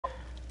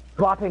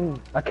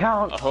swapping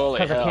accounts Holy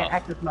because I hell. can't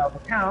access my other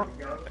account.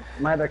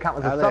 My other account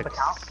was a sub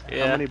account.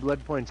 Yeah. How many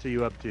blood points are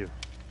you up to?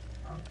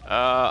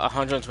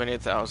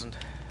 128,000.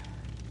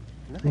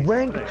 Nice.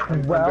 Rank Nice.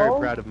 I'm 12? very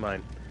proud of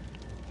mine.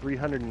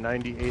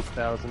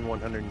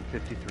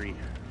 398,153.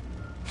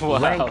 Wow.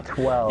 Rank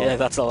 12. Yeah,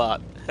 that's a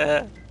lot.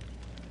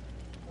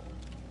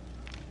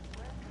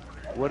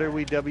 What are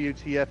we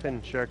WTF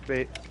in,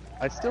 Sharkbait?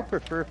 I still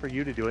prefer for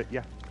you to do it.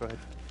 Yeah, go ahead.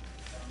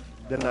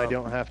 Then I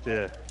don't have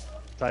to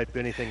type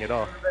anything at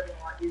all.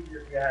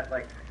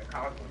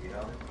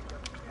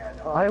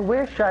 I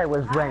wish I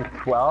was rank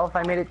 12.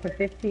 I made it to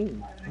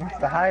 15. That's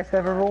the highest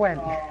I've ever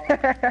went.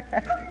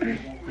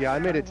 Yeah, I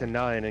made it to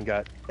 9 and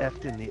got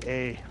F'd in the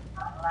A.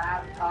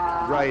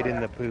 Right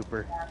in the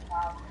pooper.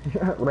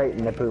 Right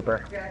in the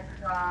pooper.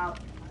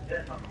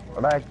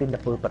 Right in the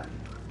pooper.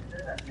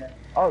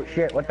 Oh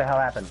shit, what the hell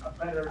happened?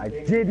 I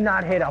did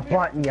not hit a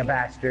button, you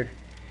bastard.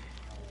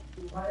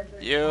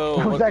 Yo,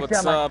 I was actually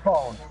what's on my up?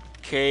 phone.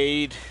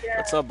 Cade.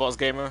 What's up, Boss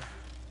Gamer?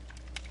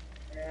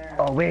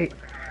 Oh wait.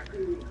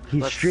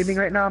 He's streaming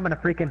right now, I'm gonna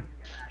freaking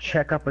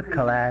check up with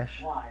Kalash.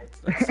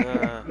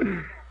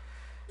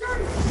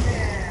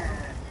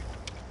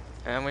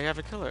 And we have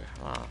a killer.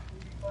 Wow.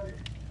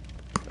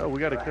 Oh, we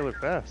got a killer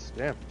fast.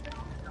 Damn.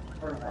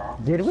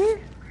 Did we?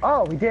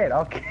 Oh, we did.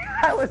 Okay.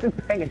 I wasn't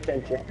paying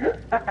attention.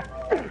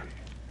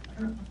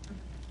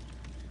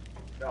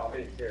 No, I'm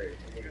being serious.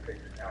 You need to fix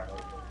your tower.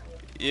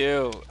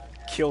 Yo,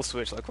 kill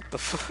switch. Like, what the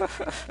fuck?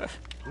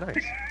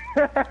 Nice.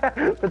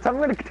 But I'm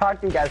gonna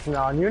talk to you guys from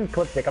now on. You and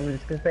Clipstick, I'm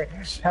just gonna say,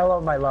 hello,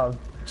 my love.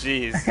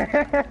 Jeez.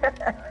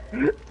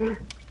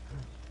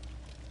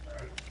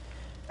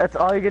 That's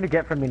all you're gonna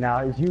get from me now,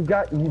 is you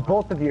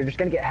both of you are just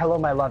gonna get hello,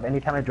 my love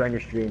anytime I join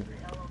your stream.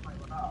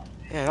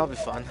 Yeah, that'll be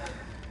fun.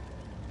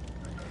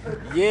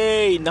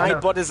 Yay!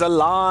 Nightbot is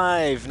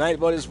alive!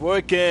 Nightbot is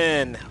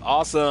working!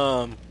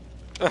 Awesome!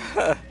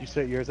 You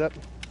set yours up?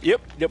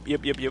 Yep.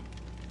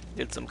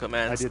 Did some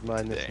commands. I did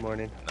mine today. this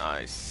morning.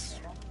 Nice.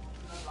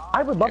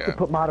 I would love to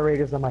put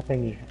moderators on my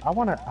thingy. I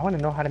wanna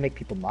know how to make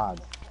people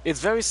mods. It's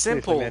very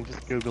simple. Seriously, man,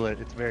 just Google it.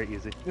 It's very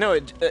easy. No,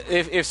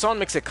 if someone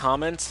makes a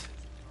comment,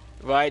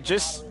 right,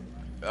 just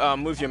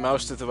move your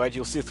mouse to the right,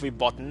 you'll see 3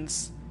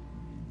 buttons.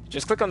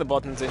 Just click on the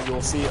buttons and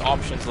you'll see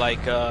options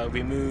like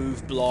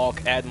remove,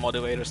 block, add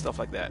moderator, stuff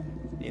like that.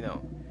 You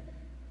know.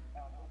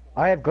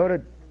 I have go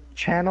to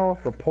channel,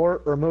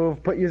 report,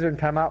 remove, put user in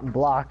timeout, and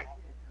block.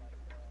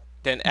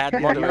 Then add Yeah,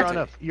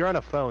 moderator. you're on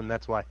a phone,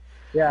 that's why.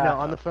 Yeah. No,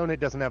 on the phone it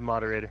doesn't have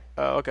moderator.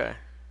 Oh, okay.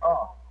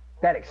 Oh,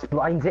 that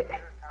explains it.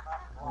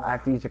 I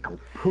have to use a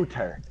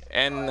computer.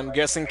 And I'm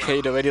guessing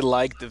Cade already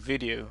liked the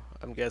video.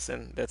 I'm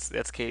guessing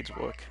that's Cade's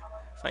work.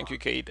 Thank you,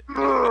 Cade.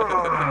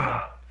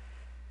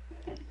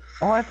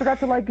 Oh, I forgot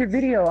to like your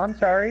video. I'm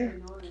sorry.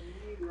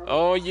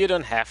 Oh, you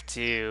don't have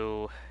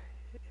to.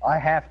 I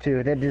have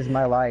to. That is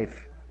my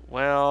life.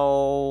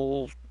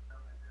 Well,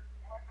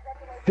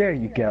 There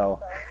you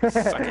go.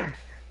 suck it.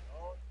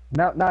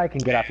 Now I can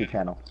get off your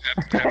channel.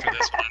 After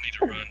this one, I need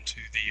to run to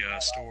the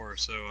store,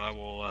 so I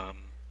will.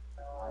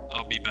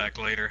 I'll be back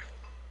later.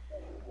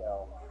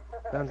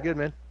 Sounds good,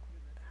 man.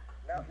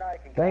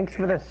 Thanks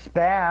for the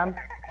spam.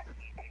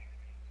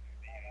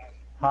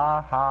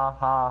 Ha ha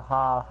ha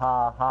ha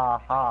ha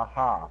ha ha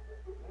ha.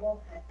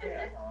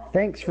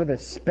 Thanks for the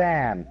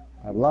spam.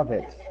 I love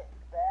it.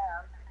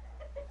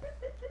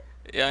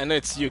 Yeah, I know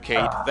it's you,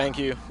 Cade. Thank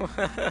you.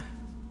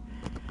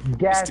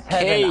 Gas Mr.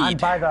 heaven. I'm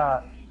Cade. by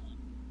the.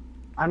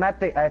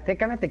 I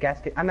think I'm at the gas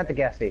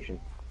station.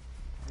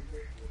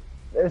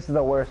 This is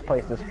the worst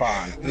place to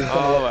spawn.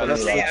 Oh,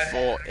 let's look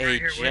for a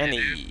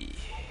Jenny.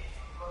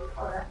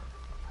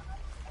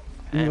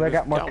 Ooh, I we've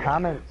got more one.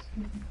 comments.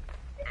 Oh,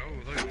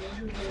 look.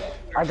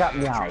 I got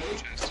meows.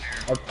 Chest here.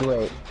 That's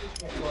great.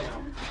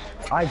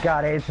 I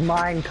got it. It's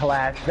mine,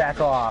 Clash.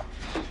 Back off.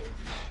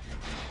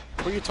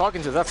 Who are you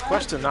talking to? That's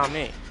question, not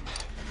me.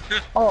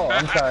 Oh,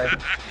 I'm sorry. I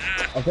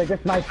was like,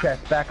 it's my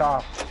chest. Back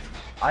off.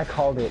 I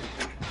called it.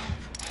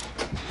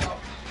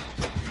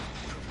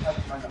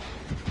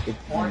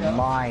 It's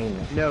mine.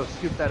 No,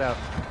 scoop that out.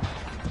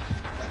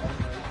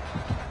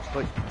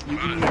 But you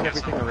can use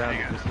everything around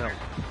it, just know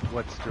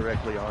what's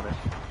directly on it.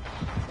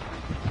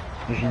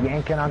 Just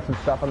yanking on some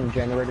stuff on the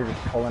generator, just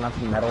pulling on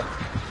some metal.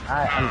 Oh,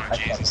 I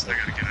Jesus, suck I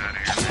gotta get out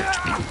of here.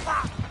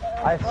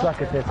 I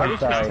suck at this, I'm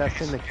Just sorry.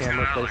 testing the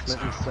camera Alex,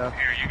 placement and stuff.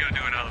 Here, you gotta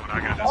do another one. I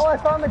got this. Oh, I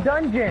found the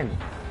dungeon!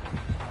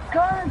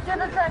 Go into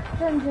the sex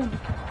dungeon.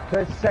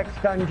 The sex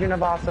dungeon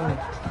of awesome.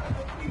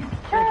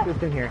 What's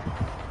this in here?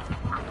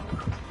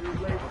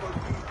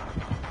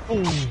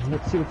 Ooh,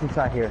 let's see what's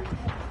inside here.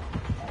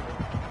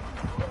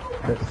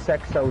 The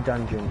Sexo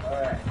dungeon.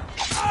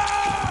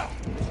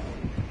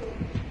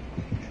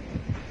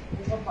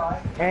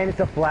 And it's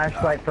a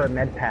flashlight for a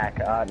med pack.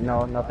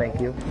 No, thank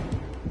you.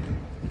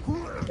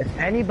 If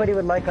anybody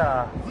would like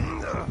a...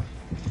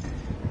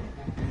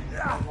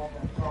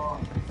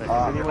 Is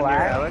anyone near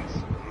flash? Alex?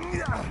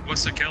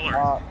 What's the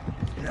killer?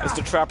 It's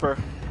the Trapper. Oh,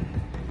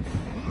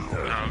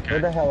 Where okay.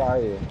 the hell are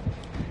you?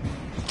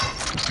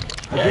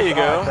 There you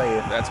go. I'll tell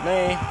you. That's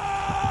me.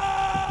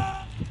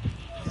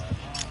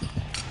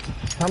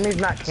 Tell me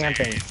he's not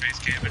camping. Face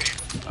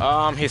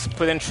camping. He's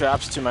putting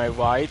traps to my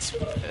right,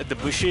 at the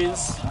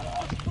bushes.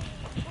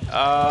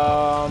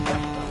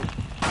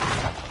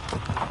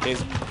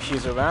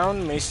 He's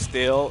around me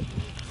still.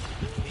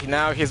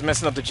 Now he's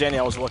messing up the Jenny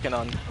I was working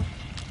on.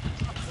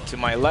 To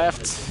my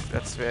left,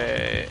 that's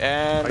where,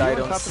 and I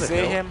don't see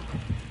him.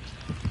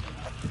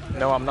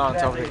 No, I'm not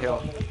on top of the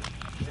hill.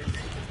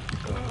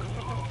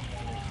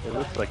 It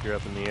looks like you're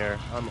up in the air.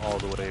 I'm all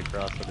the way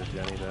across with the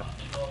Jenny though.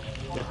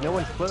 If no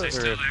one's close,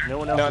 or if no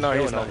one else is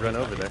going, I'll run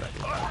over there.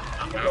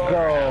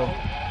 Go.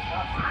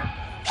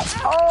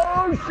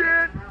 Oh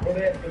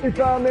shit! He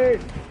found me!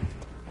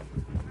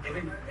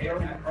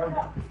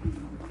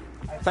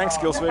 Thanks,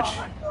 Kill Switch.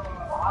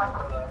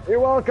 You're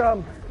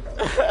welcome.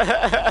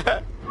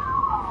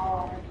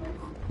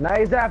 Now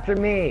he's after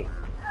me. Hey,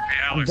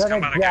 Alex,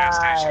 come by the gas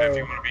station if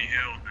you want to be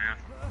healed, man.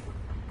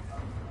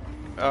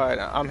 Alright,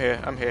 I'm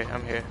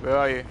here. Where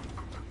are you?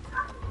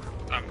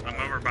 I'm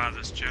over by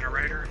this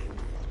generator.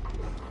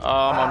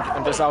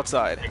 I'm just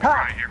outside.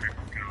 Right here, man.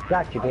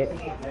 Gotcha,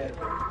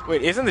 bitch.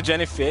 Wait, isn't the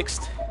Jenny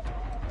fixed?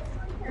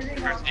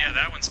 Yeah,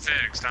 that one's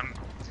fixed.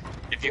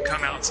 If you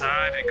come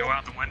outside and go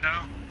out the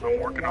window, I'm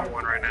working on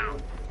one right now.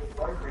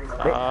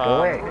 Go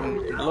away.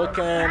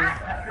 Looking.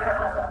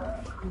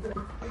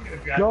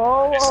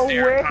 Go It's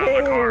near a pile of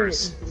away!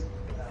 cars.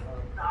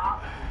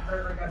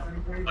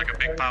 Like a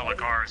big pile of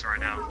cars right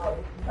now.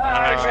 I'm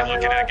actually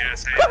looking at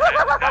gas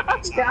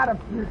station. Got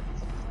him.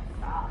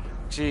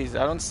 Jeez,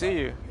 I don't see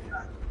you.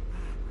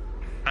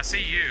 I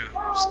see you.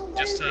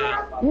 Just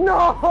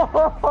No!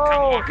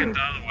 come walking the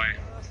other way.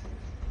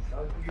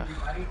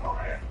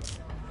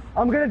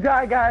 I'm gonna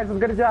die, guys. I'm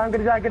gonna die.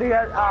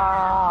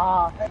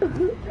 Ah!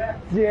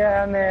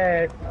 Damn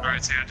it.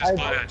 Alright, see, I just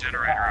blew that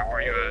generator up.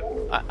 Where you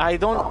at?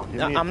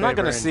 I'm not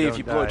gonna see if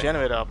you blow a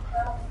generator up.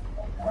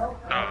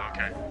 Oh,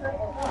 okay.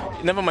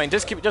 Never mind.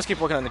 Just keep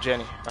working on the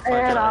Jenny.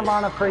 And I'm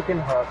on a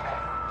freaking hook.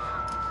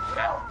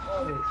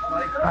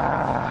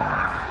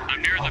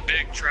 I'm near the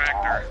big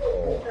tractor.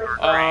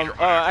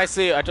 I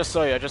see. I just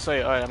saw you.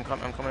 Alright, I'm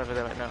coming over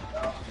there right now.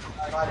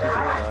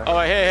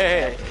 Oh,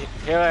 hey.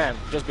 Here I am,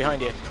 just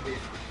behind you.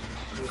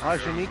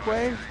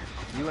 Kalashnikov?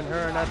 You and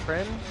her are not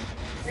friends?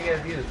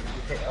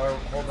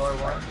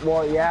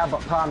 Well, yeah,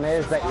 but problem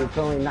is that it's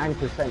only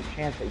 9%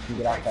 chance that you can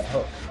get off that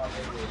hook.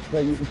 So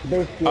you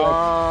basically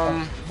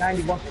like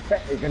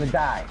 91% you're gonna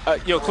die.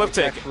 Yo, Clip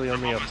Tick. Actually,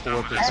 only a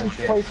 4% And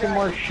play some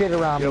more shit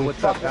around Yo, me.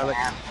 what's up, Alex?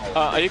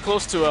 Are you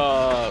close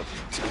to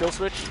Kill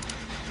Switch?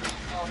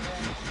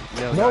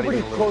 No,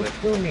 Nobody's close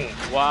to me.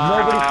 Wow.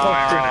 Nobody's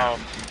close to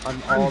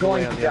me. I'm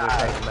going on to the other side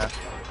die. of the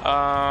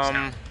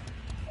map.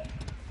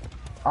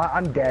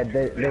 I'm dead.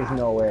 There's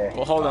no way.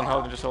 Well, hold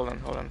on. Just hold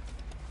on.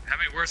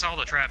 Where's all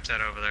the traps at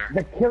over there?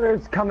 The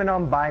killer's coming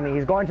on by me.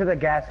 He's going to the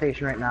gas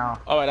station right now.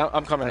 Alright,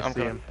 I'm coming. I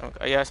see him.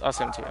 Okay. Yes, I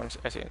see him too.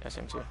 I see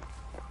him too.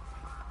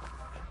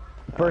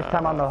 First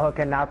time on the hook,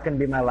 and now it's gonna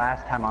be my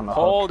last time on the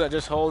hook.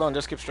 Hold on.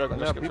 Just keep struggling.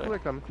 No, people are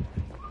coming.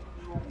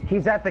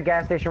 He's at the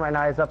gas station right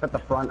now. He's up at the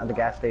front of the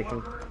gas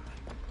station.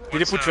 Did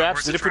he put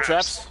traps? Where's the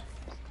traps?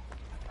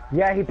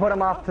 Yeah, he put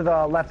him off to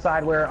the left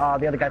side where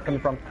the other guy's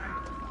coming from.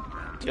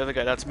 The other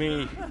guy, that's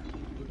me.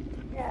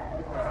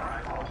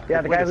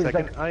 Yeah, the Wait guy a who's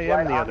second, like. I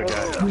am the other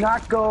guy. Do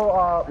not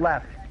go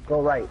left.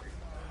 Go right.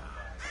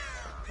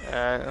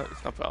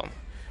 It's no problem.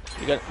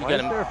 You got Why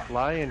is there a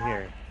fly in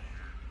here?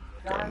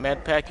 a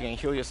med pack. You can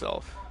heal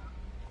yourself.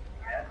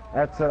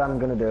 That's what I'm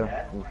gonna do.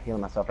 I'm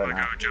healing myself right I'm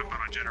now. gonna go jump on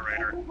a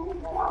generator.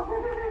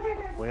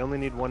 We only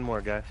need one more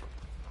guy.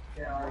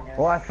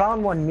 Well, I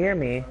found one near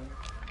me.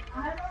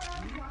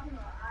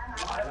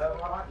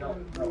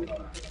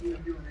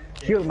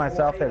 Healed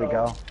myself. There we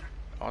go.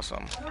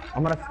 Awesome.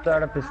 I'm gonna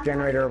start up this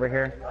generator over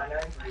here.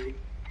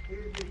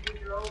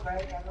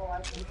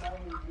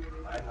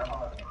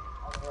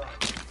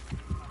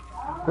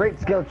 Great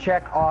skill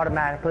check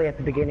automatically at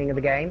the beginning of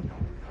the game.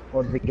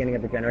 Or the beginning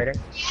of the generator.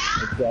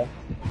 Let's go.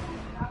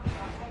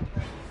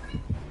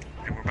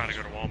 Hey, we're about to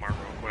go to Walmart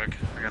real quick.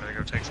 I gotta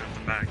go take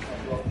something back.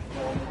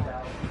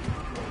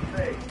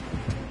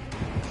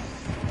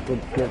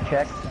 Good skill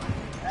check.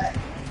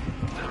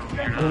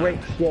 Great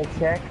skill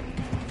check.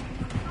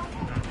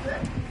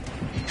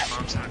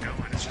 Mom's not going.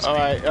 It's just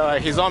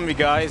Alright, he's on me,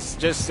 guys.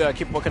 Just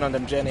keep working on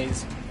them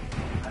Jennies.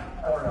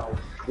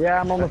 Yeah,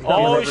 I'm almost done.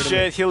 Oh with it.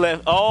 shit, he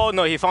left. Oh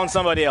no, he found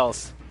somebody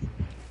else.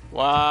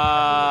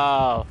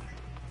 Wow.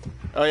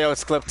 Oh yeah,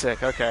 it's Clip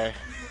Tick. Okay.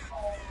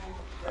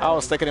 I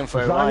was taking him for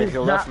a As long ride. as He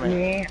it's left not me.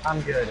 me,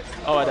 I'm good.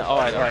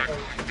 Alright.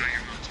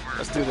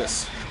 Let's do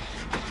this.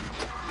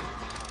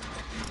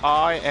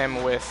 I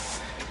am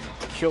with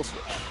Kill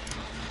Switch.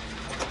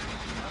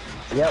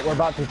 Yeah, we're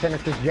about to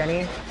finish this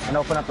Jenny and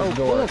open up the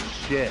door.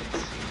 Bullshit.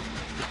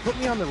 You put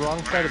me on the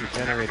wrong side of the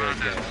generator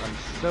again. I'm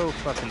so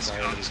fucking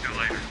tired I'll of just this. go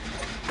later.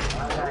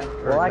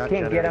 Well, I not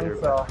can't get him,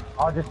 generator, so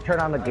I'll just turn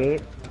on the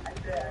gate.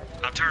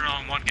 I'm turning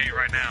on one gate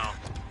right now.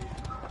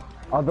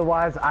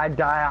 Otherwise, I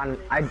die on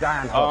hook.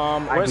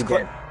 I'd be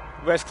dead.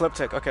 Where's Clip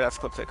Tick? Okay, that's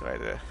Clip Tick right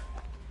there.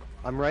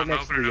 I'm right I'm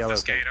next to the opening up yellow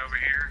this thing. gate over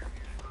here.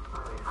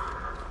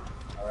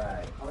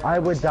 I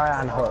would die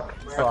on hook,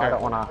 so I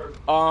don't wanna.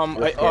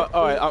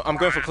 Alright, I'm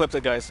going for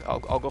Cliptic, guys.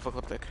 I'll go for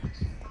Cliptic.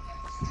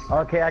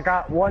 Okay, I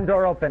got one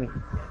door open.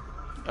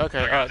 Okay,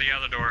 I got the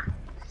other door.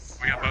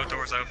 We got both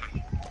doors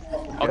open.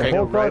 Okay.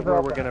 Both Right doors where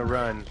are we're open. gonna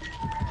run.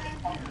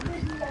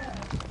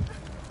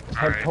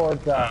 Head Alright.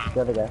 towards the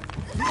other guy.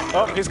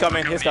 Oh, he's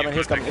coming. This way,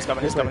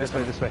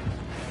 this way.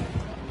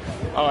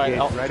 Alright, Right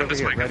Come over this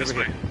here, way, come right this over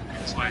way. here.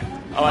 This way.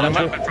 Alright,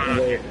 Jump in front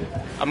of you.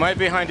 I'm right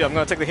behind you. I'm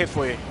gonna take the hit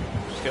for you.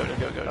 Just go.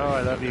 Oh,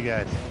 I love you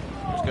guys.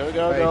 Just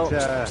go.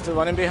 Right, Still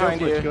running behind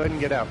Kill switch, you. go ahead and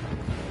get out.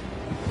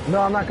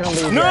 No, I'm not gonna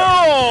leave yet.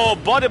 No!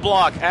 Body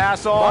block,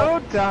 asshole! Borrow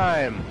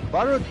time!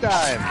 Borrow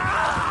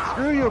time!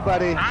 Screw you,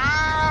 buddy.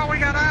 Ah, we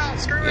got out.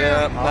 Screw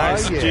Yeah, him.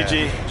 nice. yeah.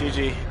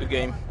 GG. Good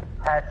game.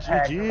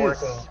 Hashtag GG's.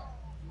 working.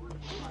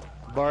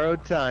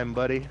 Borrowed time,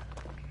 buddy.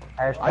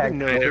 Hashtag I didn't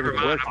know Hey, it never would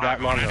mind. work I'm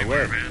that not long going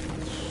anywhere, away. man.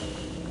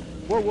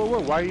 Whoa.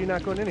 Why are you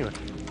not going anywhere?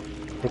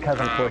 because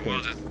I'm working.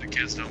 Well, the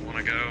kids don't want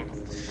to go.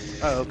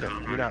 Oh, okay.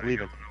 You're not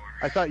leaving.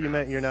 I thought you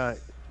meant you're not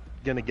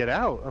gonna get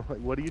out. I'm like,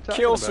 what are you talking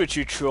Kill about? switch,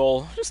 you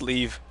troll. Just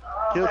leave.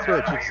 Kill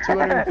switch. It's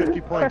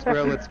 250 points,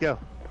 bro. Let's go.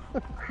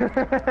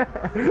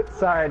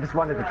 Sorry, I just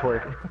wanted to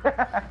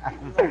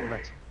twerk.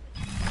 Nice.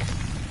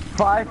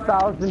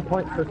 5,000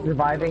 points for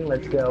surviving.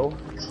 Let's go.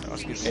 That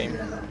was a good game.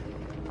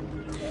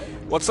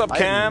 What's up, I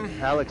Cam?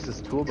 have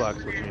Alex's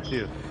toolbox with me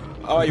too.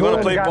 Oh, you want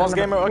to play Got Boss him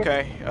in Gamer? the-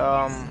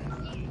 Okay.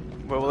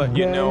 We'll let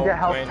you Gain know the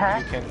health when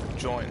pack. you can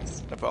join. No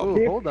Ooh,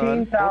 problem. hold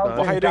on. 15,000.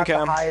 Well, how you doing, got the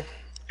Cam? highest-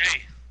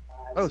 Hey,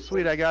 Oh,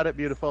 sweet. I got it.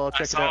 Beautiful. I'll I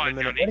check it saw out it. in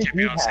a Y'all minute. need to What get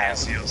me did on you have?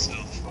 CSCO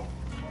still.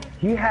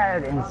 He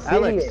had insane.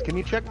 Alex, can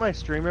you check my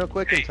stream real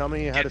quick and tell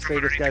me how get to from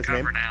say this underneath guy's the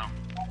name?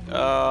 cover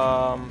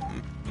now.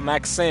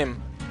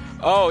 Maxim.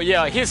 Oh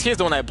yeah, he's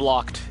the one I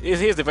blocked.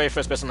 He's the very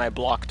first person I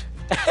blocked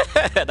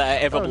that I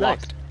ever Oh, nice.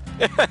 blocked.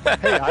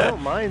 Hey, I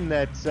don't mind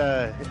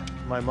that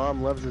my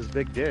mom loves his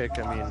big dick.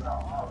 I mean,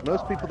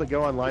 most people that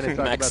go online and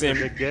talk about their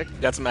Maxim. big dick,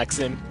 That's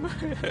Maxim.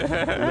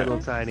 little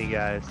tiny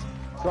guys.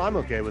 So I'm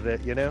okay with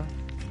it, you know?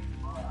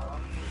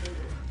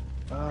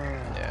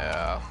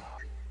 Yeah.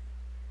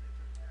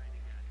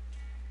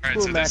 Alright,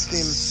 Cool, so this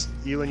is,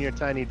 Maxim, you and your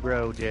tiny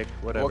bro dick,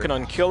 whatever. Working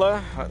on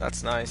Killer. Oh,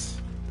 that's nice.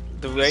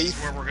 The this Wraith. is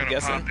where we're I'm gonna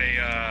guessing. pop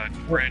a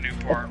brand new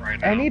part right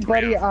now.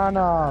 Anybody on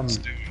Let's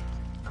do it.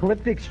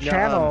 Calyptic's No,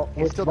 channel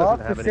he would still love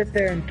doesn't to have sit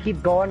any. there and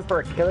keep going for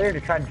a killer to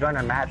try to join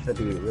our match. That'd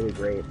be really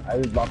great. I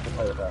would love to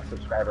play with a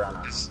subscriber on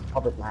a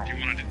public match. Do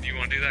you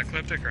want to do that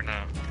Cliptic or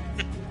no?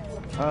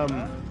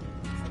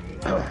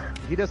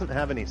 He doesn't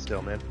have any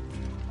still, man.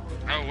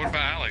 Oh, what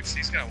about Alex?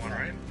 He's got one,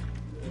 right?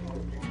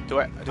 Do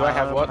I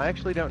have what? I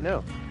actually don't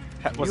know.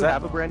 What's you that?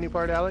 have a brand new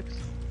part, Alex?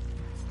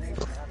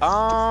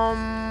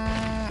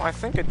 I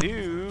think I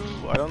do.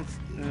 I don't.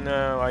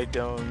 No, I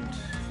don't.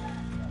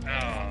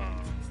 Oh.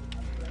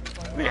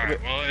 Wait,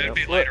 Alright, well, it'll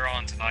be wait. later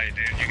on tonight,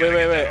 dude. You gotta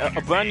Wait. get that on A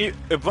your brand new.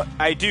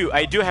 feed.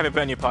 I do have a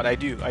brand new pod. I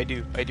do.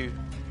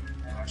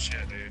 Oh, shit,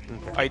 dude.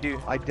 I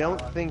do. I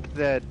don't think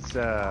that,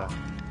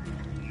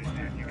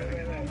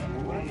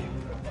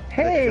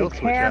 Hey, Kill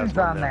Switch Cam's has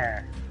one on now.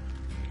 there.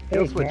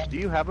 Kill Hey, Switch, Cam. do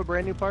you have a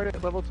brand new part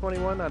at level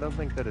 21? I don't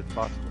think that it's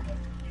possible.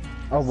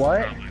 A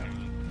what? Probably.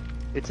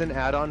 It's an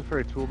add-on for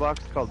a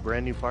toolbox called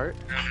Brand New Part.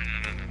 No.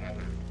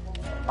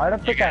 I don't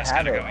You think I guys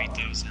have gotta it. go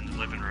eat those in the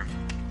living room.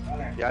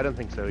 Yeah, I don't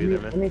think so Let either,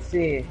 me, let man. me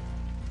see.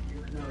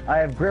 I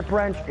have grip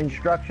wrench,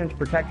 instructions,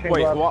 protection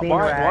Wait, glove, clean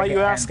why rag, are you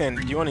and- asking?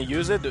 Do you want to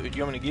use it? Do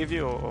you want me to give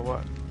you or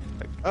what?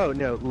 Oh,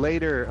 no,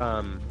 later,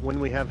 when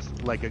we have,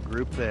 like, a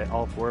group that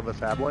all four of us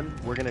have one,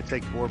 we're gonna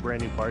take 4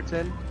 brand new parts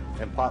in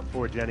and pop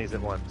 4 Jennies at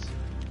once.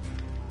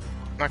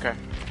 Okay.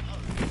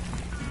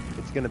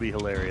 It's gonna be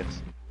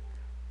hilarious.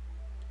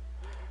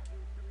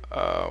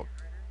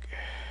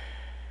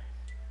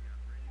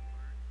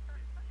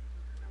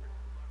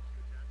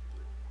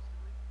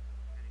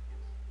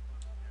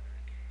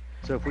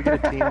 So if we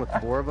get a team with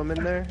 4 of them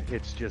in there,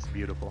 it's just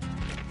beautiful.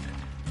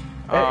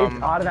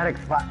 It's automatic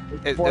spot.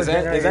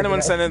 Is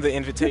anyone sending the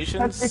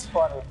invitations?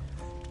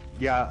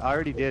 Yeah, I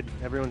already did.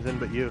 Everyone's in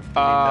but you. You need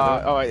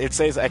another one? Oh, it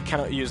says I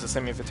cannot use the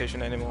same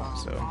invitation anymore.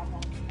 So.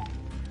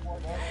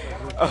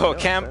 Oh,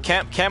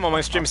 Cam on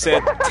my stream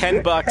said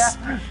 $10.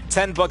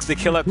 $10 the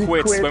killer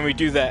quits quit. when we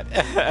do that.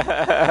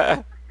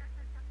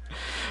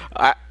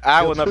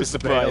 I will not be Just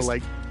bail, surprised.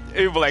 like,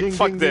 He'll be like, ding,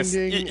 fuck ding, this.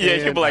 ding, ding, Yeah,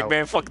 he'll and be like, out.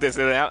 man, fuck this.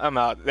 And I'm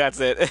out. That's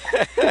it.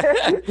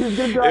 He's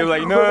gonna be He'll be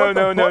like, "What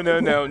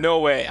the fuck?" no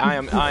way. I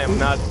am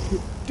not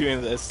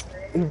doing this.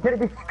 He's gonna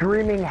be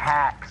screaming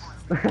hacks.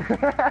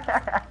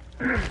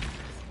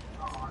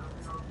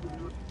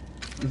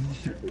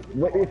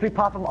 If we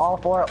pop them all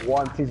 4 at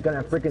once, he's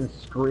gonna freaking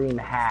scream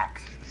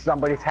hacks.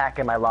 Somebody's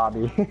hacking my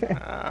lobby.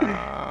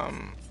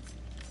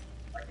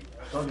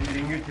 Somebody's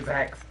using YouTube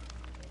hacks.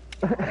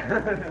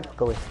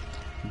 Go away.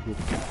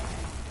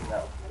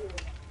 No.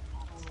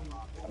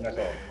 I'm not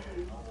going.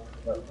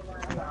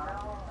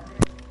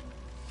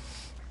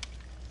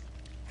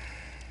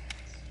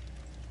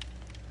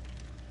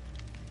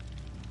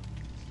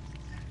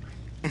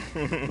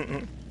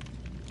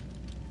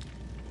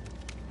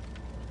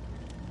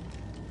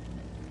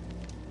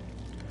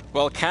 No.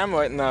 Well, Cam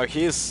right now,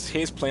 he's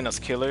playing as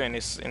killer and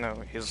he's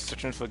he's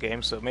searching for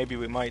games, so maybe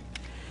we might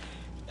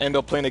end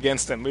up playing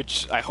against him,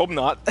 which I hope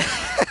not.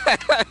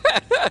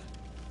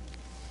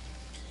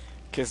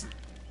 Because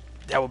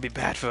that would be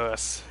bad for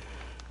us.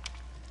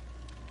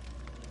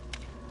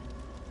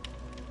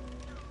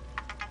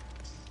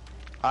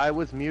 I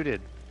was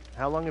muted.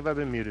 How long have I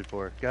been muted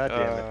for? God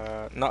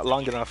damn it. Not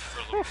long enough.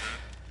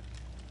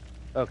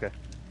 Okay.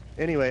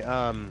 Anyway,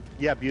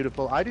 yeah,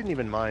 beautiful. I didn't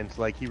even mind.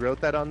 Like, he wrote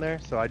that on there,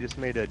 so I just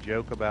made a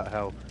joke about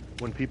how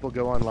when people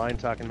go online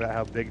talking about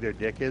how big their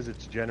dick is,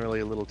 it's generally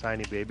a little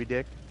tiny baby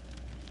dick.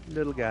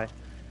 Little guy.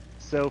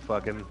 So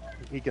fuck him.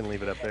 He can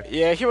leave it up there.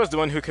 Yeah, he was the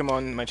one who came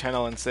on my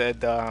channel and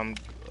said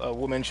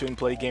women shouldn't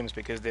play games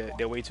because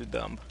they're way too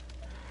dumb.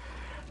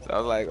 So I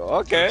was like,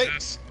 okay.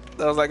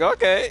 I was like,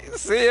 okay,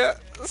 see ya.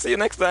 See you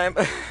next time.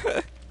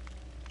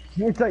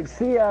 It's like,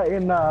 see ya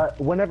in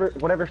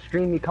whatever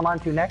stream you come on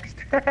to next.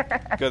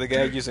 Got the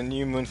guy using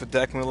New Moon for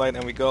Dark Moonlight,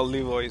 and we got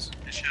Leroy's.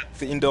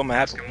 The indoor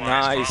map.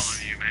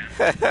 Nice.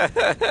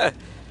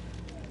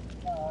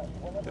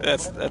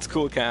 That's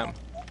cool, Cam.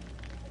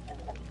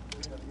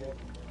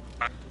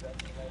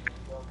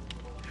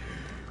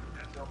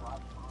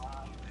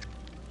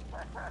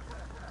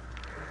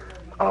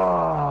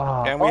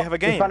 Oh, and we have a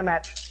game. We found a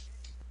match.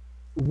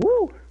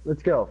 Woo!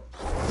 Let's go.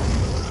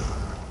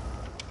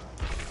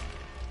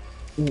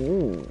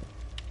 This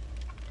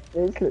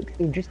looks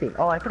interesting.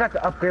 Oh, I forgot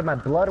to upgrade my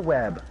blood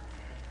web.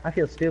 I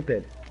feel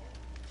stupid.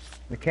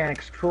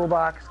 Mechanics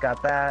toolbox,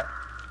 got that.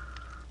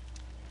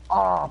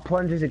 Oh,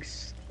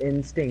 plunges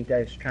instinct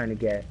I was trying to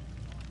get.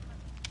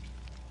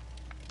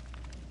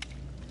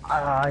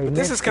 But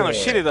this is kind of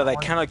shitty that I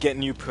cannot get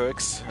new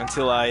perks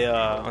until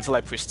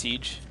I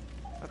prestige.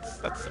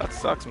 That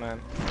sucks, man.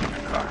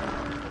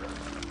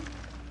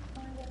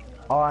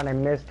 Oh, and I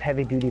missed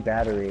heavy duty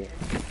battery.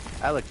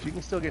 Alex, you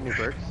can still get new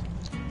perks.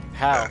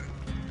 How?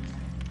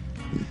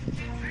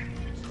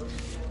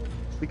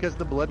 Because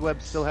the blood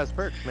web still has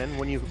perks, man.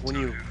 When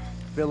you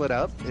fill it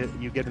up,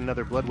 you get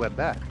another blood web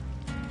back.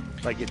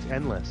 Like, it's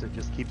endless. It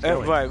just keeps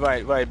going.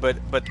 Right.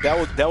 But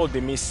that would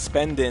be me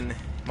spending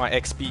my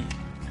XP.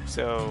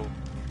 So.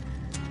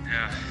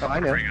 Yeah. Oh, I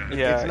know.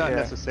 Yeah, it's not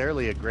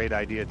necessarily a great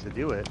idea to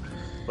do it,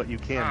 but you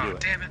can do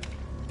it. Damn it!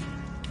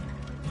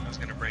 I was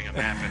gonna bring a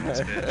map in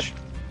this bitch.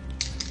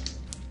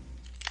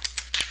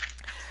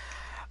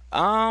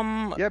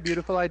 Yeah,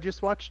 beautiful. I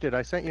just watched it.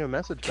 I sent you a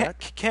message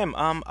back. Cam,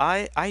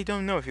 I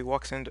don't know if he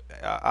walks in.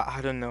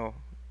 I don't know.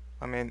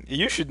 I mean,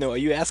 you should know. Are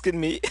you asking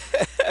me?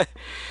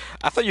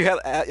 I thought you had.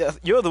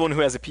 You're the one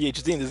who has a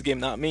PhD in this game,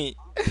 not me.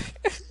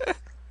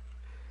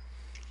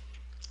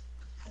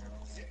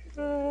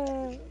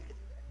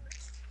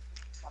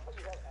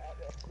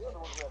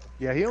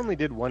 Yeah, he only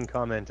did one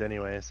comment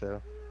anyway,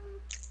 so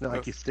not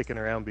like he's sticking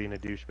around being a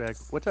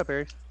douchebag. What's up,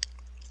 Aries?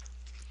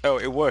 Oh,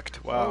 it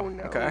worked. Wow. Oh,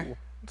 no. Okay,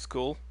 that's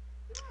cool.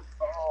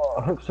 Oh,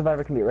 a hook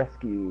survivor can be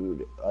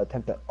rescued.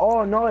 Attempt that.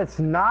 Oh no, it's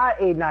not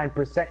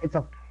 89%. It's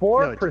a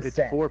 4%. No, it's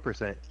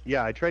 4%.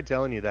 Yeah, I tried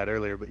telling you that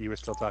earlier, but you were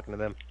still talking to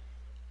them.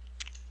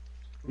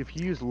 If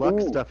you use luck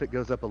stuff, it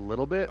goes up a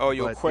little bit. Oh,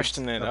 you'll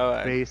question it. All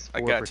right. Base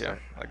 4%.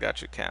 I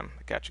got you,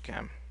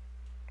 Cam.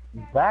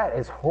 That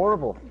is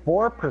horrible.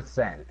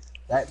 4%.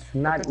 That's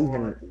not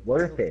even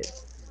worth it.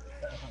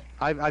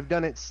 I've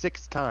done it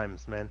 6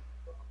 times, man.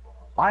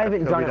 I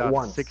haven't done it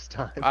once. 6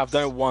 times. I've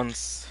done it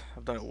once.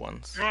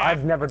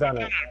 I've never done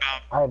it.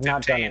 I have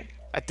not done it.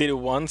 I did it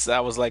once. I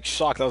was like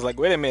shocked. I was like,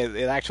 wait a minute,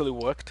 it actually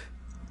worked.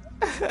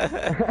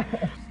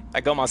 I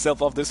got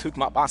myself off this hook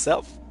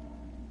myself.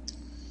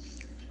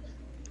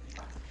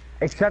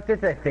 Except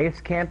if they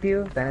face camp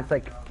you, then it's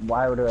like,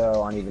 why would I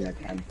want even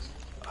attempt?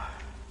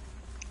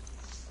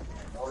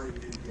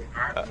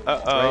 Right,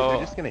 they're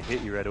just gonna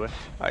hit you right away.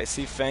 I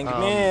see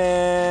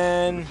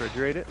Fangman.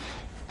 Refrigerate it.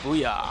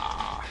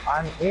 Booyah.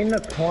 I'm in the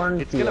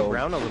cornfield. It's gonna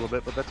brown a little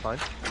bit, but that's fine.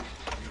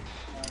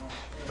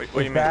 Wait,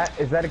 what do you mean?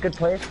 Is that a good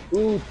place?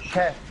 Ooh,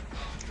 chest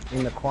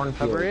in the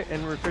cornfield. Cover it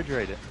and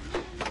refrigerate it.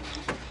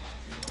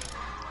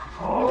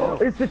 Oh,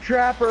 it's the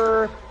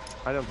trapper.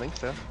 I don't think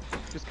so.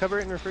 Just cover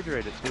it and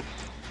refrigerate it, Scoop.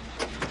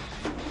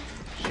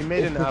 She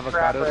made an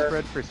avocado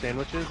spread for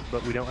sandwiches,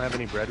 but we don't have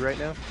any bread right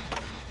now.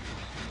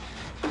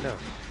 No.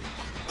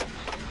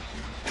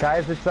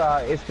 Guys,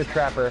 it's the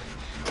trapper.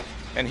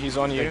 And he's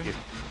on you? Thank you.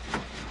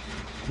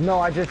 No,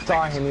 I just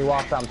saw him. He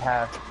walked on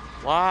past.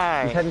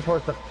 Why? He's heading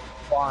towards the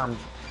farm.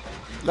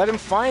 Let him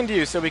find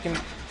you so we can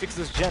fix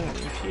this gen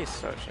in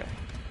peace. Oh shit.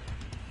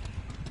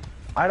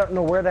 I don't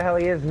know where the hell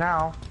he is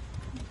now.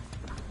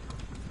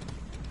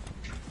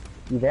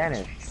 He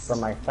vanished from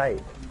my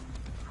sight.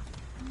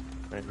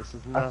 Right, this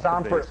is I not saw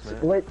him the for a basement.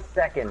 split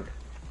second.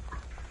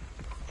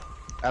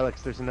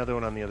 Alex, there's another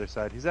one on the other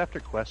side. He's after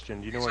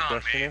Question. Do you know where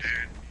Question is?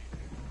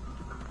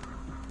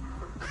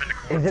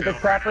 Is it the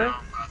trapper?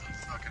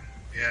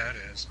 Yeah, it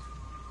is.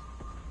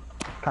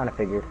 Kind of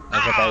figured.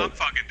 I'm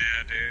fucking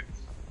dead, dude.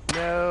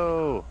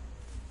 No.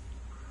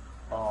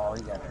 Oh,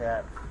 he got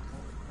trapped.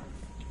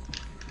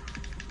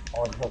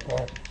 Oh, he's up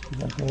there.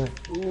 He's up there.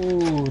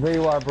 Ooh, there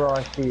you are, bro.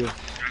 I see you.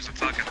 I there's a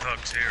fucking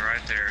hook too,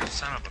 right there.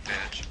 Son of a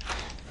bitch.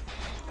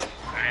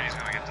 Man, he's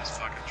gonna get this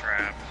fucking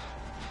trap.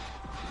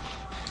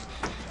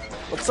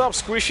 What's up,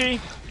 Squishy?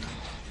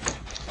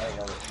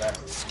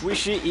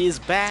 Squishy is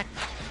back.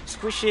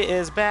 Squishy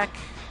is back.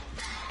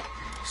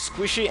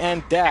 Squishy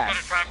and Put a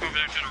Daff. trap over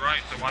there to the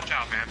right, so watch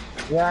out, man.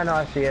 Yeah, I know,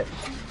 I see it.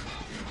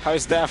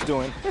 How's Daff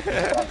doing?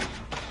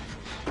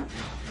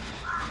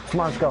 Come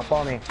on, let's go,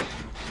 follow me.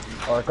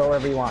 Or go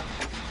wherever you want.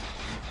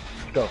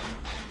 Let's go.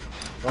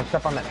 Don't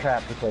step on that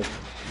trap, please.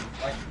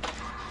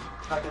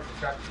 I'm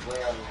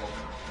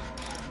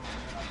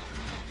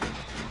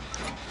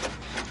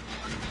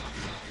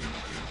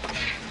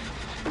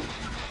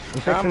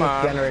fixing Come this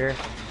on. generator.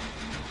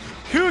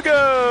 Hugo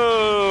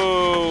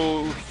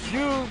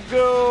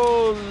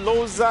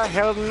Loza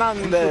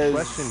Hernandez.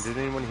 Question: did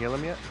anyone heal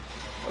him yet?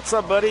 What's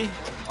up, buddy?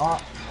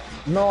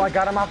 No, I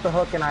got him off the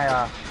hook and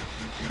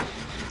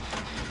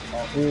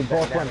we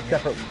both went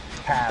separate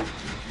paths.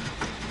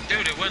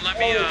 Dude, it wouldn't let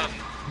me,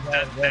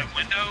 that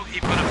window, he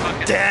put a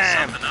fucking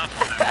Damn. something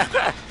up on there.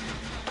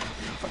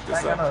 Fuck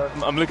this up.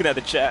 I'm looking at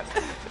the chat.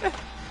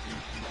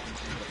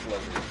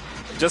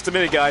 Just a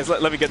minute, guys.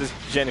 Let me get this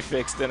Jenny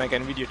fixed, then I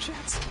can read your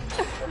chats.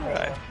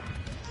 Alright.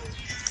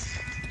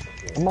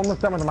 I'm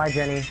almost done with my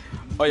Jenny.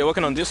 Oh, you're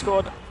working on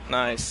Discord?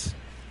 Nice.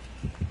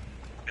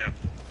 Yeah.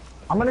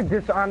 I'm gonna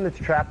disarm this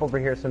trap over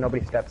here so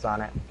nobody steps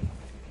on it.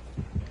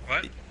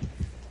 What?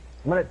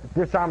 I'm gonna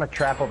disarm a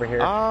trap over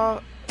here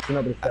so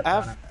nobody steps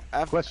on it.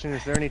 Question: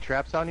 is there any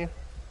traps on you?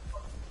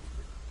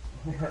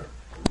 I don't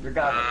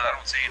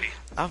see any.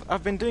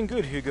 I've been doing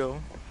good,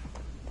 Hugo.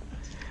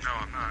 No,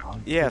 I'm not.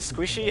 Yeah,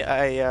 Squishy,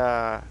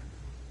 I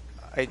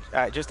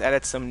just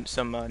added some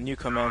new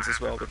commands as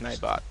well with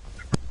Nightbot.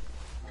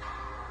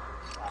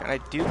 Can I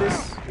do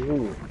this?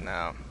 Ooh.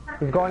 No.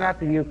 He's going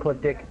after you,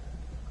 Cliptic.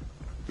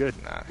 Good.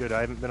 Nah. Good.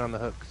 I haven't been on the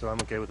hook, so I'm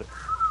okay with it.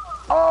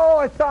 Oh,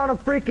 I found a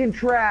freaking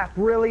trap,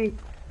 really?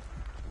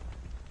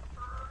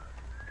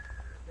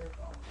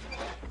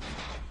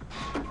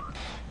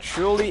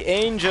 Truly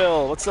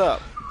Angel, what's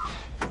up?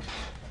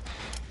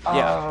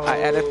 Yeah, I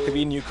added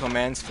 3 new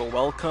commands for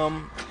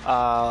welcome,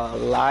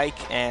 like,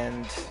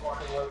 and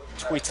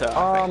Twitter.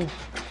 I think.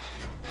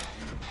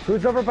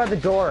 Who's over by the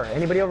door?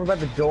 Anybody over by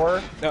the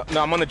door? No,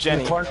 I'm on the In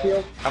Jenny. the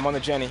cornfield? I'm on the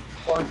Jenny.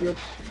 Cornfield?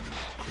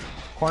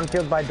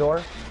 Cornfield by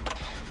door?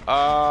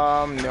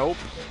 Nope.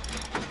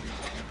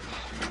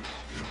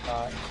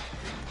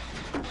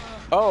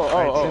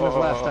 Alright, same as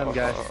last time,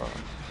 guys.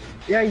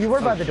 Yeah, you were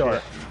by the shit.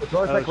 door. The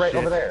door's like right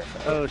over there.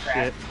 Oh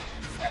shit!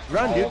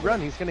 Run, dude,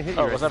 run! He's gonna hit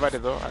you. Oh, right was I by the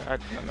door? I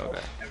don't know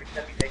that.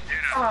 Dude,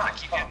 I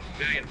keep getting a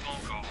million phone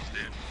calls,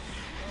 dude.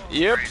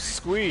 Yep,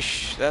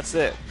 squish. That's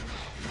it.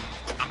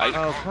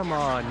 Oh, come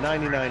on,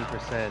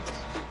 99%.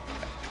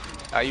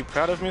 Are you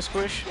proud of me,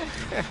 Squish?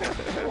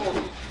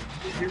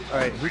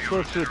 Alright, who's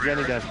close to a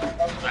Jenny gun? I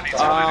need somebody to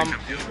come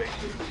deal with me.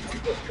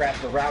 Put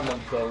traps around them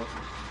so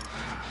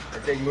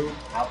if they move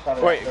outside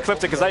of Wait, that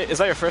Cliptic, is that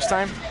your first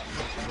time?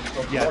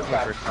 Yeah, it's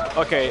my first.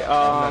 Okay,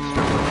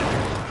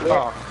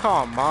 oh,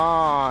 come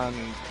on.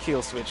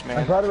 Kill switch, My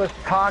man. brother was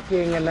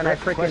talking and then I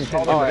freaking Question: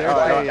 told is him Alright,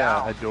 there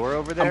alright. a door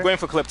over there? I'm going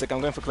for Cliptic,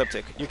 I'm going for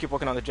Cliptic. You keep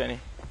working on the Jenny.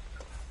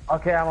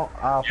 Okay,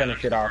 I'll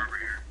finish it off.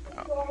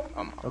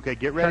 Okay,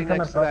 get ready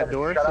next to that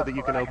door so that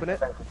you can open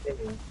it,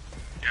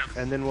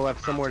 and then we'll have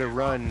somewhere to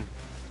run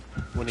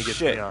when he gets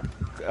Shit. me off.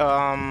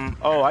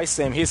 Oh, I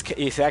see him.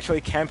 He's actually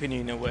camping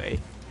you in a way.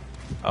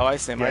 Oh, I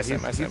see him, Yeah, I see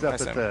him, I see he's him, I up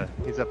see at him.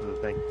 the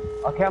thing.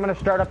 Okay, I'm gonna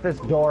start up this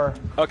door.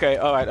 Okay,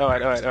 alright.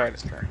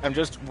 I'm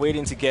just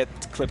waiting to get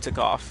Cliptic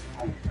off.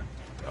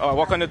 Oh,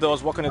 walk on the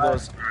doors, walk on the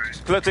doors.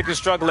 Cliptic is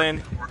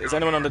struggling. Is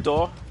anyone on the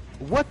door?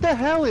 What the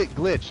hell? It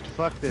glitched.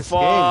 Fuck this game,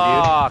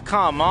 Fuck,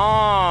 come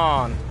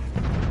on.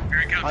 Here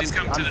he comes, dude. he's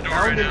coming to the door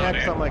right pounding now, X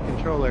dude. on my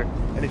controller,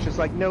 and it's just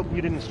like, nope,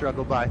 you didn't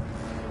struggle. Bye.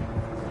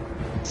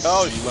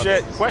 Oh Love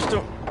shit, it. question.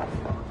 Oh,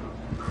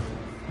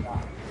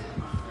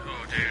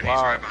 dude, he's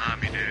Wow. right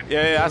behind me, dude.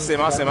 Yeah, I see him.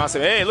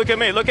 Hey, look at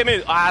me,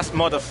 ass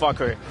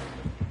motherfucker.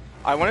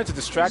 I wanted to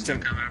distract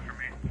him. Come after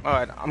me.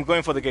 Alright, I'm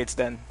going for the gates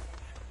then.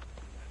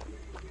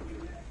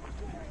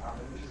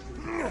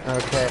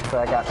 Okay, so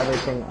I got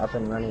everything up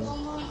and running.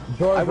 I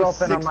Doors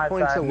was open on 6 my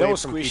points side. away No,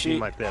 from Squishy. keeping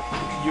my pip.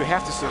 You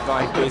have to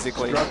survive,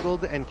 basically.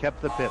 Struggled and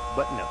kept the pip,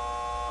 but no.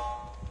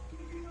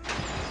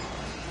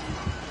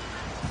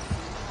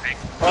 Hey,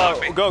 block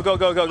me. Go.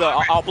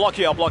 I'll block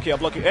you.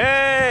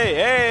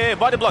 Hey,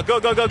 body block. Go.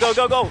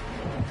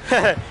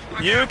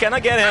 You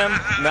cannot get him.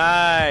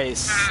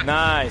 Nice. Okay, you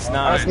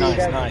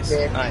guys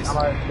escape. I'm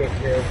gonna escape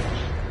too.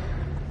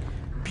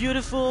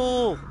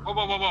 Beautiful.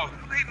 Whoa.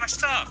 Hey, my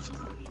stuff.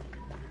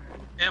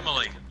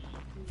 Emily.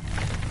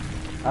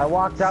 I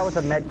walked out with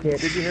a med kit.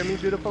 Did you hear me,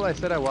 beautiful? I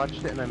said I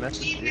watched it and I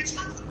messaged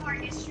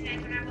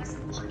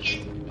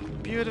you.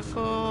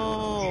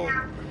 Beautiful.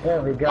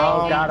 There we go.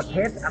 Got a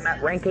pip. I'm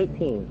at rank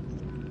 18.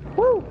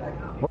 Woo!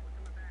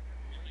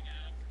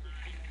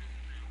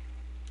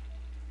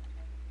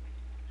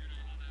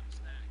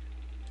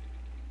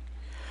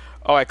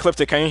 Alright,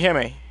 Cliptic, can you hear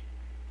me?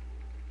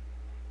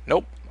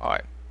 Nope.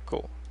 Alright,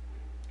 cool.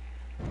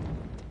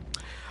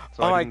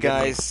 So I didn't get my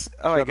Alright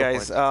struggle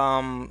guys,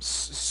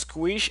 points.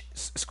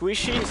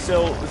 Squishy,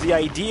 so the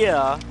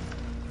idea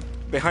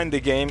behind the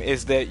game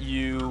is that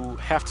you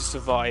have to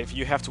survive,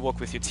 you have to work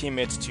with your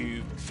teammates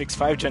to fix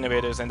 5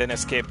 generators and then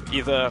escape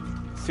either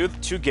through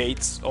 2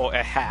 gates or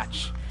a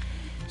hatch.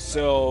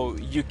 So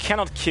you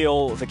cannot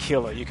kill the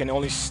killer, you can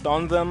only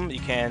stun them, you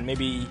can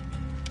maybe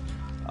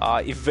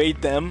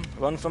evade them,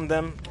 run from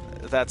them,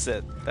 that's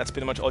it. That's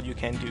pretty much all you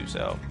can do,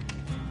 so...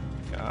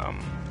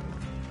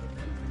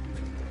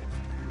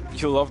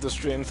 you love the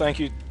stream, thank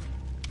you,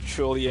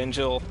 Truly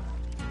Angel.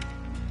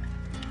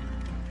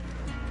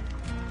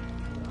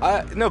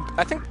 No,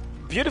 I think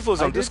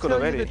Beautiful's on Discord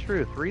already. I did tell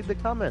you the truth. Read the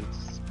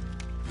comments.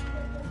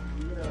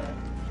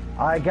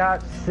 I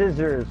got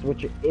scissors,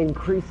 which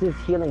increases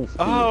healing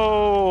speed.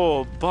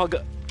 Oh, bug.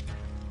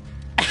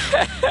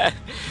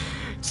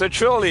 So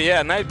truly,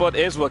 yeah, Nightbot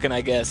is working,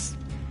 I guess.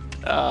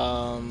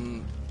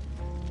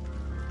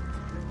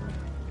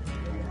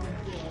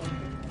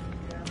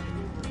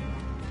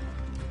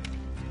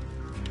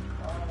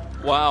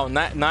 Wow,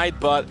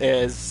 Nightbot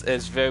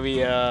is very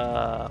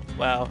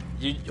wow.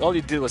 All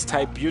you did was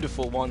type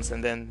beautiful once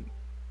and then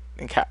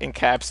in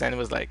caps, and it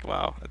was like,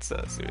 wow, that's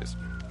serious.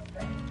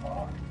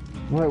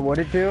 Wait, what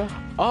did it do?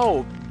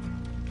 Oh,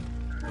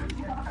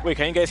 wait,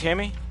 can you guys hear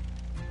me?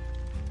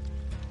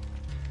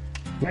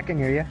 Yeah, I can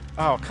hear you.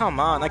 Oh, come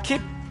on! I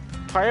keep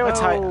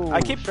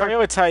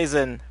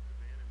prioritizing.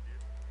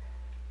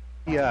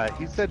 Yeah,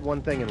 he said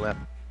one thing and left.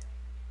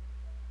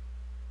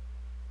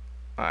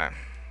 Alright,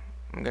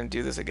 I'm gonna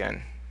do this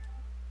again.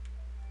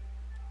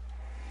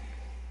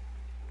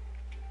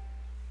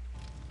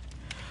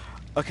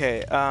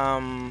 Okay,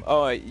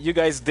 oh, you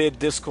guys did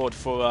Discord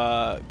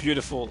for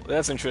Beautiful.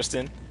 That's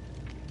interesting.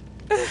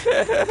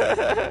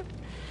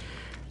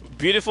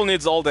 Beautiful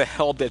needs all the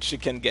help that she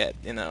can get,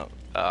 you know.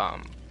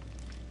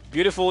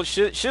 Beautiful,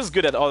 she's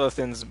good at other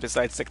things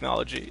besides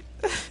technology.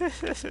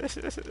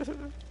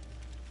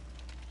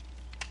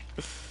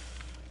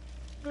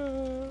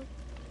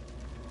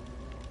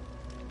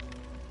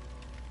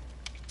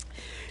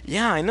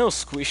 Yeah, I know,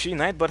 Squishy.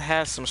 Nightbot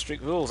has some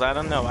strict rules. I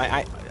don't know.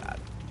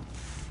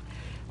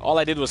 All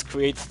I did was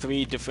create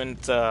 3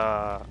 different.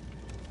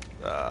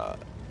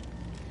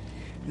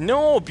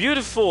 No,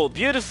 beautiful,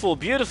 beautiful,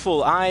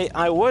 beautiful.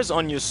 I was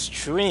on your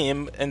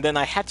stream, and then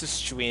I had to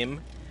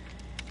stream,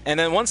 and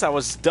then once I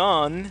was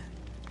done,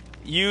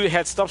 you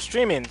had stopped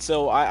streaming,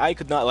 so I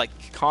could not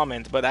like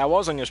comment. But I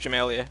was on your stream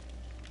earlier.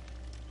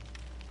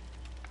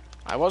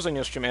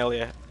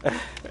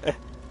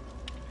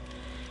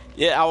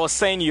 Yeah, I was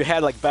saying you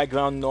had like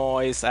background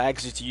noise. I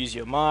asked you to use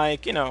your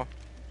mic, you know.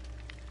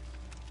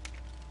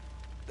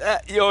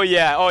 Oh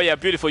yeah,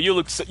 beautiful. You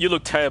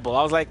look terrible.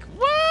 I was like,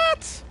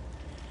 what?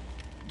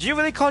 Do you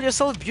really call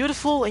yourself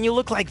beautiful and you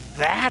look like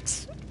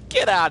that?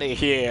 Get out of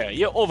here.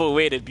 You're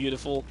overrated,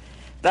 beautiful.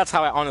 That's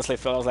how I honestly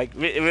felt. I was like,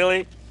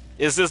 really?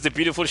 Is this the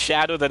beautiful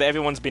shadow that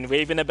everyone's been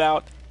raving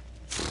about?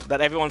 That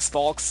everyone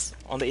stalks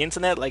on the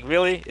internet? Like,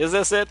 really? Is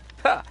this it?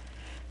 Ha!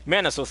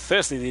 Men are so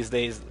thirsty these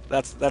days.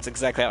 That's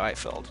exactly how I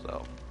felt.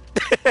 So.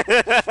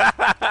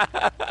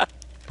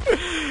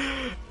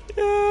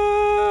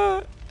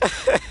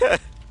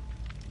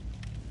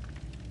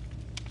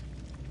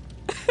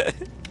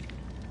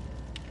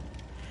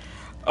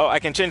 Oh, I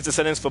can change the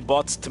settings for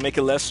bots to make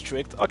it less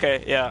strict.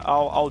 Okay, yeah,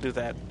 I'll do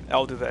that.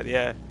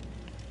 Yeah.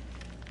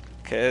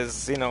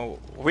 Because, you know,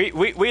 we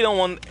don't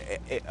want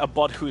a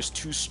bot who's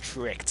too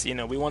strict. You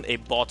know, we want a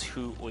bot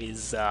who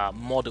is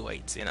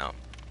moderate. You know,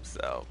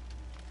 so.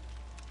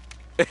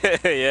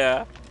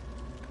 Yeah.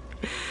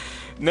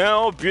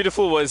 No,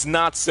 beautiful was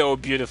not so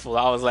beautiful.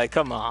 I was like,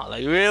 come on,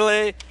 like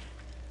really,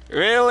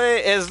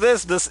 is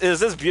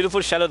this beautiful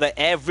shadow that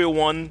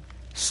everyone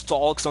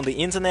stalks on the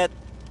internet?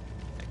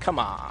 Come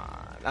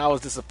on, I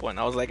was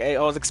disappointed. I was like, I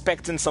was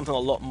expecting something a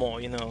lot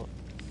more, you know.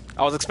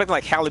 I was expecting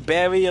like Halle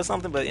Berry or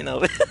something, but you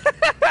know.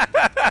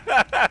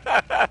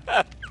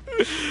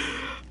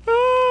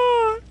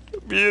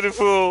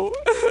 Beautiful.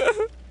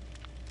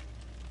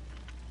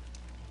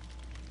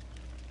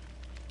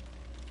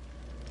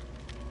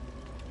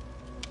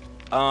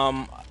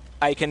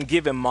 I can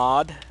give a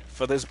mod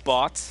for this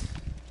bot.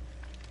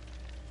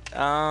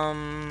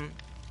 I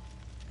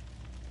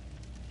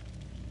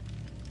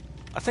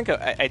think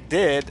I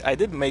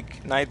did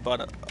make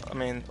Nightbot. I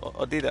mean,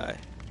 or did I?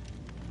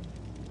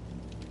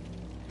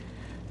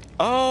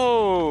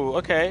 Oh,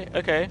 okay.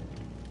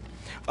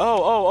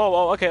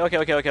 Oh, okay. Okay,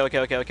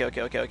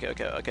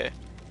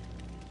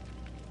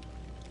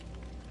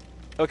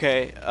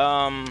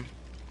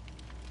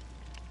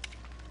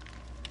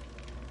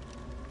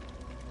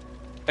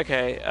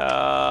 okay,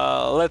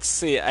 let's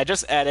see. I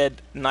just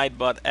added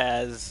Nightbot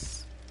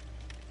as...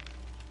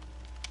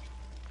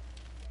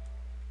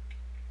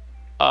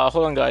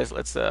 hold on, guys.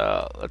 Let's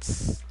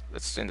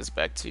send this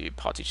back to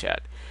party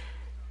chat.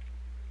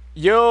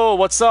 Yo,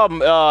 what's up,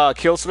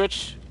 Kill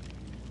Switch?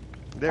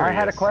 I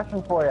had a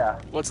question for you.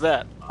 What's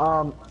that?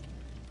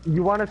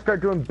 You want to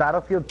start doing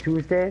Battlefield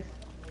Tuesdays?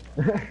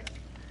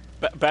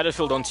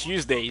 Battlefield on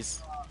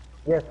Tuesdays?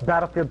 Yes,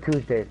 Battlefield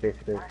Tuesdays,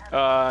 basically.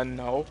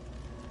 No.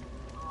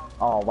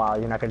 Oh wow,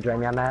 you're not gonna join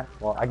me on that?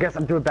 Well, I guess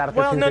I'm doing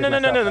Battlefield Well, no, Tuesdays no, no,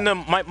 no, myself, no,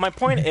 no, then. no. My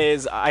point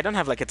is, I don't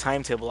have like a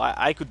timetable.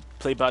 I could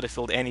play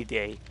Battlefield any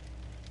day.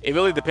 It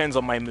really depends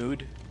on my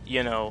mood,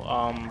 you know.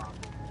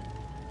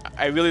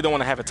 I really don't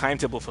want to have a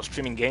timetable for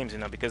streaming games, you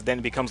know, because then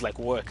it becomes like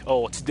work.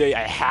 Oh, today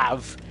I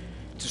have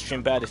to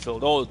stream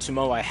Battlefield. Oh,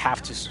 tomorrow I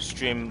have to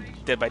stream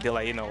Dead by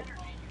Daylight, you know.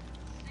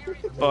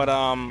 But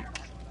I'm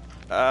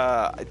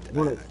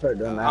gonna start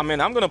doing I that.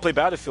 mean, I'm gonna play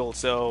Battlefield,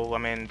 so I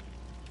mean,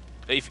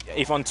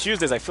 if on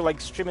Tuesdays I feel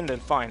like streaming, then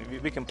fine,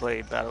 we can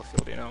play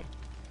Battlefield, you know.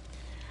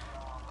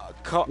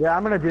 Yeah,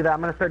 I'm gonna do that.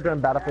 I'm gonna start doing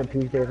Battlefield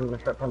Tuesdays. I'm gonna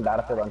start playing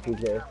Battlefield on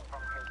Tuesdays.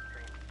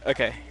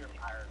 Okay.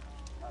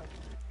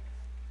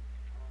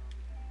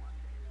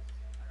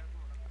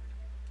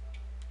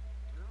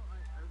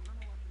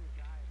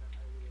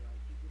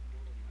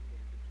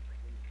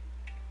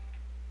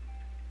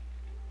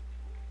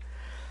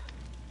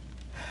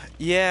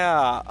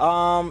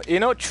 Yeah,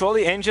 you know,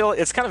 Trolley Angel,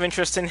 it's kind of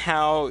interesting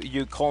how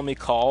you call me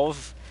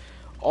Kov.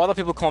 Other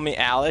people call me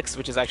Alex,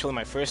 which is actually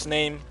my first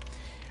name.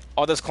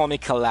 Others call me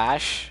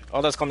Kalash.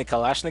 Others call me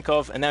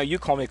Kalashnikov, and now you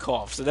call me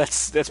Kov. So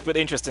that's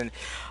pretty interesting.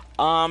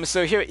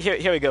 So here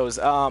it goes.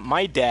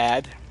 My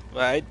dad,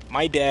 right?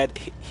 My dad,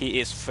 he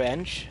is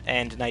French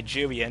and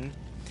Nigerian,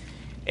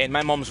 and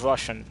my mom's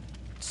Russian.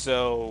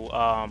 So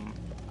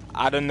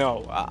I don't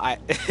know. I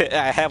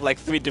I have like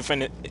 3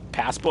 different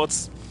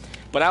passports.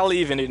 But I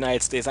live in the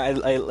United States. I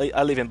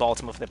live in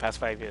Baltimore for the past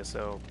 5 years,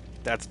 so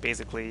that's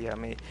basically, I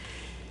mean...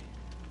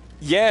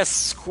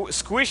 Yes,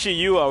 Squishy,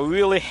 you are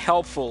really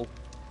helpful.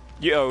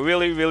 You are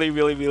really, really,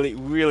 really, really,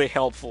 really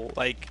helpful.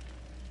 Like...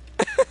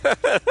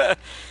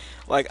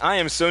 like, I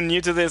am so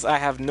new to this, I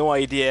have no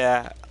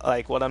idea,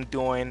 like, what I'm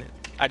doing.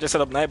 I just set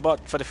up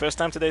Nightbot for the first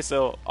time today,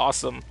 so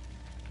awesome.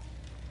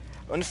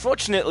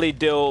 Unfortunately,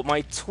 though,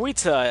 my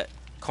Twitter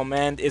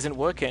command isn't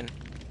working.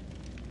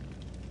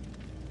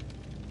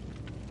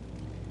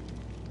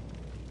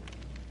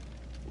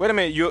 Wait a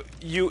minute,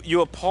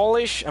 you're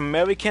Polish,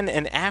 American,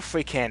 and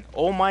African.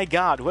 Oh my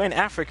God, where in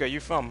Africa are you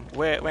from?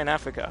 Where in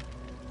Africa?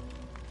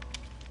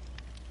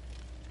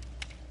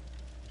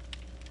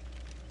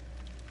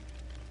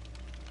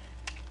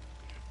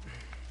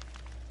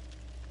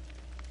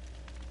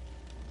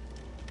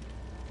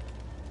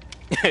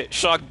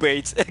 Shark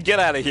baits, get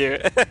out of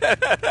here!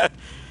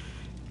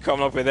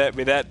 Coming up with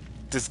that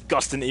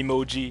disgusting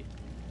emoji.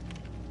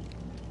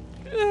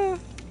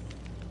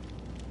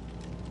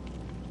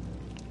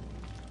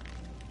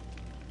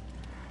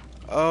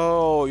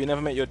 Oh, you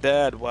never met your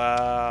dad.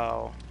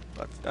 Wow.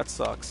 That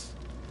sucks.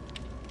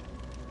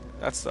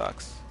 That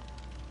sucks.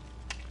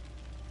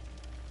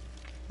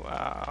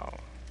 Wow.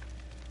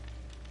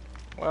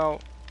 Well.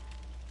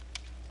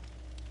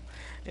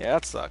 Yeah,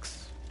 that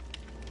sucks.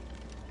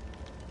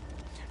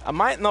 I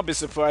might not be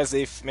surprised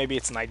if maybe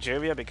it's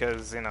Nigeria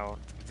because, you know,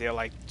 there are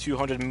like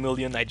 200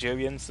 million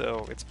Nigerians,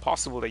 so it's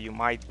possible that you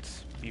might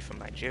be from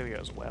Nigeria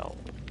as well.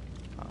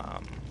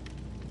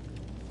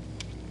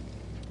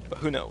 But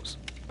who knows?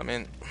 I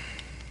mean,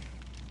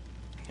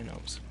 who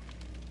knows?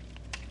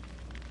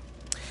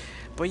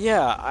 But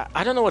yeah,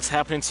 I don't know what's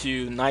happening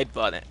to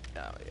Nightbot.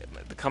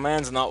 The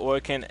command's not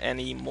working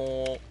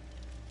anymore.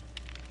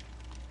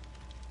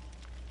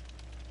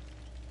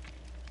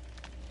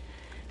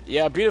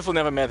 Yeah, Beautiful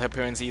never met her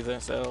parents either,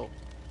 so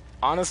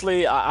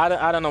honestly,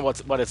 I don't know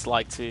what it's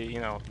like to, you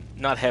know,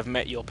 not have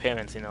met your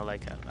parents, you know,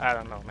 like, I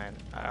don't know, man.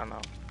 I don't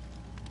know.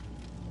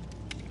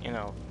 You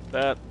know,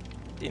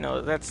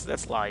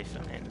 that's life.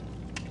 I mean,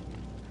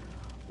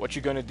 what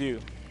you gonna do?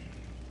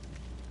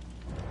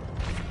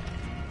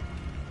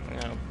 You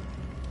know.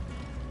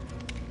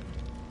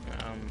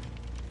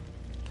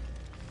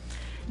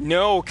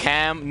 No,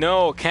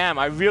 Cam,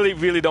 I really,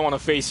 really don't want to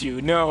face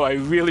you. No, I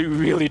really,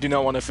 really do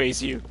not want to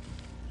face you.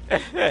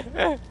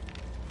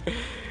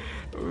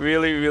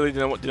 Really, really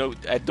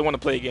I don't want to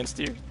play against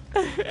you.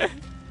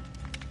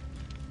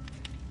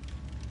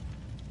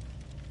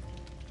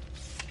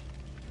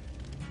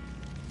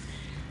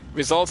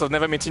 Results of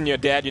never meeting your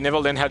dad. You never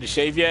learned how to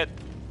shave yet?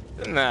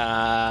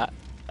 Nah.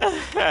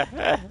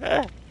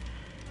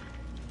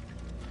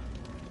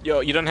 Yo,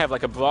 you don't have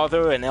like a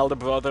brother, an elder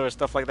brother, or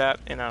stuff like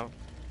that, you know?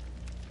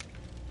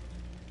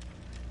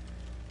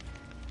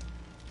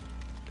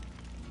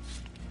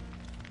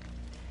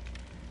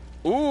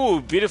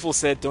 Ooh, Beautiful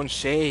said, don't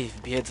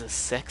shave. Beards are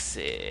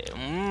sexy.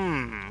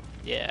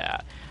 Yeah.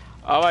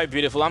 Alright,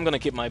 Beautiful, I'm gonna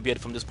keep my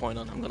beard from this point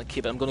on. I'm gonna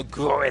keep it. I'm gonna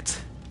grow it.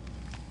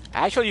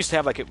 I actually used to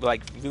have like a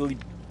really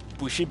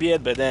bushy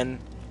beard, but then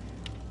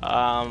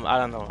I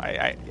don't know.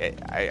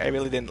 I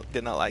really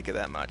did not like it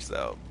that much,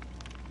 so.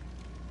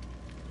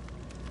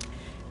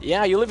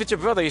 Yeah, you live with your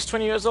brother. He's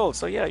 20 years old,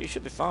 so yeah, you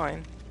should be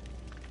fine.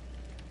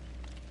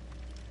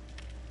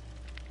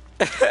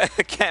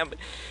 Cam,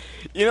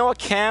 you know what,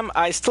 Cam?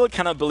 I still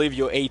cannot believe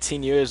you're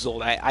 18 years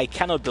old. I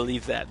cannot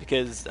believe that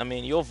because, I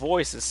mean, your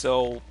voice is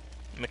so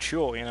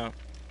mature, you know.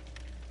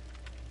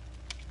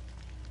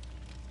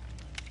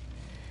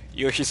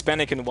 You're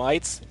Hispanic and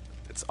white.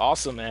 It's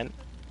awesome, man.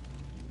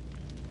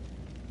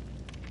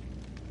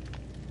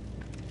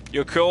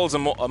 Your curls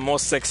are more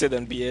sexy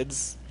than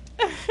beards.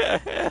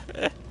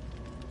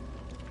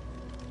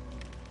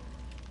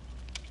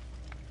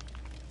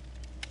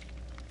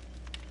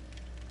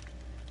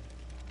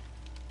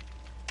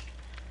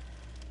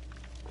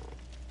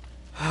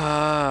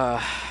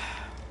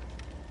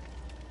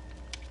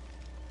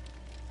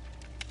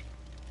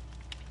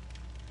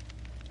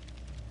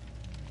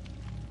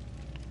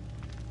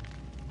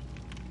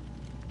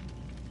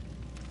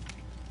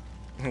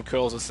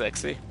 Curls are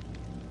sexy.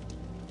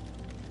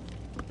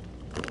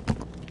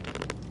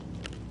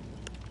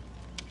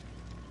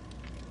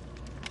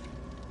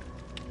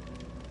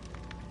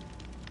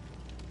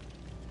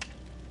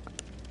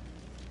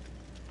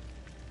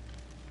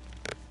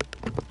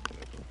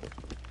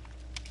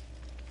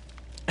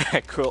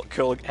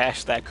 curl,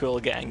 hashtag curl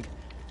gang.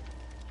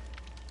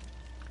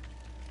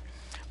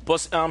 But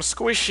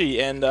Squishy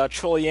and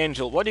Trolley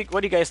Angel, what do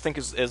you guys think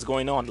is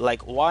going on?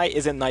 Like, why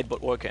isn't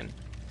Nightbot working?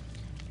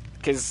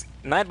 Because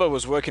Nightbot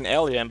was working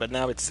earlier, but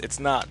now it's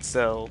not.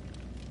 So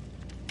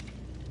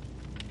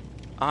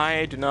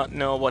I do not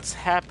know what's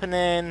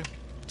happening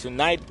to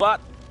Nightbot.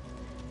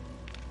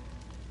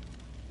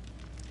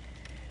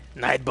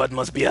 Nightbot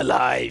must be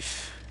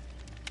alive.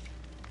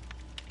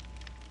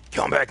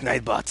 Come back,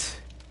 Nightbot.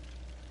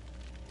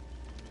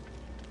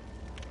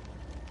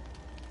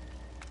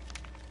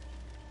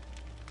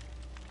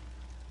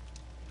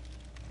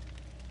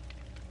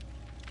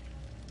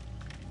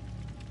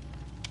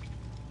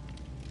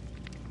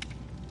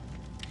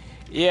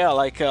 Yeah,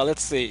 like,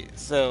 let's see.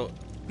 So,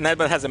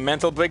 Nightbot has a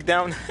mental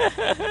breakdown?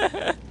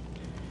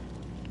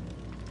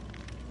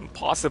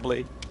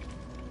 Possibly.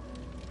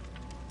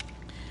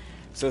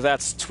 So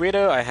that's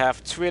Twitter. I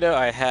have Twitter.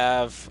 I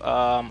have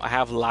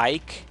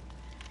like,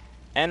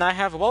 and I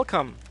have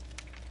welcome.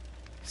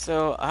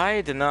 So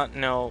I do not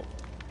know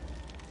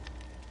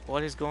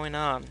what is going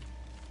on.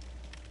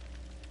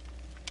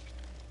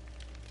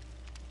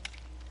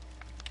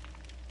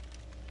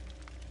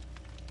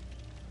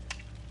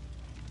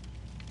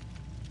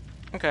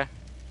 Okay.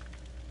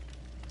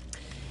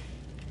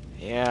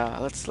 Yeah,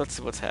 let's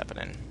see what's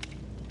happening.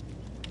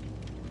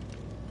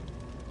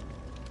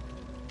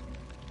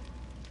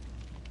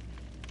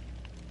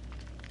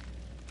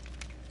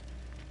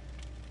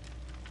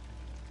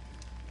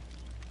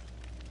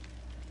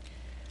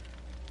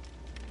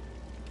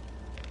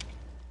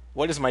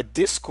 What is my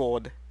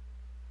Discord?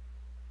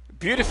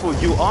 Beautiful,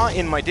 you are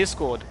in my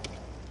Discord.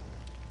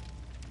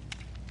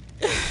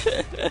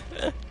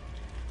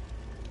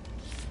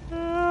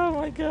 Oh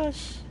my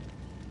gosh.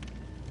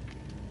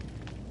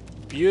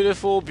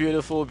 Beautiful,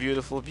 beautiful,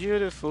 beautiful,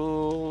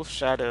 beautiful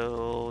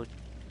Shadow.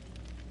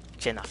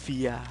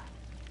 Jennifer.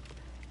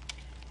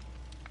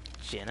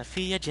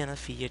 Jennifer,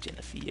 Jennifer,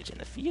 Jennifer,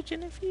 Jennifer,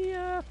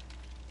 Jennifer.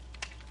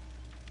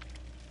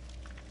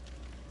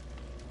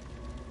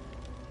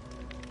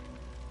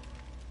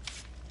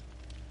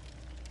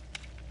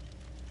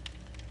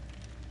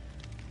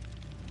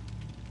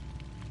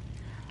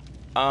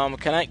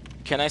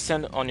 Can I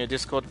send on your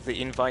Discord the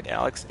invite,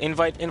 Alex?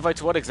 Invite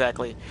to what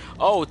exactly?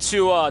 Oh,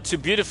 to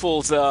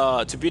Beautiful's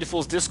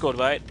Discord,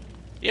 right?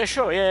 Yeah,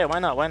 sure. Yeah, why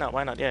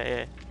not?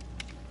 Yeah.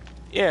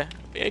 Yeah,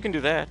 you can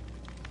do that.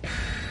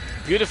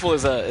 Beautiful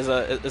is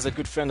a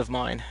good friend of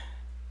mine.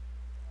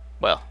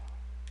 Well.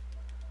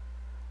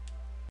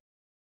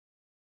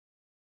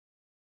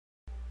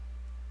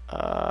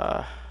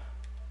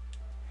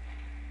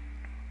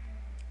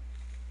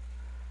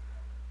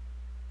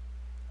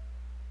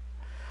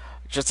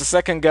 Just a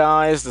second,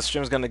 guys. The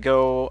stream's gonna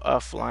go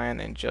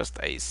offline in just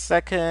a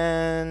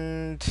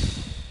second.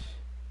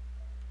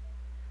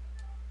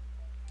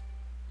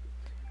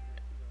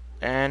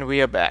 And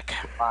we are back.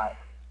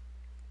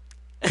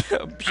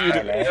 Beautiful.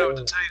 You know,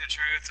 to tell you the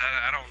truth,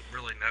 I don't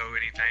really know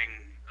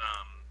anything.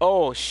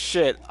 Oh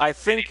shit! I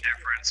think any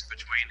difference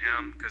between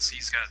him because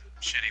he's got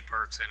shitty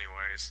perks,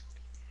 anyways.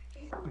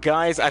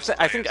 Guys, I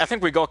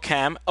think we got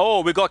Cam.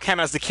 Oh, we got Cam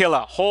as the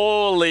killer.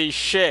 Holy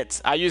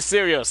shit! Are you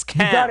serious,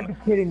 Cam? You gotta be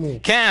kidding me.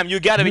 Cam, you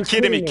gotta be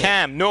kidding me.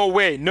 Cam, no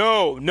way,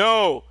 no.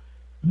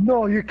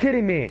 No, you're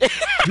kidding me.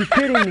 You're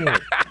kidding me.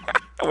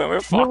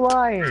 We're You're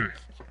lying.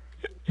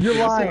 You're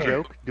lying. Is this a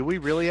joke? Do we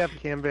really have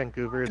Cam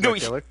Vancouver as No, our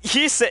killer?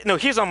 he said no.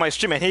 He's on my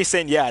stream and he's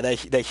saying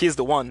that he's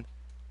the one.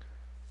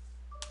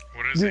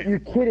 What is it? You're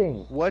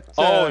kidding. What?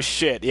 Oh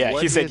shit! Yeah,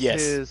 what he said is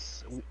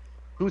yes.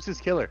 Who's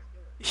his killer?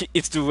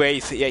 It's the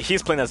Wraith. Yeah,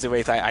 he's playing as the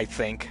Wraith. I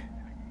think.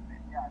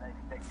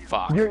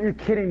 Fuck. You're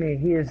kidding me.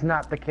 He is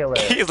not the killer.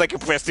 He's like a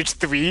Prestige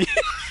 3.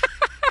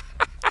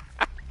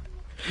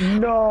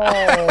 No.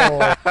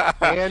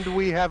 And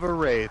we have a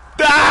Wraith.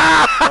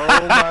 Ah!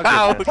 Oh my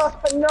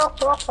goodness. No.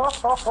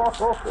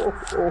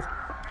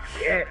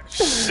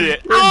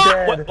 Shit. You're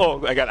dead. What? Oh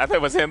my god! I thought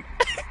it was him.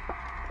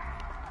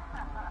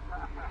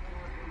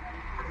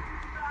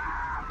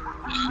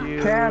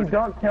 Cam,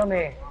 don't kill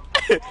me.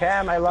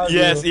 Cam, I love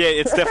Yes, you. yeah,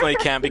 it's definitely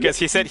Cam because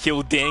he said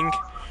he'll ding,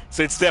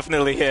 so it's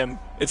definitely him.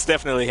 It's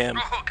definitely him.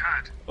 Oh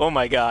god. Oh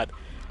my god.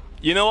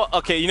 You know what?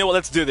 Okay, you know what?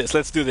 Let's do this.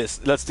 Let's do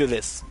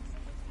this.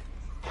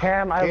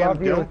 Cam, I Cam,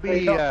 love you. don't Please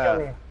be, don't kill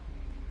me. don't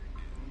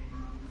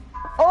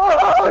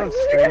Oh,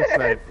 stream shit!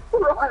 snipe.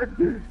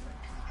 Run!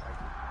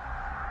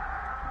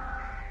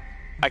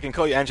 I can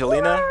call you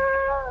Angelina.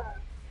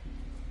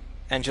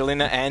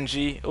 Angelina,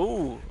 Angie.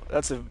 Ooh,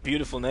 that's a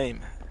beautiful name.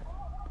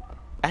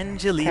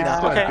 Angelina.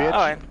 Cam. Okay, Bitch.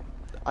 alright.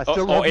 I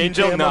still Oh, love you,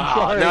 Angel? Cam, Nah, I'm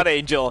sorry. not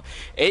Angel.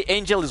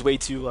 Angel is way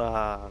too,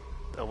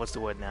 what's the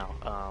word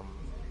now?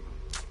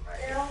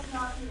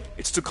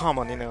 It's too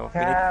common, you know.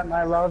 Cam,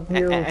 I love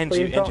you. Angie,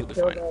 Please Angie don't will be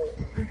kill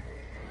fine.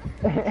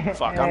 me.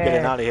 Fuck, I'm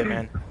getting out of here,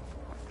 man.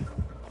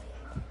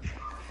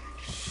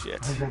 Shit.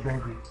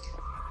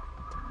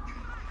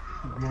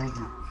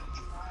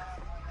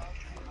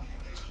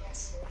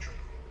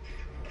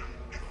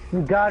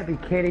 You gotta be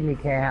kidding me,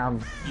 Cam.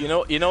 You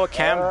know what,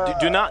 Cam?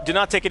 Do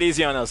not take it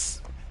easy on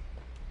us.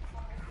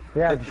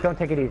 Yeah, just don't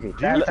take it easy. You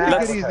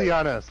let's- take it easy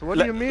on us. What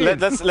do you mean?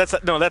 Let's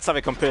have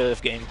a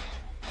competitive game.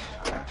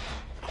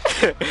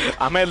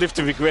 I might live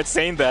to regret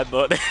saying that,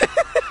 but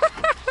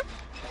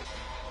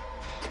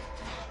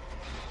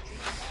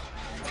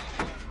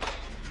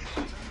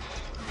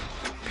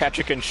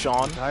Patrick and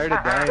Sean. Tired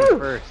of dying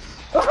first.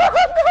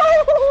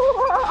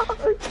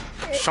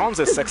 Sean's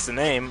a sexy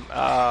name.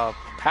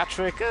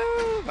 Patrick,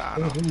 I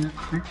don't know.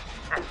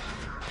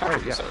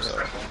 Patrick is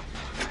so.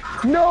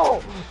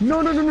 No!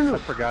 No, no, no, no, no. I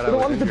forgot I don't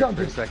was want the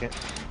injured for a dungeon. second.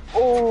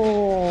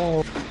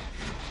 Oh!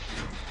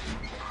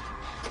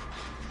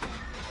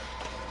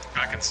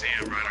 I can see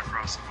him right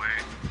across the way.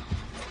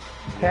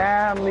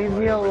 Cam, leave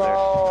me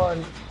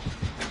alone.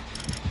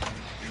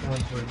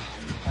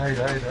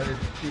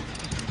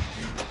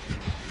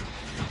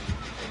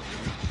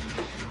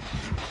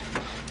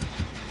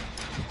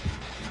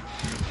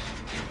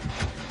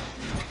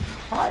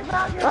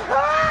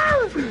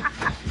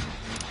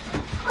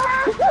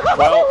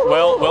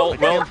 Well, I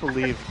can't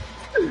believe.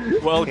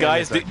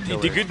 guys. is The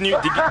that good news,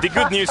 the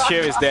good news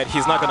here is that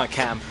he's not gonna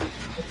camp.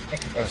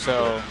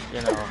 So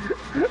you know,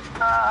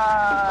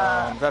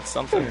 that's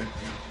something.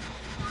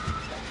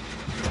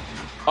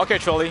 Okay,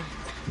 Trolley.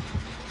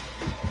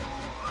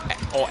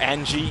 Or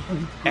Angie,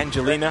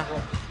 Angelina.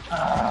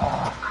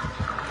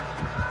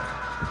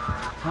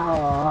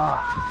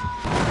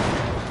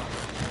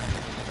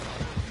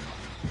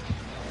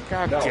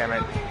 God damn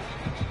it.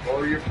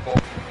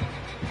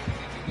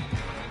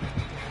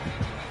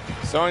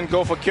 Someone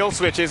go for kill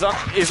switch. He's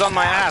on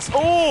my ass.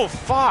 Oh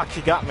fuck!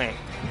 He got me.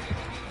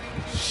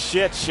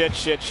 Shit.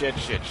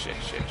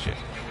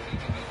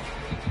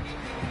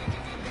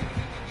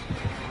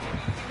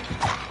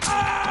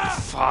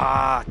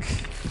 Fuck.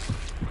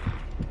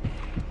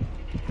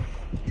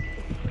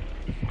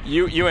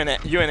 You and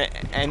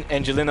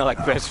Angelina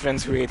like best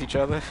friends who hate each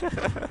other.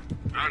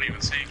 I don't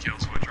even see kill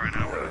switch right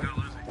now. Where the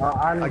hell is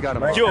he? I got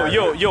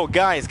him. Yo,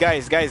 guys,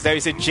 there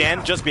is a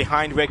gen just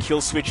behind where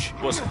kill switch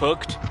was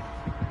hooked.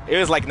 It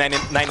was like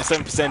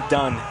 97%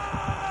 done.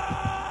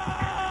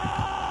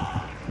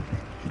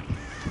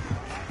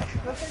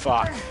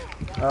 Fuck.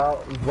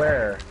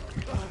 Where?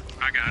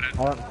 I got it.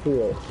 I don't see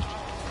it.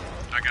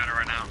 I got it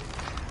right now.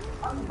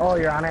 Oh,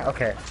 you're on it?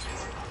 Okay.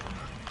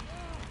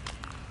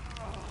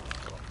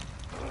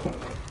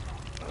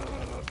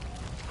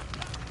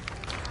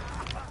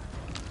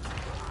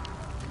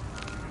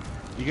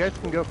 You guys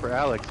can go for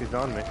Alex. He's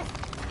on me.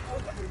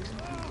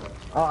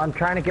 Oh, I'm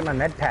trying to get my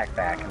med pack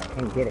back and I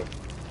can't get it.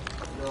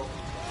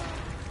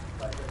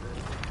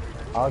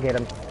 I'll get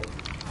him.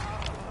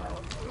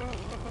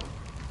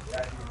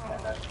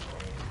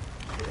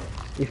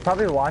 He's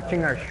probably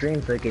watching our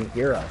stream so he can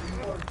hear us.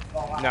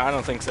 No, I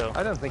don't think so.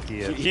 I don't think he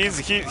is.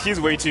 He's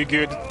way too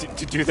good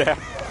to do that.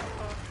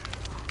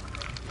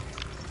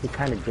 He's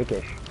kind of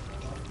dickish.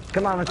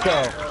 Come on, let's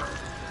go.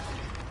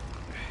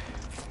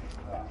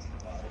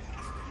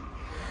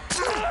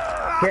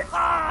 Get.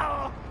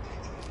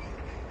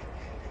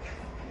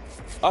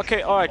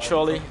 Okay, alright,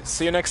 Charlie.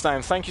 See you next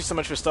time. Thank you so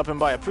much for stopping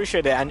by. I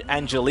appreciate it.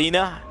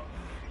 Angelina,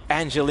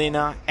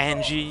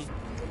 Angie,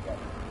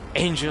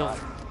 Angel,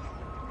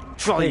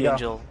 Trolley go.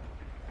 Angel.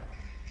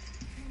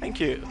 Thank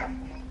you.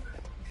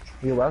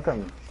 You're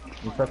welcome.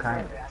 You're so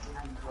kind.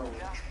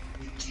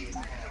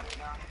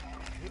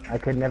 I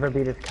could never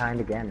be this kind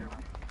again.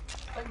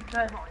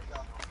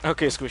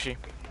 Okay, Squishy.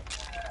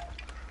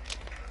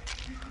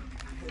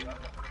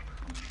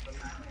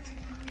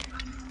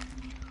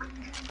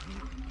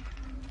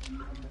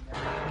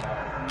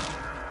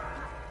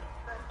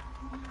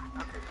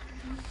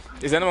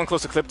 Is anyone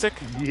close to Cliptic?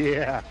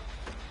 Yeah.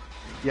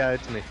 Yeah,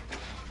 it's me.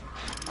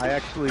 I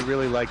actually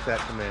really like that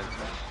command.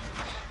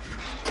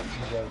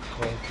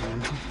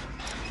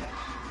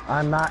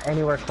 I'm not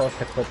anywhere close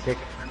to Cliptic.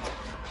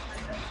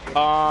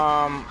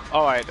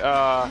 Alright,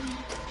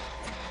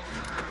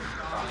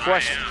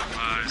 question.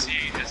 I am. Is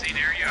he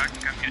near you? I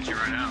can come get you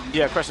right now.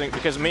 Yeah, question,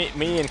 because me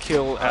and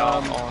Kill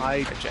on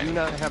I Jenny. do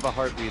not have a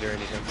heartbeat or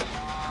anything.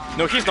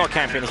 No, he's not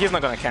camping. He's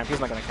not gonna camp. Shit.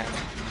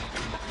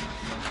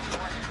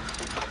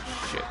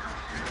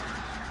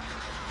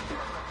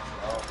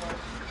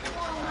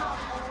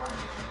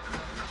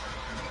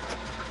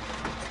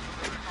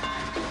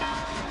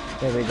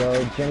 There we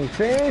go. Jenny,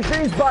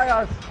 finish by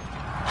us!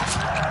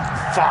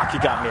 Fuck, he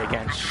got me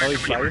again. Oh,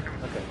 he's by you? Okay.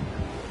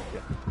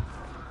 Yeah.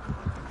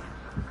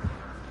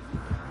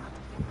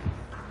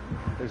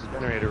 There's a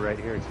generator right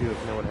here too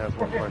if no one has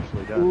one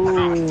partially done. Ooh.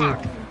 Oh,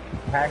 fuck.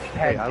 Hashtag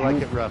Hey, I like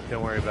juice. it rough,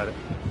 don't worry about it.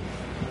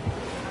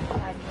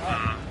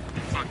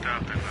 Fucked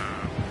up and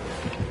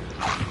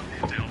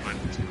deal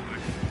with it too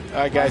quick.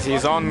 Alright guys,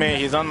 he's on me,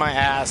 he's on my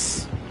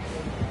ass.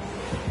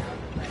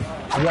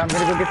 Yeah, I'm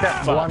gonna go get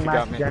that Fuck, one you got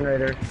last me.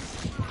 generator.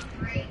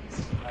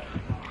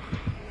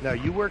 Now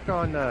you work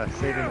on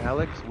saving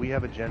Alex. We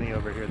have a Jenny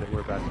over here that we're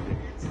about to do.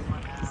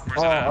 Where's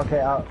Oh, it at? okay,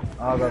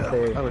 I'll go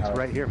save. Oh, it's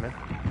right here, man.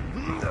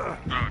 Oh,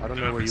 I don't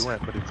know where you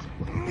went, but it's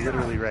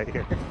literally right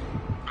here.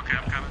 Okay,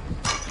 I'm coming.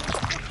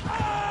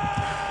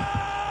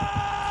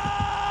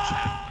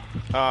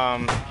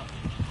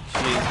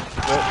 Jeez.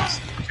 Whoops.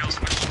 Kill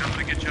switch coming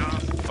to get you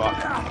off.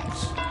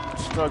 Fuck.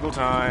 Struggle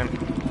time.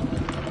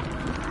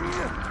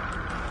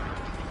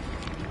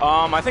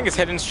 I think it's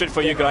heading straight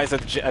for you guys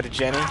at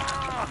Jenny.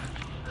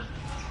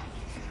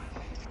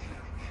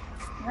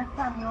 Next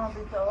time you won't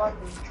be so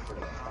ugly.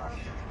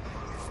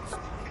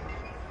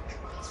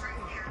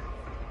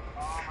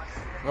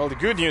 Well, the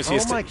good news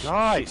is Oh my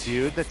god,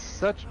 dude, that's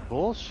such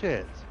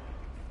bullshit.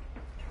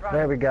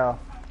 There we go.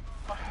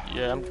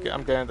 Yeah, I'm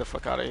getting the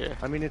fuck out of here.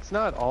 I mean, it's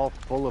not all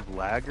full of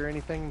lag or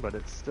anything, but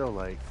it's still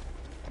like,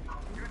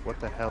 what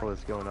the hell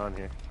is going on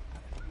here?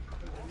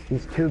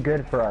 He's too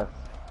good for us.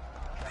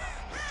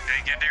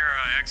 Hey, get near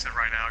exit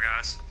right now,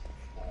 guys.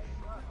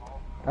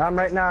 I'm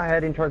right now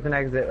heading towards an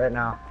exit right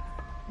now.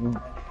 I'm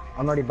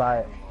already by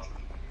it.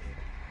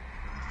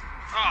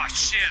 Oh,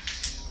 shit.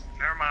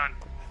 Never mind.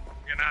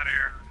 Getting out of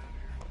here.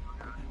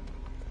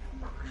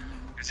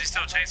 Is he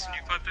still chasing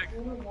you, Cliptic?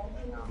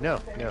 No,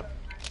 no.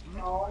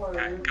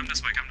 Okay, come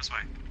this way, come this way.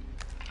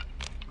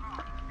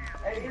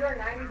 Hey, these are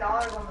 $90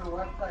 on the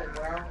website,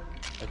 bro. I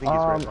think he's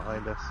right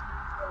behind us.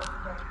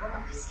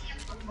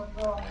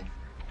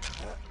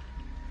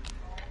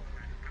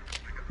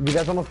 You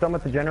guys almost done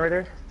with the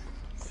generator?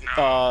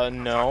 No.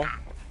 One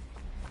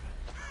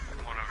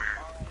over here.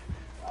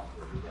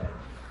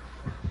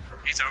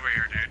 He's over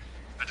here, dude.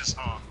 I just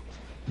saw him.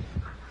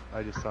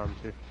 I just saw him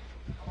too.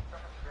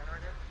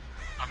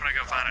 I'm gonna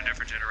go find a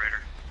different generator.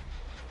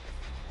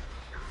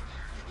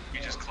 He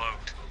just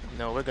cloaked.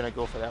 No, we're gonna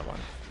go for that one.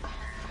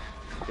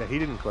 Yeah, he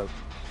didn't cloak.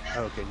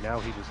 Oh, okay, now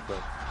he just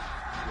cloaked.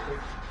 I'm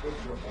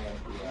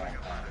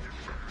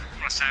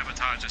gonna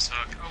sabotage this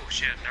hook. Oh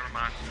shit, never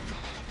mind.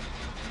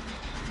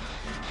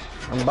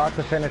 I'm about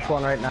to finish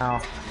one right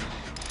now.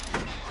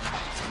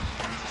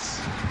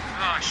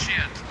 Oh shit.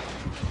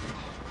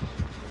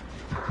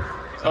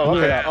 Oh,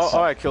 okay. Yeah. Oh,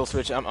 alright, kill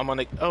switch. I'm on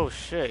the. Oh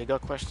shit, you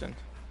got questioned.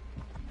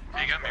 You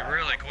got me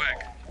really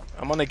quick.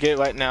 I'm on the gate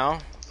right now.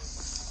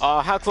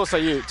 How close are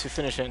you to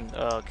finishing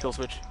kill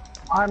switch?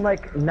 I'm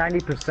like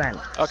 90%.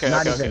 Okay,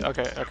 Not okay, even.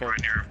 okay, okay, okay.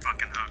 Right near a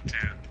fucking hook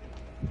too.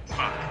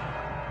 Fuck.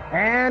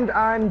 And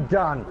I'm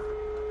done.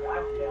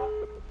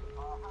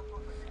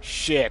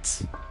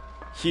 Shit.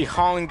 He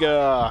hung.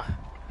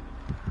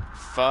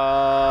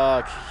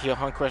 Fuck. He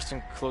hung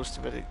question close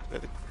to where the.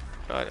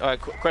 Alright,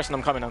 question.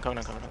 I'm coming. I don't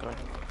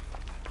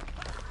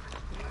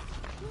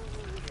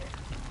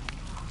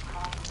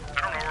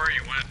know where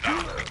you went though.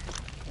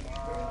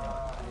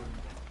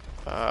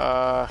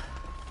 Uh.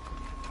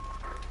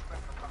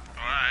 Well,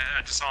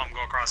 I just saw him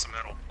go across the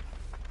middle.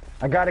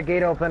 I got a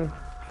gate open.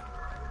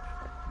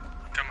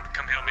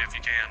 Come help me if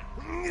you can.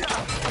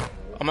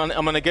 I'm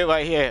gonna get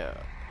right here.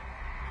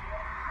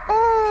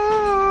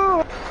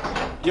 Oh!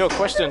 Yo,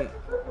 question.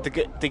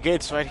 The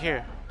gate's right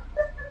here.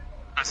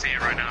 I see it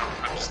right now.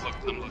 I'm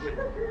looking.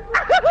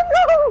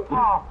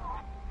 No!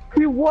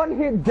 He one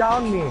hit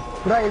down me,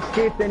 but I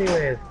escaped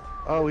anyways.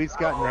 Oh, he's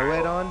got no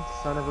head on?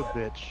 Son of a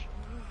bitch.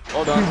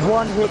 Hold He on.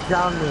 one hit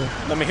down me.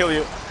 Let me heal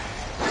you.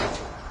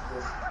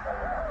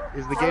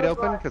 Is the gate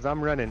open? Because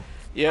I'm running.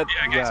 Yeah.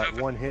 Yeah, You gate's got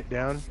open. one hit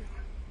down.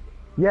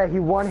 Yeah, he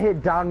one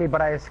hit down me,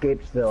 but I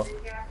escaped still.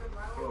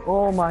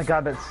 Oh my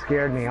god, that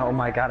scared me. Oh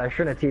my god, I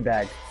shouldn't have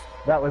teabagged.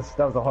 That was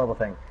a horrible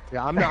thing.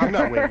 Yeah, I'm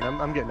not waiting.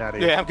 I'm getting out of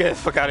here. Yeah, I'm getting the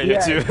fuck out of here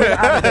Yeah, too. get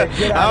out of there,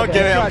 get out I'm of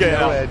getting, there. I'm getting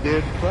No out. way,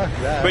 dude. Fuck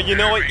that. But you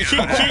know what?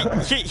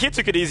 He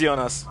took it easy on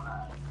us.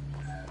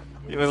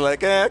 He was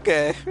like,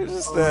 okay,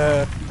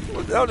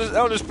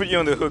 I'll just put you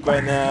on the hook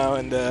right now,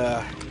 and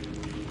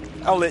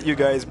I'll let you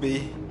guys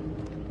be.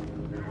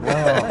 Oh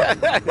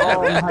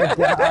my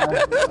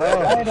god. I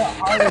had a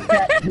heart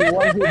attack. He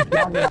one hit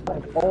down me. I was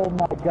like, oh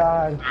my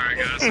god. Alright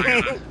guys,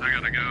 I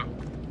gotta go.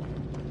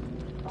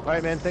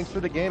 Alright, man. Thanks for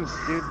the games,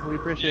 dude. We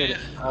appreciate it.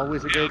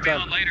 Always a Yeah, I'll great be on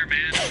time. later,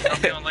 man.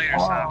 I'll be on later,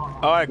 so.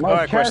 All right, My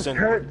chest question.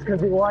 hurts because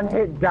he one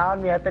hit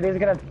down me. I thought he was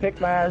gonna pick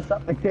my ass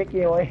up and take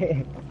me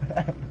away.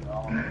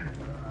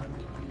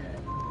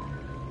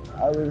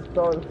 I was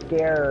so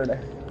scared.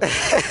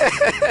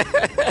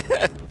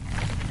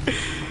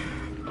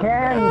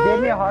 Cam, you gave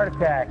me a heart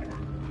attack.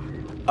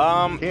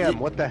 Cam,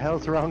 what the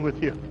hell's wrong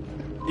with you?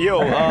 Yo,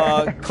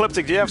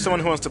 Cliptic, do you have someone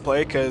who wants to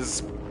play?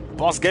 Cause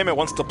Boss Gamer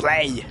wants to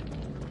play.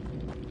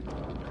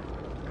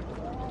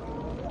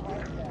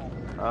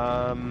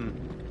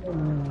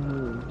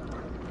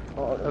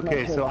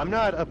 Okay, so I'm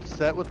not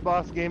upset with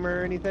Boss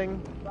Gamer or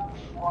anything,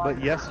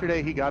 but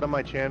yesterday he got on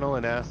my channel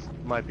and asked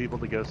my people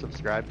to go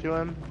subscribe to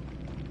him.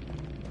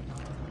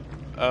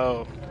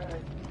 Oh.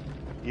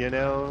 You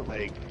know,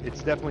 like,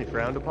 it's definitely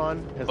frowned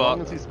upon. As But-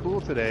 long as he's cool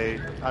today,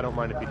 I don't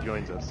mind if he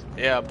joins us.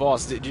 Yeah,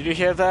 boss, did you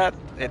hear that?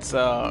 It's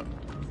no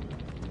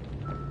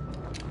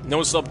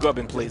sub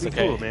grubbing, please. Just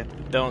be Okay, cool, man.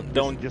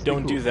 don't Just be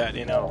do cool. that.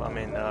 You know, I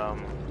mean,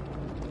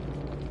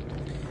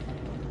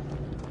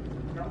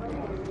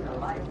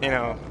 you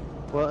know.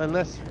 Well,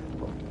 unless...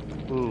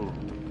 Ooh.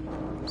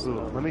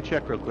 Let me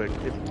check real quick.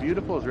 If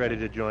Beautiful is ready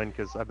to join,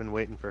 because I've been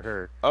waiting for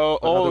her. Oh,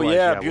 But oh otherwise,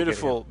 yeah, we'll get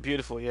beautiful,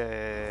 beautiful,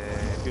 yeah,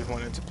 beautiful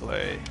wanted to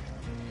play.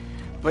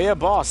 But yeah,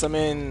 boss, I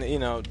mean, you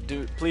know,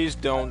 please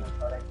don't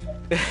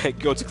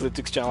go to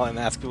Cliptic's channel and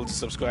ask people to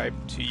subscribe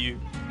to you,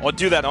 or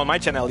do that on my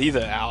channel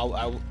either.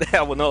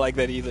 I will not like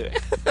that either.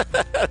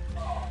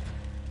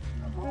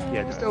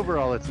 Yeah, just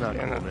overall, it's not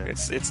You cool, know, man.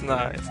 it's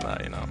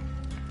not, you know.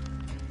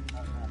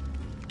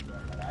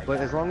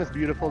 But as long as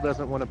Beautiful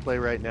doesn't want to play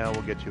right now,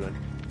 we'll get you in.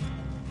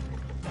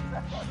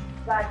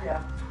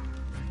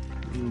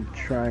 I'm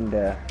trying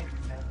to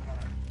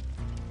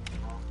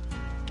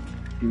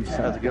do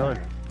something. How's it going?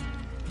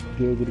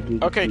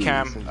 Giggity, Okay,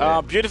 Cam.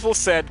 Decent, Beautiful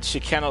said she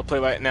cannot play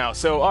right now.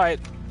 So, alright,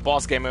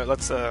 boss gamer,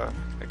 let's, I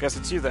guess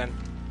it's you then.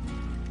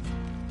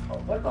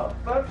 What the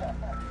fuck?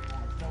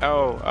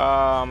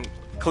 Oh,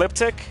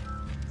 Cliptic?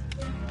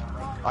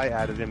 I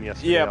added him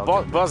yesterday. Yeah, I'll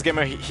get him. boss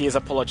gamer, he is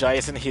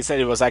apologizing. He said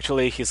it was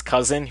actually his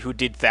cousin who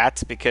did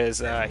that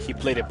because he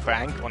played a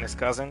prank on his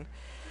cousin.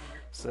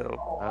 So,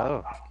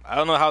 Oh, I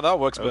don't know how that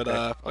works, but,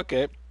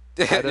 okay.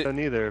 I don't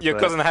either. Your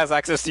but cousin has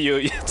access to your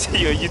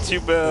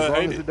YouTube. as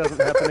long as it doesn't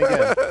happen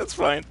again. It's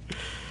fine.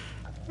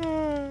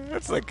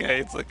 It's okay.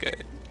 It's okay.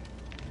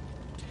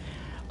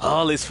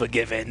 All is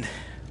forgiven.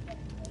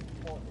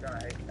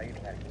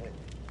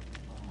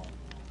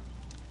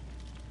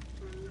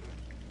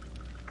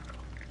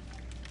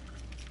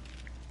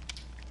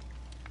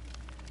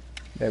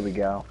 There we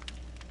go.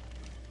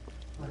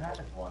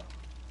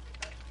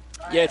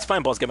 Yeah, it's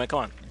fine, boss gamer. Come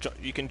on,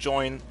 you can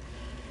join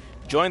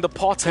the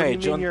party. What do you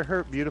mean Join... you're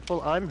hurt,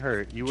 Beautiful? I'm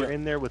hurt. You were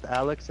in there with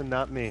Alex and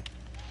not me.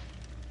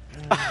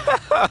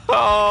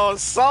 Oh,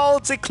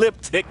 salty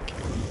Cliptic.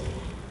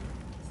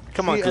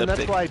 Come on, See, and that's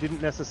Cliptic. why I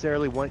didn't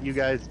necessarily want you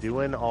guys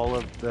doing all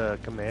of the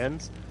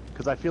commands,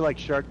 because I feel like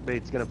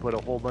Sharkbait's gonna put a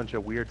whole bunch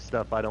of weird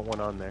stuff I don't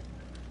want on there.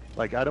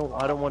 Like I don't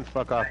want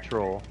fuck off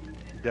troll.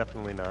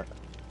 Definitely not.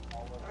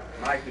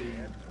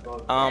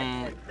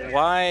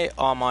 Why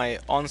are my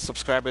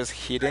unsubscribers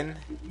hidden?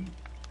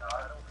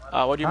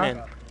 What do you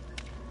mean?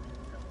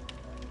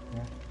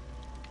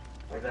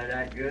 Was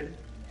that good?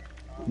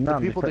 No, The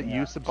I'm people just that putting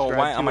you out. subscribe Oh,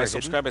 why to are my are hidden.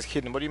 subscribers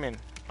hidden? What do you mean?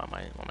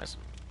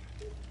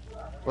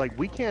 Like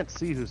we can't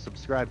see who's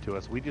subscribed to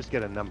us. We just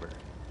get a number.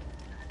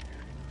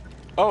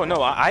 Oh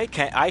no, I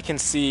can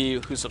see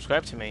who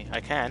subscribed to me.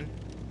 I can.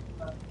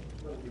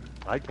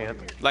 I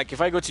can't. Like if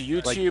I go to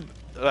YouTube,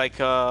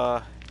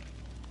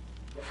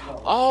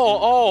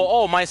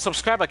 Oh, my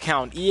subscriber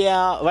count.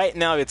 Yeah, right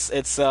now it's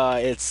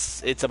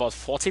about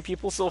 40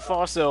 people so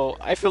far, so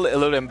I feel a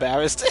little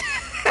embarrassed.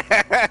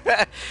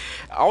 I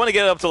want to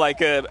get up to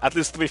like at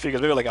least 3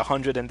 figures, maybe like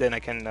 100, and then I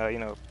can you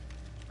know,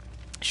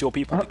 show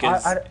people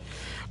because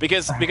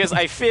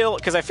I feel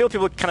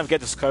people kind of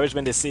get discouraged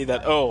when they see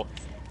that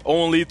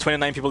only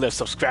 29 people have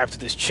subscribed to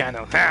this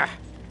channel.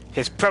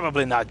 It's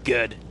probably not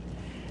good.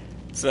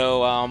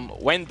 So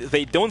when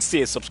they don't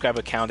see a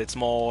subscriber count, it's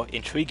more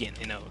intriguing,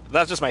 you know.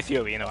 That's just my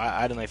theory, you know.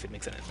 I don't know if it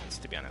makes any sense,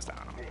 to be honest. I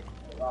don't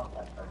know.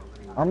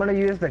 I'm gonna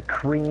use the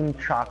cream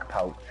chalk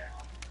pouch.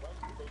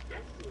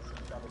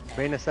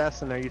 Rain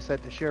Assassin, are you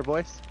set to share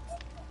voice?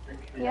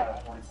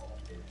 Yep.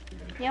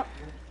 Yep.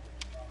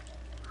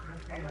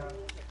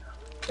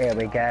 There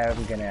we go.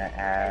 I'm gonna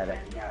add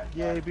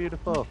Yay,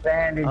 Beautiful.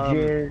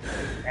 bandages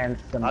and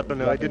some. I don't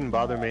know, it didn't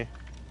bother me.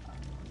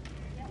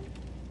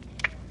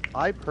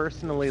 I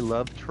personally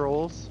love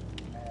trolls,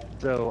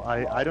 so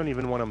I don't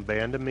even want them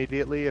banned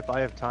immediately. If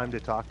I have time to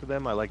talk to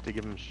them, I like to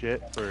give them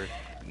shit for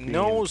being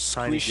No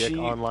tiny dick squishy.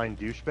 online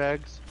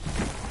douchebags.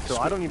 So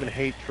I don't even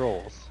hate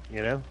trolls,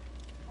 you know?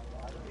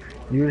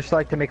 You just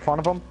like to make fun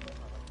of them?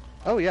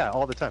 Oh yeah,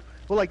 all the time.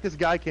 Well, like this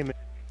guy came in.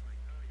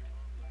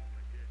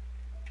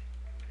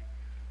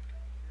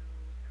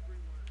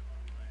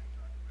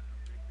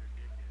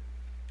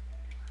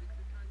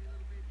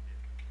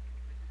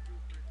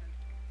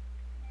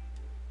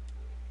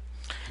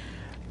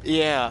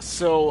 Yeah,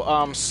 so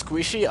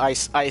Squishy,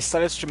 I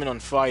started streaming on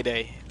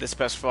Friday, this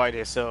past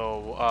Friday,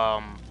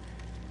 so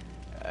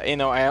you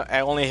know, I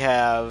only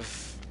have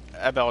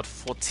about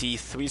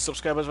 43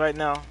 subscribers right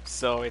now,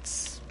 so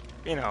it's,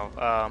 you know,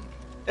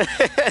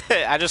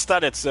 I just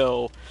started,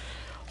 so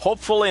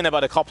hopefully in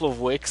about a couple of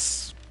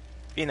weeks,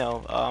 you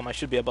know, I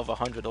should be above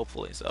 100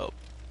 hopefully, so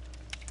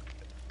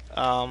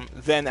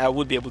then I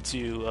would be able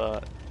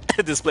to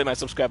display my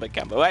subscriber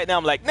count, but right now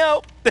I'm like,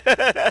 no,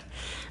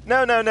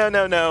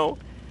 no.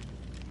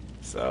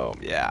 So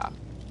yeah,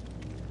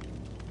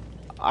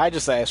 I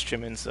just started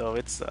streaming, so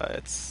it's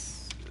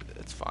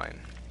fine.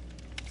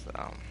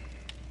 So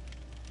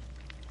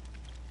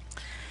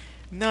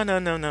no.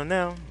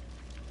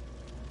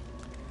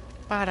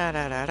 Ba da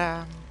da da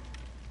da.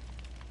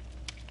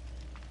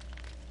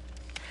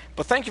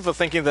 But thank you for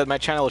thinking that my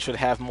channel should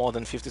have more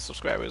than 50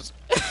 subscribers.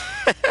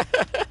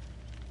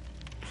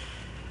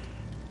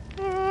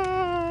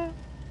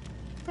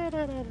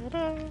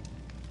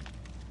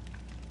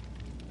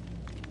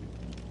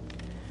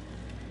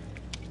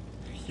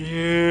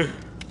 Yeah.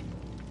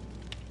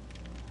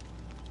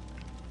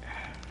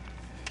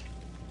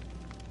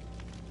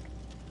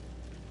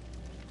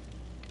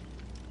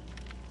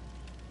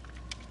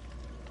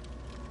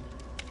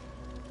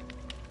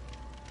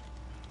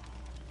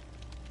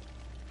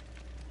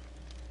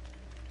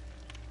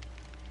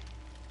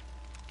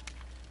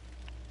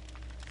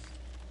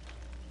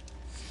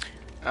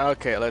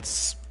 Okay,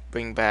 let's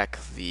bring back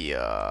the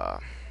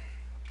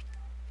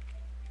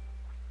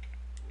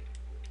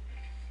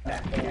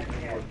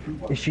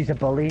Is she a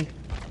bully?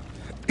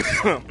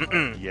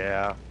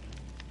 Yeah.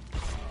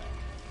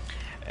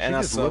 and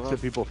She just also, looks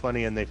at people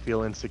funny and they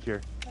feel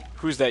insecure.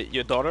 who's that?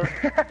 Your daughter?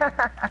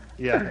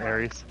 Yeah,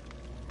 Aries.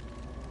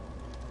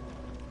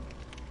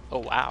 Oh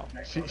wow.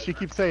 She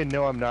keeps saying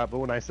no, I'm not, but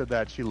when I said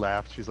that, she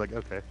laughed. She's like,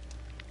 okay.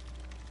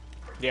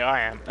 Yeah, I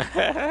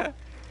am.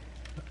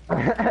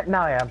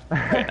 Now I am.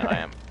 Yeah, no, I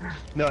am.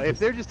 No, if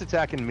they're just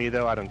attacking me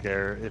though, I don't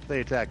care. If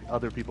they attack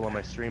other people on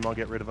my stream, I'll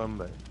get rid of them.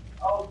 But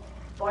Oh,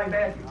 flying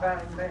back,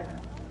 back.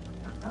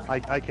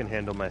 I can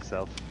handle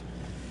myself.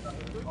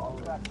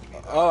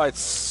 Oh,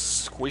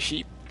 it's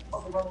squishy.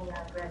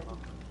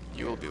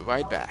 You will be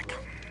right back.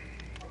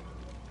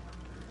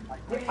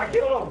 I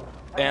killed him.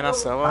 And I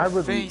saw I her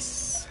would-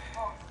 face.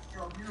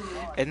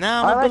 And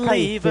now I I'm a like how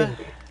you believer.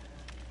 think.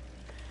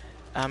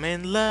 I'm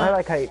in I love.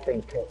 like how you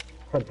think,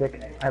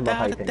 Cryptic. I love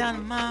how you think. Down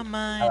in my I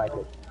mind. like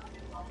it.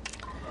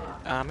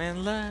 I'm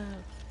in love.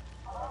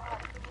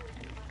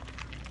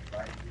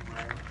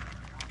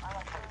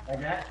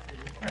 Like that?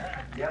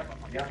 Yep,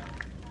 yep.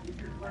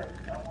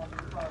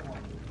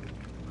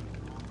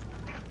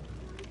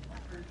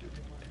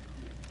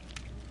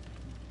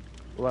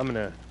 Well, I'm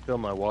gonna fill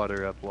my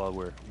water up while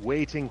we're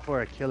waiting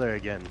for a killer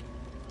again.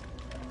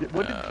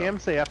 What did Cam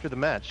say after the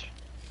match?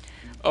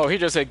 Oh, he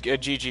just said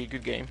GG,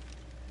 good game.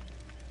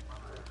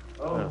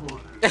 Oh.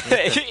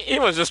 he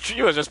was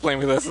just playing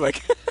with us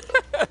like.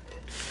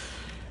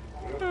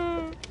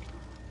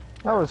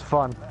 That was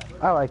fun.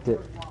 I liked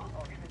it.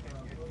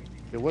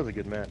 It was a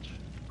good match.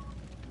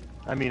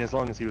 I mean, as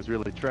long as he was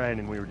really trying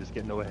and we were just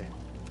getting away.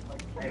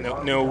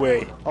 No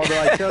way.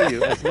 Although I tell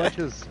you,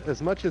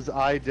 as much as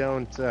I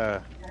don't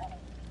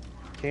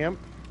camp,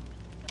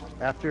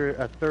 after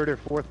a third or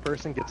fourth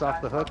person gets off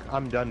the hook,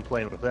 I'm done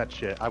playing with that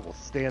shit. I will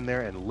stand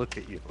there and look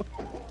at you.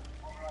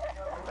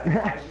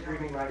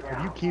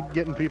 If you keep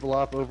getting people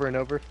off over and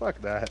over, fuck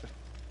that.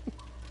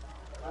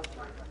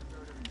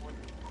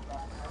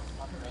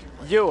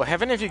 Yo,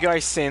 have any of you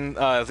guys seen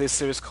this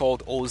series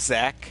called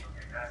Ozak?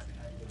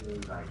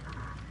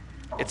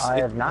 I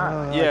have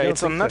not. Yeah, I don't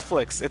it's on think so.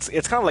 Netflix.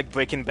 It's kind of like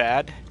Breaking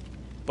Bad,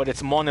 but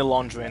it's money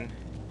laundering.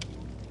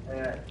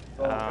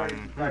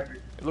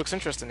 It looks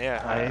interesting.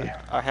 Yeah,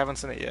 I haven't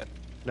seen it yet.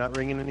 Not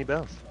ringing any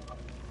bells.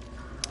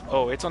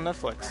 Oh, it's on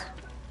Netflix.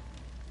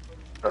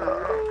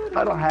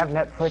 I don't have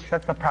Netflix.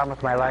 That's the problem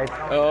with my life.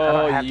 I Oh,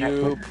 don't have you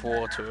Netflix.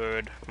 poor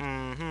turd.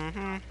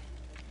 Mm-hmm.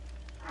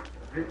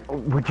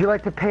 Would you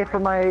like to pay for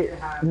my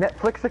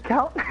Netflix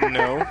account?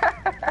 No.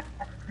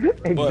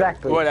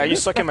 Exactly. What? Are you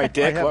sucking my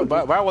dick? have-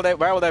 Why would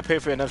I pay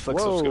for a Netflix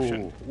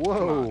subscription?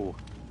 Whoa!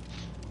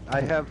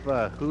 I have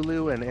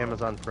Hulu and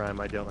Amazon Prime.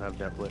 I don't have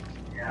Netflix.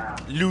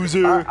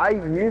 Loser. I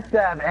used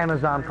to have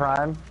Amazon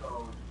Prime.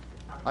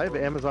 I have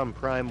Amazon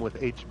Prime with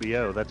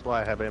HBO. That's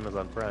why I have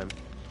Amazon Prime.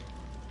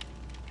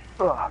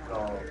 Ugh.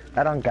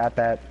 I don't got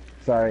that.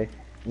 Sorry.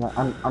 No,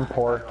 I'm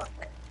poor.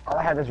 All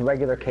I have is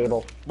regular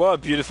cable.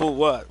 What? Beautiful.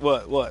 What?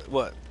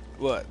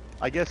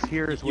 I guess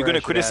here's where You're I gonna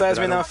should criticize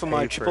add me that I now don't for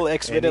my pay triple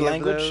X any rated of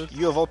language? those.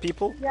 You of all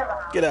people?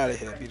 Get out of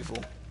here, beautiful.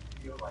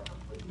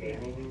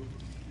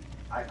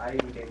 I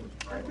even gave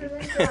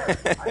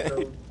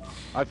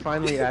I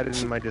finally added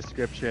in my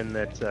description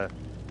that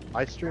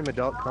I stream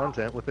adult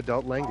content with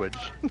adult language.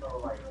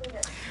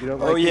 You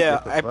don't Oh like it,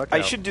 yeah, get the fuck I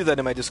out. should do that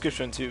in my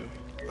description too.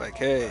 Like,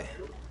 hey,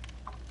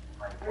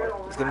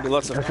 there's gonna be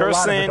lots of There's a lot of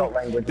cursing. adult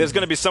language. There's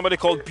gonna be somebody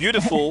called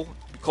Beautiful,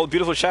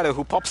 Beautiful Shadow,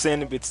 who pops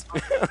in with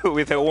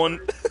with her own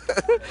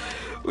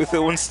with her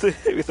own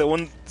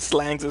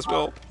slangs as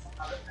well.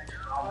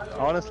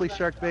 Honestly,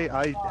 Sharkbait,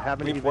 I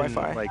haven't Leave even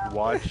Wi-Fi. like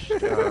watched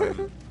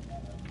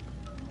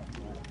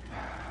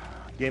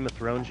Game of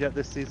Thrones yet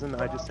this season.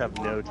 I just have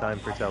no time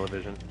for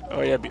television.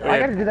 Oh yeah, I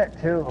gotta do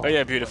that too. oh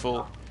yeah,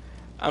 Beautiful.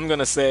 I'm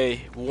gonna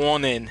say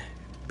warning.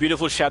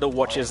 Beautiful Shadow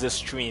watches this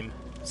stream,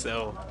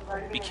 so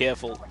be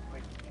careful.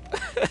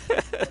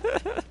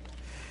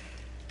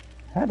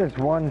 How does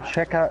one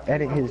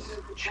edit his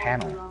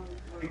channel?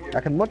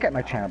 I can look at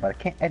my channel, but I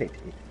can't edit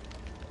it.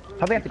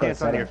 Probably have to You go to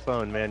can't on your settings.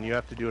 phone, man. You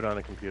have to do it on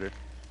a computer.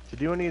 To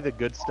do any of the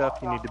good stuff,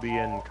 you need to be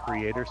in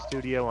Creator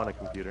Studio on a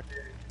computer.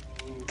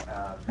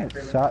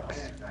 It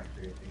sucks.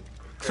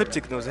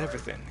 Cryptic knows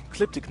everything.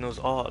 Cryptic knows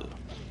all.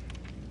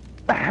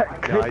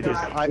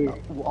 Yeah,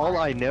 all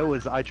I know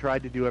is I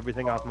tried to do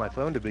everything off my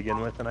phone to begin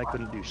with, and I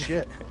couldn't do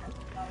shit.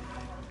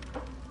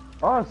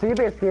 Oh, so you're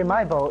basically in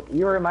my boat.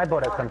 You were in my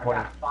boat at some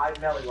point.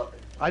 5 melee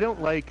weapons. I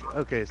don't like,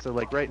 okay, so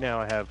like right now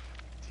I have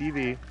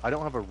TV. I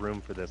don't have a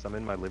room for this. I'm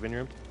in my living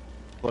room,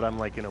 but I'm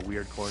like in a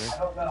weird corner.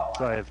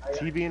 So I have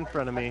TV in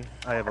front of me.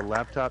 I have a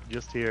laptop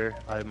just here.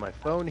 I have my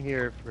phone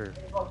here for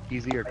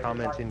easier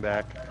commenting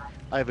back.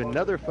 I have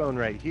another phone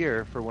right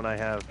here for when I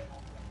have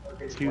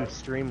 2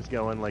 streams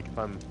going, like if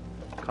I'm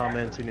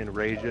commenting in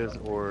rages,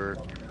 or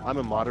I'm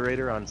a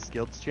moderator on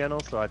Skilt's channel,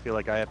 so I feel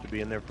like I have to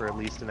be in there for at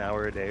least an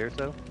hour a day or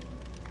so.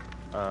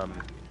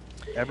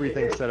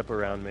 Everything's set up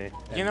around me.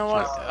 You know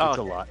what? It's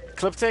a lot.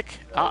 Cliptic,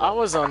 I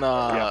was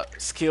on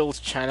Skill's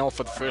channel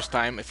for the first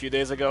time a few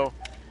days ago,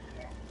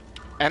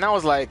 and I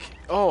was like,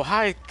 "Oh,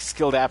 hi,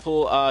 Skilled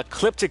Apple.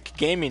 Cliptic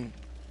Gaming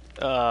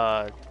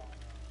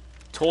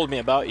told me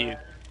about you."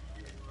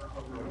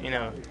 You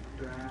know,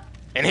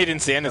 and he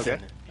didn't say anything.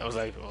 Okay. I was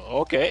like,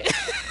 "Okay."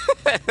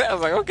 I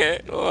was like,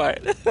 "Okay, all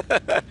right."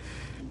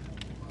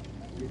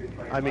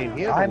 I mean,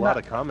 he has a lot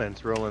of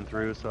comments rolling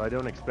through, so I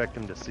don't expect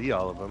him to see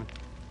all of them.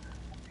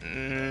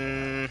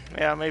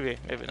 Yeah, maybe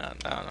not.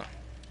 I don't know.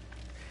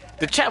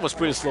 The chat was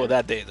pretty slow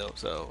that day, though,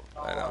 so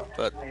I know.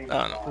 But I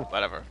don't know.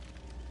 Whatever.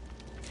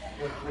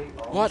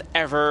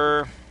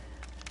 Whatever.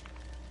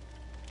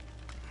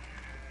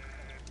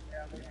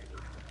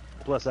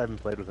 Plus, I haven't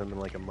played with him in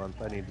like a month.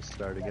 I need to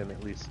start again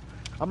at least.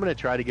 I'm gonna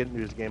try to get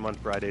into his game on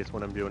Fridays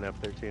when I'm doing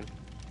F13.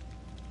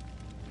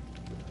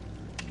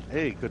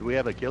 Hey, could we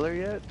have a killer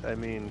yet? I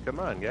mean, come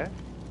on, guy.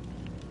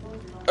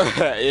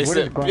 What is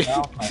going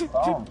on with my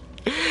phone?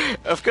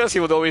 Of course,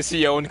 you would always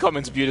see your own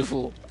comments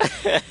beautiful.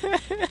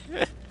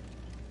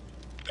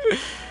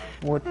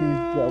 What is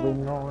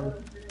going on?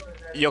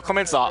 Your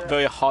comments are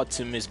very hard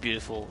to miss,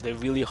 beautiful. They're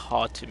really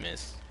hard to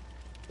miss.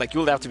 Like,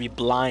 you'll have to be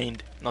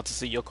blind not to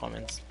see your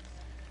comments.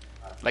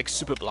 Like,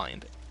 super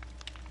blind.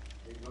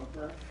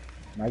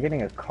 Am I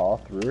getting a call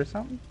through or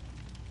something?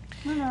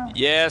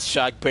 Yes,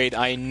 Sharkbait,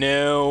 I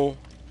know.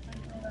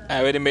 I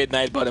already made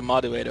Nightbot a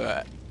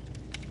moderator.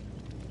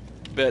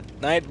 But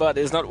Nightbot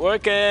is not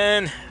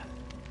working.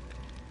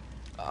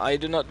 I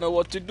do not know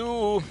what to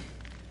do.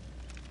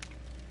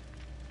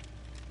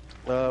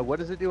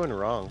 What is it doing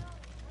wrong?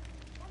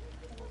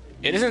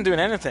 It isn't doing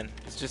anything.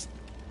 It's just,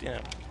 you know.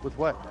 With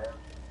what?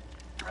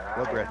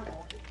 What breath?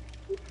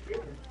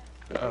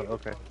 Oh,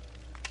 okay.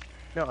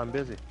 No, I'm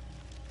busy.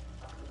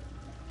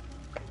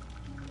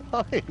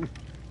 Fine.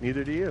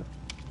 Neither do you.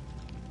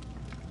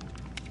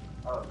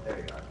 Oh, there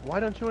you go. Why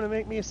don't you want to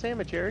make me a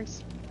sandwich,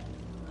 Aries?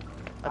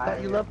 I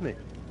thought you loved me.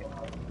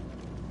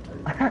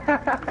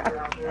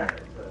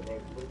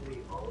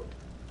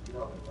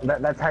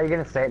 That's how you're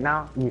gonna say it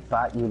now? You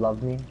thought you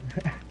loved me?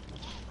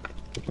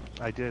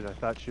 I did. I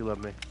thought she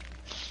loved me.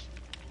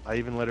 I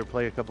even let her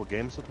play a couple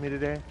games with me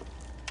today.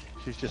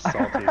 She's just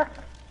salty.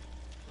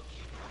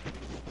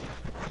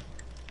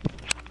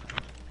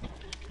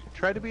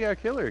 Try to be our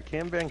killer.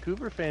 Cam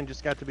Vancouver fan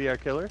just got to be our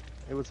killer.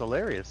 It was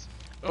hilarious.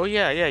 Oh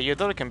yeah, your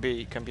daughter can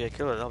be a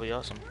killer. That'll be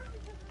awesome.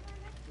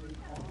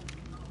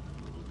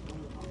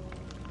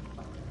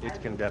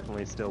 It can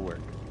definitely still work.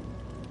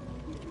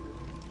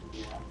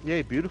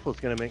 Yay, Beautiful's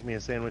gonna make me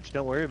a sandwich.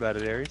 Don't worry about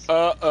it, Aries.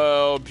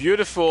 Uh-oh,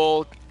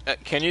 beautiful.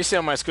 Can you see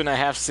on my screen I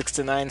have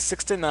 69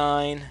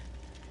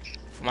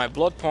 for my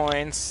blood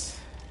points.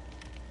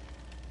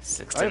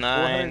 69.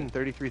 I have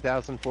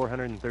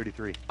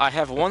 433,433. I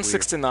have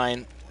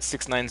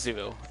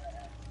 169,690.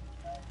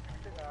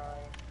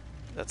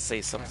 Let's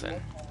say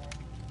something.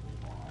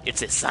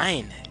 It's a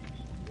sign.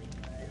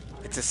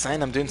 It's a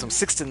sign I'm doing some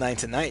 69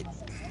 tonight.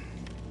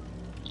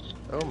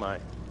 Oh my.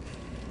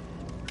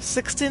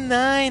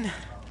 69!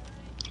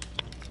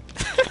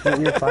 No,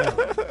 you're fine.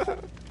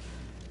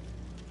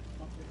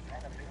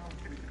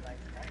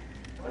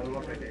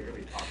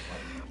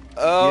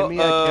 Give me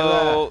a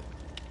killer.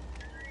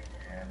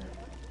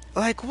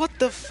 Like, what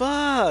the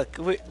fuck?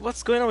 Wait,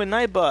 what's going on with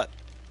Nightbot?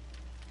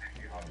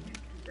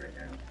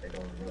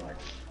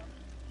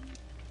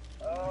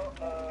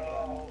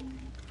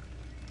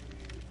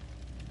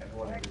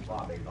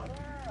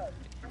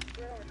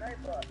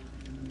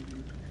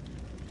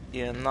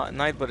 Yeah,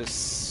 Nightbot is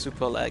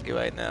super laggy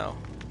right now.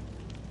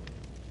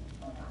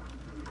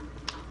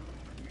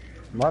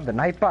 Wow, the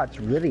Nightbot's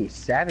really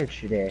savage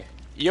today.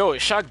 Yo,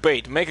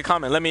 Sharkbait, make a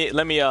comment. Let me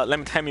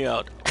time you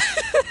out.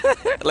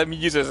 Let me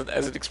use it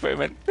as an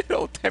experiment.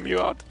 I'll time you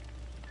out.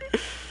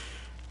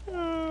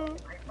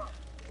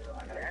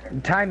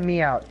 Time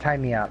me out,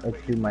 time me out.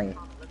 Let's do my...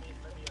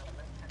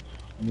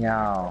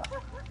 Meow.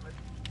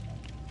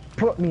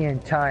 Put me in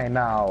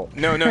timeout.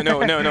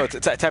 No.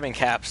 Tapping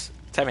caps.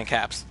 Tapping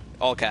caps.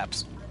 All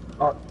caps.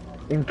 Oh,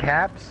 in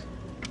caps?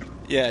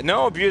 Yeah,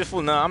 no,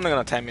 beautiful. No, I'm not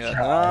gonna time you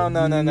out.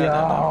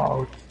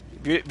 No.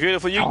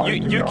 Beautiful.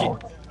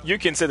 You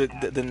can say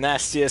the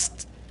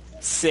nastiest,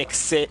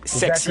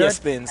 sexiest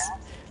things.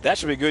 That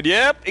should be good.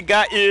 Yep, it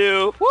got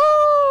you.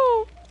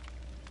 Woo!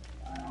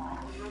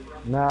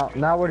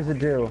 Now what does it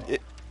do?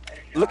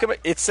 Look at it.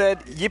 It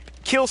said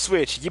kill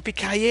switch.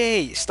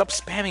 Yippee-ki-yay! Stop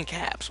spamming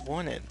caps.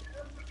 Warning.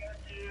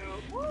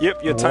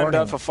 Yep, you're timed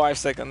out for 5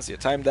 seconds. You're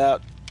timed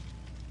out.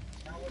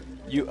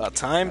 You are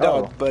timed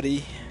Oh. out,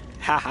 buddy.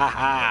 Ha ha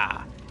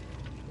ha.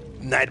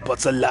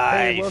 Nightbot's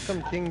alive. Hey,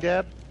 welcome, King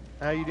Deb.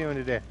 How you doing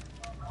today?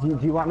 Do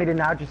you want me to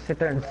now just sit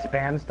there and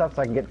spam stuff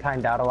so I can get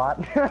timed out a lot?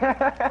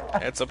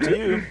 It's up to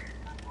you.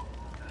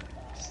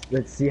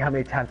 Let's see how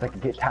many times I can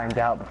get timed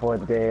out before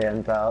the day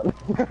ends out.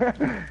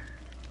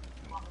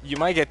 You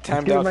might get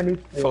timed give out him a new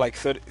for like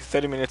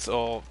 30 minutes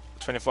or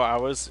 24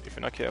 hours if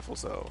you're not careful,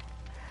 so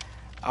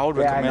I would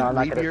Yeah, I know, recommend I'm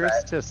not Leave gonna yours try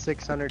it. to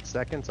 600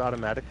 seconds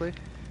automatically.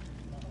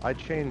 I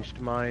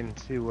changed mine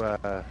to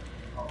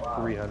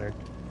 300.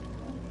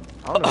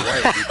 I don't know why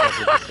it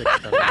defaulted to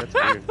 600. That's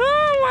weird.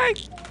 Oh my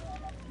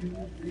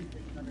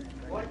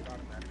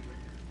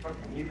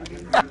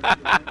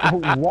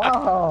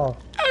Wow!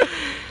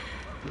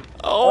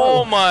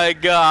 Oh my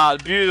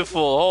god,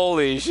 beautiful,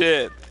 holy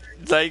shit.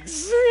 Like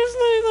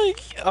seriously,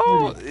 like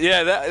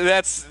yeah,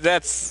 that's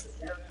it's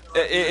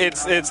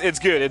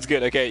good,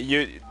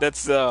 okay.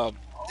 That's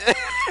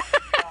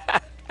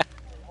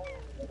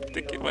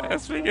thinking my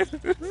ass finger.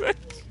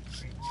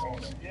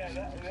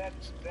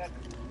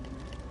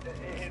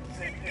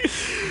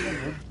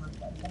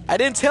 I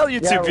didn't tell you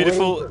Yeah, to, we're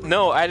beautiful. waiting for-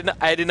 No, I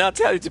did not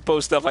tell you to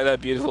post stuff like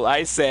that, beautiful.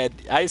 I said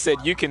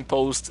you can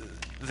post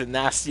the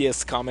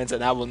nastiest comments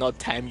and I will not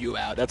time you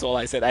out. That's all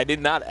I said. I did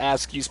not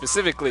ask you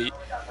specifically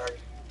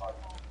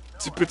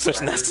to put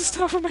such nasty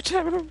stuff on my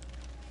chat room.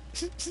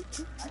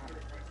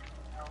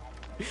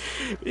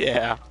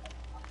 Yeah.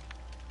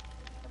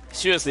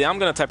 Seriously, I'm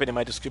gonna type it in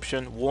my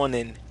description.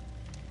 Warning: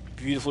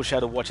 Beautiful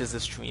Shadow watches the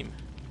stream.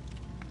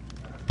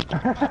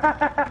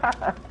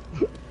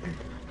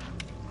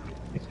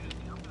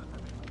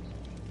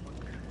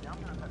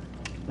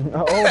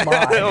 Oh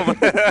my!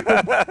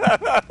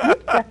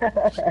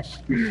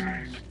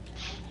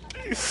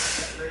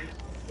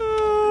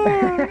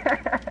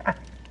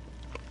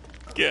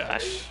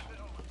 Gosh.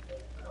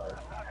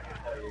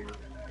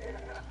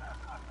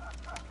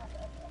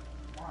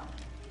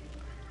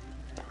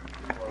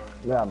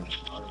 Yum.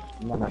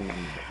 Nom, nom,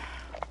 nom.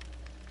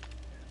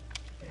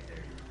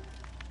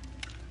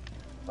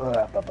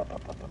 Ba, ba, ba, ba, ba,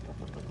 ba,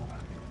 ba, ba.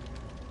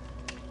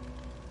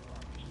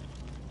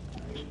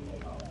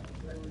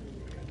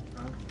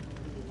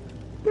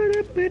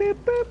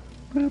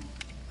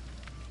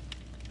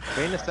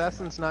 Bane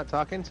Assassin's not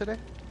talking today?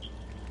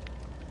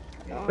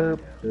 Well,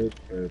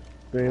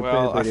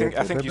 I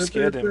think you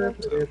scared him.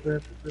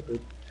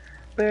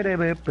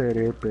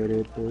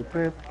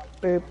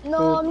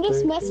 No, I'm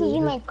just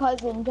messaging my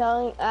cousin,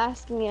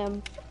 asking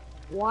him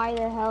why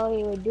the hell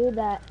he would do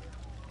that.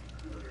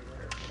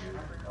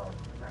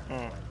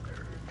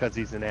 Because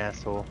he's an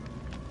asshole.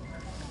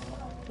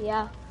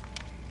 Yeah,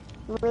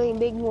 a really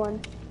big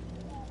one.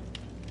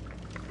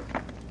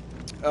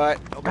 Alright,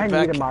 I'll be I need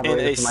back a in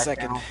moderator a for my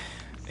second. channel.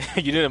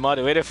 You need a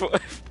moderator for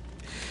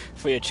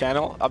your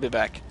channel? I'll be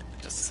back.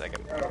 Just a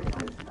second.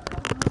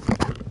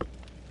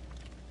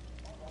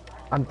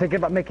 I'm thinking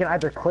about making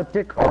either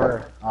Cliptic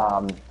or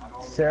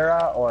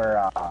Sarah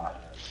or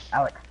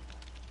Alex.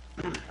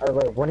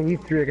 One of you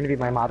three are going to be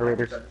my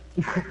moderators.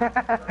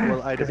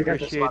 Well, I'd 'Cause you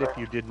guys are appreciate if smarter.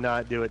 you did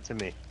not do it to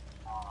me.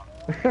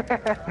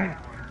 I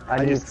I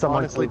need just someone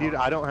honestly, to... dude,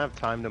 I don't have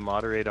time to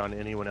moderate on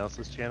anyone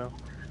else's channel.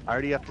 I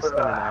already have to spend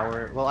an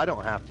hour. Well, I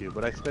don't have to,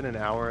 but I spend an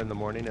hour in the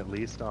morning at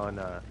least on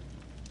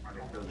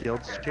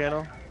Guild's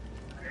channel.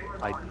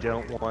 I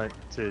don't want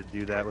to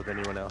do that with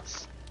anyone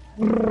else.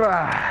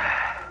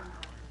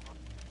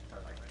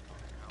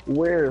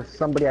 Where's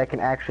somebody I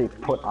can actually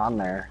put on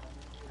there?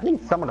 I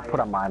need someone to put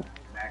on mine.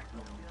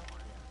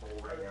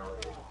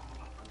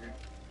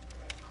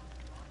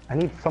 I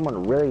need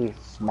someone really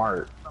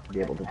smart to be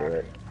able to do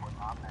it.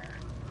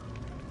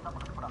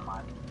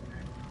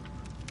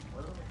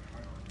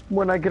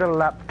 When I get a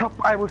laptop,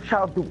 I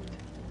shall do it.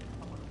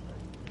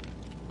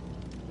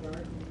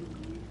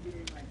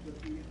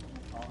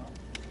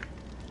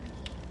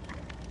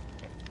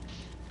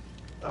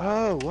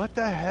 Oh, what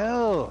the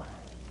hell?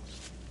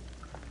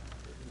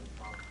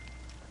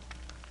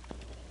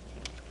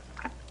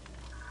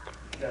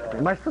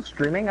 Am I still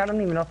streaming? I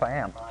don't even know if I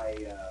am. I'll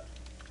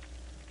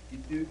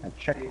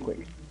check quick.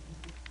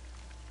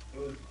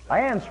 I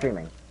am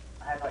streaming.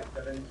 I had like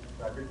 7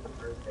 subscribers the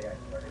first day I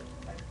started.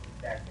 Like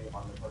exactly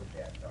on the first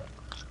day I started.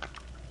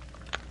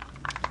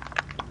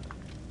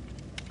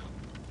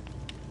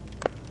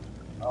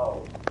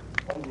 Oh,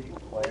 only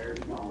players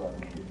on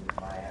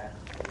my ass.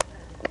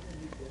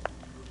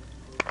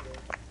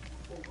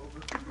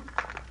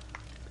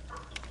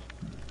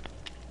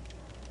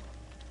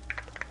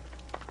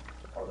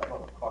 Oh, that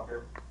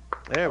motherfucker.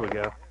 There we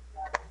go.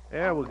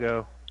 There we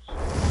go.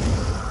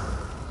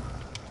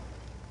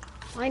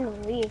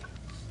 Finally.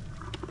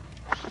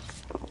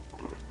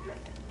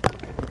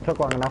 Took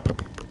long enough.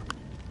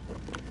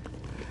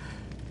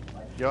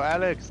 Yo,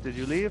 Alex, did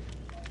you leave?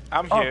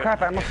 I'm Oh here.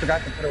 crap, I almost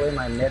forgot to put away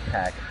my mid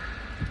pack.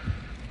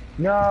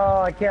 No,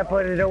 I can't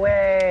put it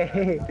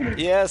away.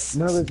 Yes,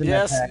 No, there's a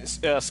yes,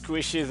 med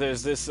Squishy,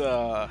 there's this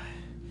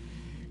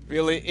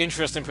really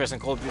interesting person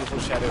called Beautiful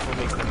Shadow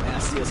who makes the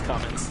nastiest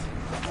comments.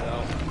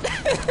 So,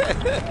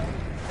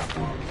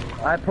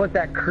 I put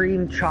that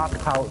cream chalk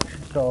pouch,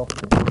 so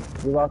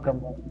You're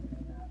welcome.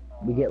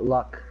 We get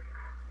luck.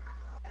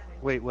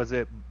 Wait, was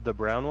it the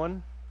brown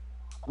one?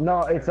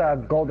 No, it's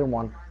a golden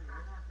one.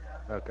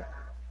 Okay.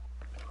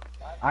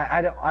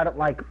 I don't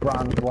like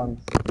bronze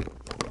ones.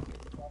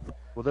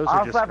 Well, those I are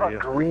also just have for a you.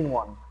 green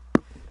one.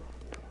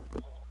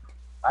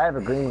 I have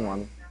a green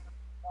one.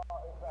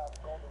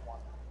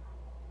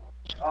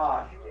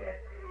 Oh,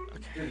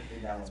 shit.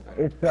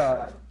 It's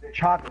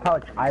chalk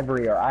pouch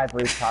ivory or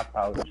ivory chalk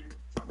pouch.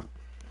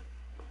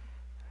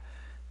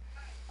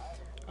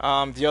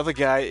 The other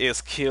guy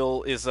is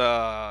kill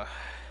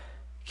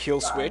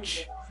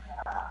switch.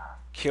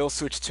 Kill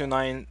switch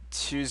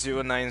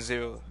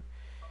 292090.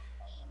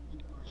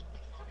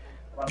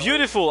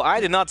 Beautiful! I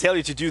did not tell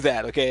you to do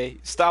that, okay?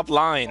 Stop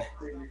lying.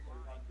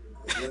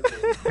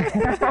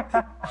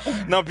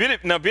 No,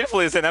 beautiful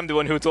is that I'm the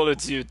one who told her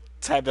to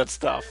type that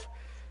stuff.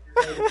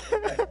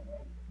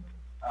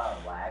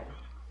 Lag.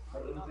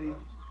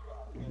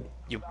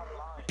 You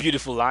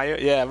beautiful liar.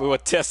 Yeah, we were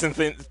testing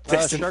things.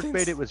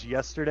 Sharkbait, it was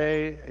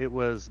yesterday. It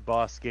was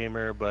Boss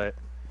Gamer, but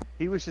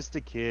he was just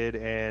a kid,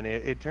 and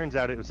it turns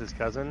out it was his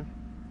cousin.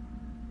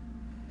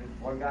 This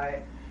one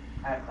guy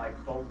had like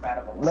so bad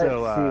of a Let's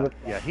So,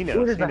 see yeah, he Ooh,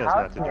 knows. there's He a knows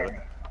house not to do it.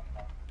 near.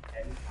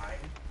 anytime.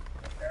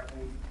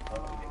 Apparently,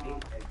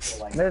 until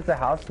like There's a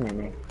house near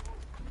me.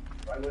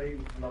 right when he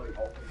was really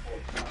open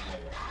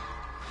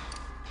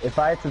for If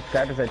I had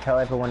subscribers, I'd tell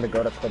everyone to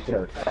go to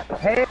Clipper.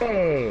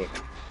 Hey!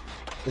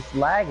 This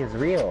lag is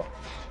real.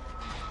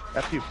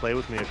 After you play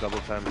with me a couple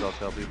times, I'll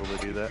tell people to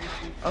do that.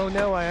 Oh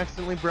no, I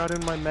accidentally brought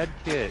in my med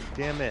kit.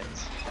 Damn it.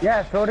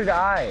 Yeah, so did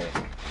I.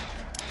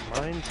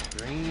 Mine's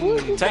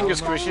green. Thank you,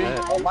 Squishy.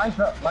 Oh, mine's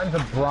a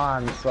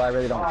bronze, so I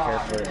really don't care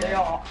for it.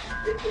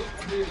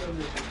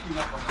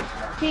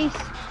 Peace.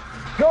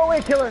 Go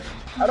away, killer!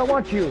 I don't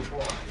want you.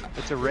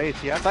 It's a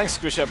wraith, yeah? Thanks,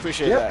 Squishy. I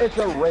appreciate Yep, that. it's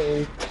a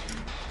raid.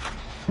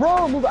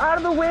 Bro, move out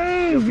of the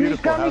way! Yo, You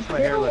just beautiful. got me How's my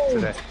hair look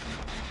killed. today?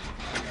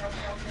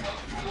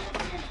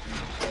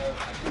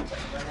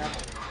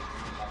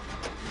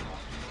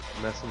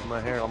 Messing with my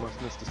hair, almost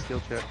missed a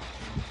skill check.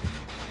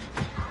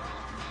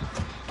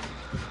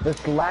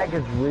 This lag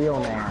is real,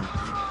 man.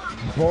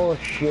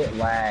 Bullshit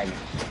lag.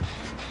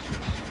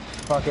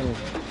 Fucking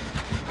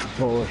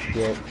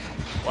bullshit.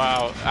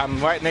 Wow,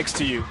 I'm right next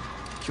to you.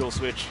 Kill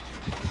switch.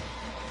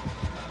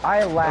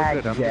 I Oh lag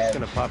good, I'm dead. just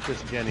gonna pop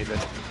this Jenny then.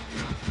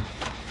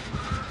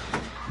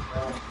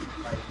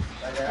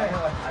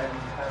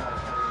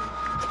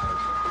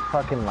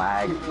 Fucking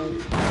lag.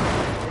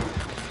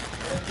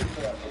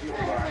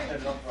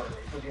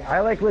 I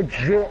like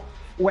legit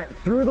went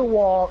through the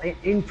wall and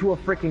into a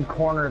freaking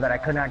corner that I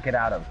could not get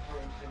out of.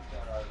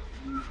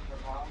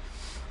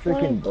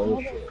 Freaking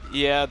bullshit.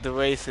 Yeah, the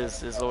race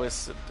is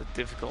always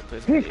difficult.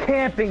 He's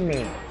camping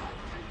me.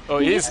 Oh,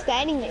 He's he's just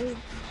standing there.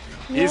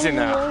 easy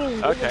now.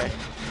 Okay.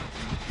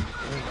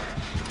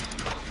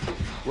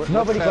 What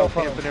Nobody style go for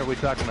him. camping are we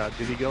talking about?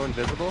 Did he go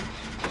invisible?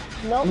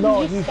 Nope,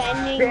 No, he's he's just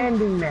standing.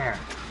 standing there.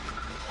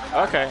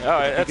 Okay. All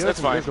right. If That's he goes that's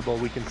fine. invisible,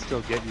 we can still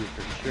get you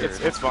for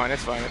sure. It's fine.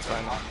 It's fine. It's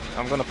fine.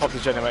 I'm gonna pop the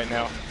Jenny right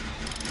now.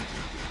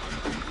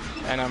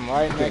 And I'm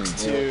right next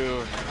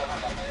to.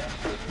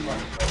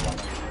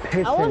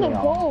 Pissing I want to me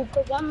off. go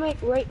because I'm like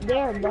right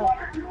there, but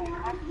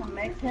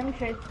Makes him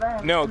chase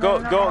them. No, go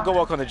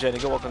walk on the Jenny.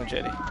 Go walk on the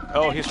Jenny.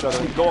 Oh, he's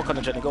struggling. Go walk on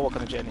the Jenny. Go walk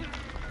on the Jenny.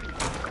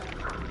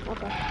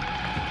 okay.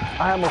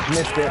 I almost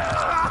missed it.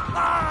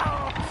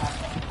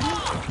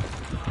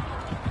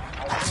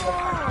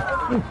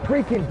 You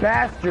freaking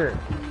bastard.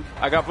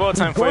 I got bullet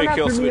time He's for going you,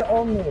 kill after me switch.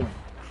 only.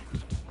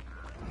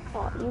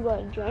 Oh, you got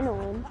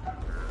adrenaline.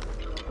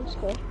 That's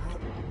good.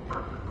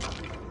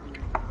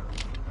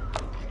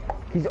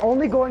 He's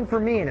only going for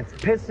me and it's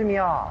pissing me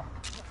off.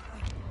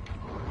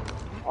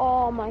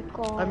 Oh my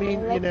god. I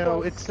mean, you like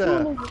know, as it's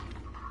soon as-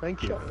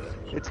 thank you.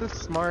 It's a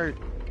smart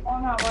Oh,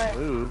 no, wait.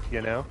 move,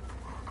 you know.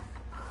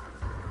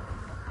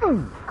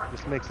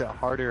 Just makes it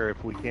harder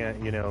if we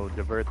can't, you know,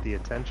 divert the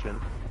attention.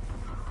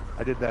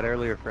 I did that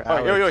earlier for Oh,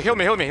 Alex. yo, heal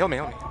me.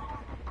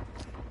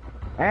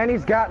 And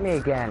he's got me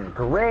again.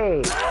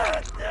 Great.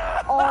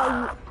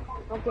 Oh,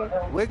 okay.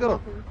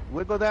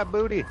 Wiggle that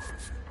booty.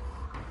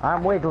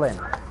 I'm wiggling.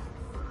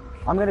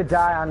 I'm gonna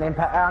die on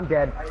impact. I'm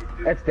dead.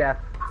 It's death.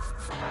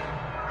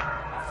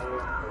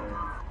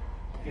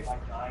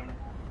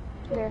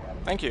 There.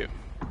 Thank you.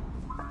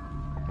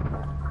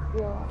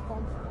 You're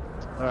welcome.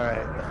 All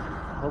right.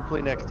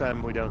 Hopefully next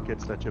time we don't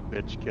get such a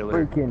bitch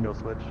killer Freaking- kill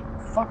switch.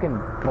 Fucking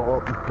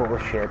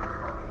bullshit.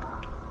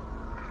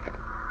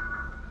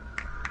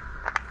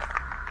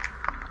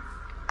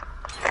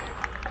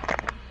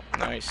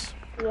 Nice.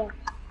 Yeah.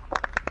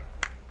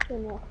 You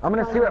know. I'm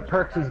gonna see what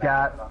perks he's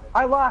got.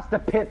 I lost a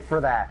pit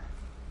for that.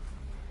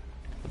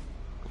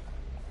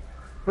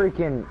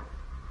 Freaking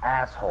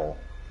asshole.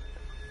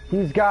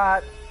 He's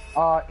got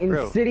Bro,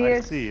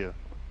 Insidious I see you.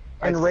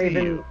 and I see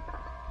Raven you.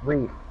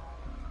 Reef.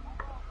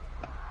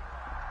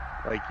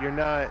 Like you're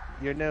no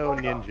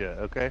ninja,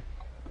 okay?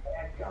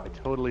 I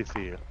totally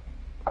see you.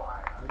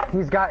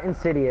 He's got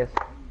Insidious.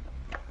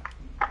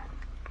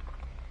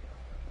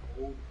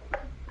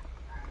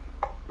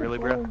 Really,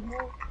 bro?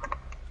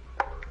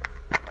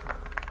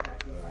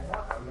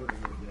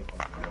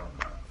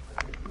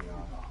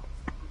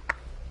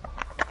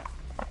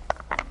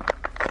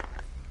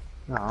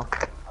 No.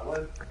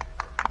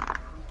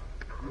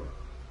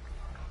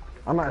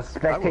 I'm gonna I will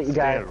spectate you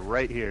guys. stand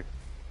right here.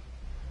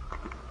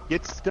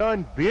 Get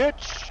stunned,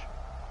 bitch!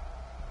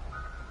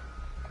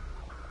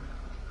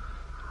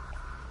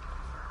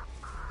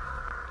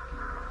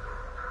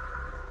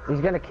 He's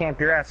gonna camp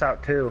your ass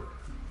out too.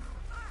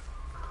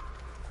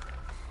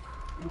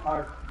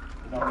 Hard.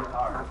 No, it's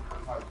hard.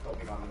 It's hard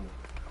focusing on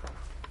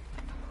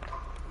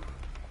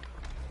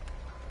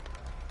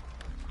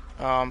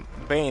me.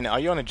 Bane, are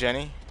you on a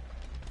Jenny?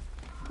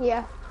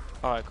 Yeah.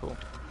 Alright, cool.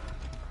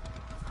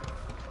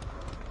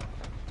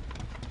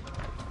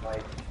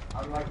 Like,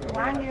 I'm like the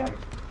Behind one you.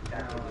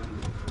 that's like,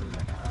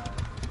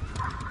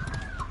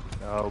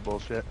 Oh,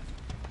 bullshit.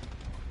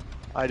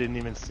 I didn't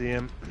even see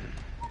him.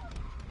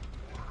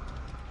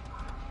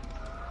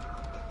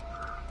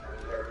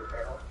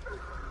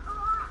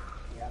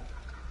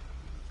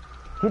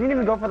 He didn't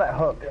even go for that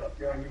hook.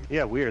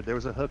 Yeah, weird. There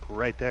was a hook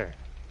right there.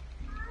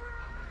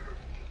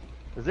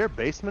 Is there a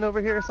basement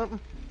over here or something?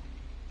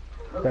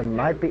 There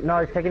might be. No,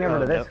 he's taking over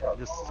to this. no,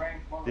 just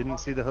didn't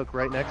see the hook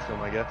right next to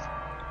him, I guess.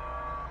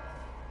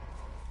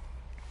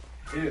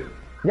 dude.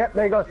 Yep,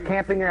 there he goes,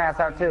 camping your ass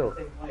out too.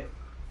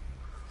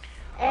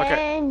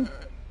 Okay. And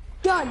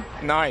done.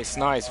 Nice,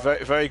 nice.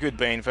 Very, very good,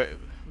 Bane.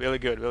 Really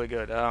good, really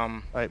good.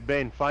 Alright,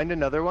 Bane, find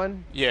another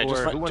one. Yeah, or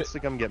just who wants to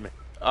come get me?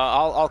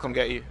 I'll come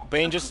get you.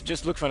 Bane,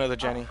 just look for another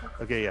Jenny.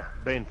 Okay, yeah.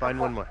 Bane, find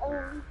one more.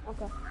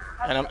 Okay.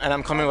 And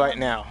I'm coming right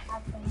now.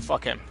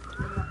 Fuck him.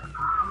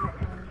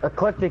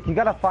 Ecliptic, you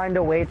gotta find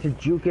a way to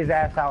juke his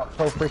ass out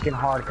so freaking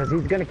hard, because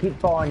he's gonna keep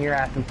falling your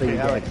ass until Hey, you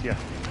Alex, dead.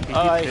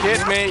 yeah.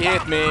 Hit me,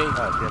 hit me.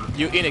 Oh, damn it.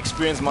 You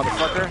inexperienced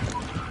motherfucker.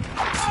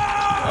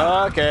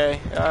 Okay,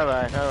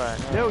 alright.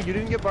 No, you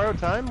didn't get borrowed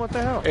time? What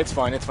the hell? It's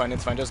fine. Just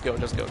go.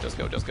 Let's go.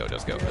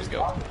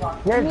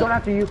 Yeah, he's going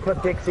after you,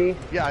 Ecliptic, see?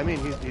 Yeah, I mean,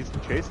 he's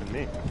chasing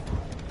me.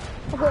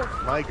 Okay.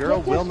 My girl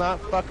Yes, will yes.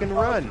 not fucking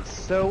run.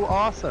 So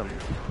awesome.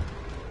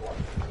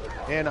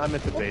 And I'm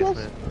at the Yes, yes.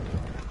 basement.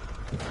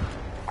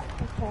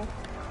 Okay.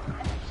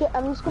 Shit,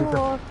 I'm just gonna go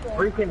off there.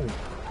 Freaking.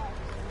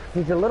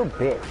 He's a little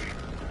bitch.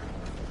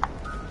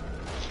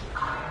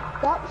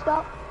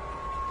 Stop.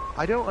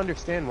 I don't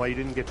understand why you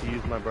didn't get to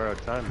use my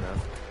borrowed time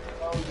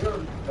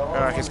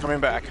now. He's coming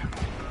back.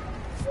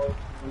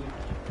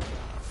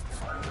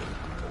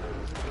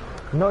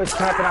 No, he's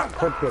camping out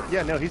Ecliptic.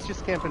 Yeah, no, he's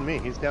just camping me.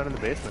 He's down in the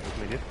basement with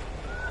me, dude.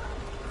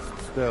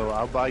 So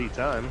I'll buy you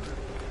time.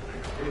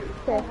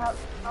 Okay. Have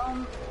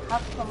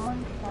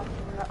someone check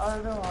the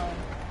other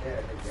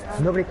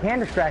one. Nobody can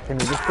distract him.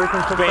 He just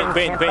freaking sits there Bane, and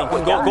Bane, camps out Bane.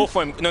 one Go guy.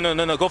 for him.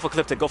 No. Go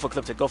for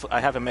Cliptic. I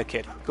have a med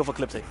kit. Go for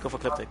Cliptic.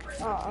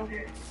 Oh,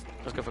 okay.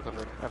 Just go for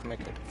Cliptic. I have a med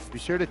kit. Be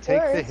sure to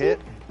take Where the is he? hit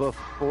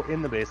before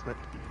in the basement.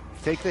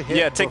 Take the hit.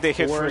 Yeah, take the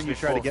hit before first you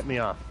try to before- get me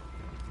off.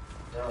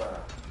 You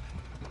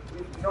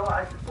know what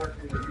I just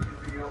worked in the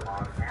YouTube video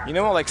on camera. You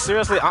know what? Like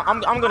seriously,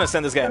 I'm gonna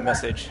send this guy a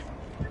message.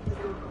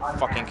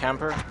 Fucking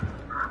camper.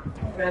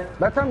 That's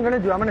what I'm gonna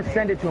do. I'm gonna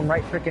send it to him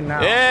right freaking now.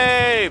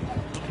 Hey,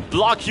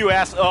 block you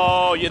ass.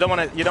 Oh, you don't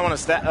wanna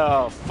stat.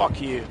 Oh, fuck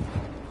you.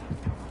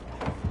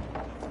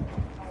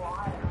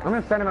 I'm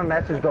gonna send him a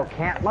message. Go,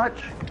 can't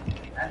much.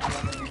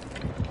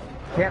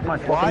 Can't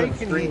much. Why Welcome to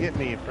the can he stream. hit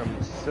me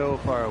from so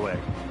far away?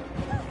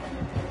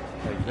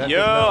 Like, that Yo,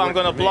 does not I'm work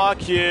gonna for me.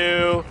 block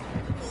you.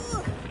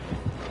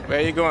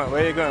 Where you going?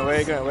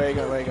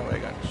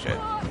 Shit.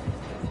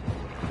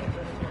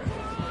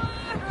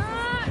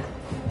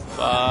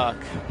 Fuck.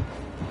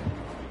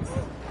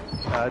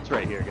 It's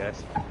right here,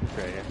 guys. It's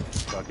right here.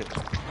 Fuck it.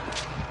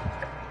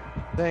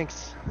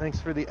 Thanks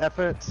for the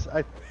efforts.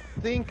 I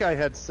think I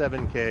had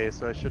 7K,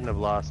 so I shouldn't have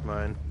lost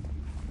mine.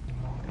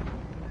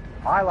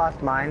 I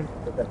lost mine,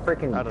 but the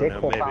freaking I don't know,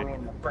 dickhole found maybe. me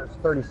in the first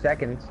 30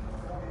 seconds.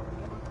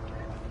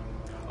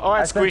 All I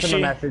right, sent him a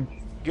Squishy. message.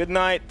 Good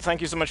night.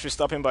 Thank you so much for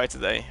stopping by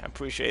today. I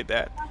appreciate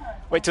that.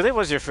 Wait, today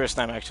was your first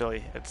time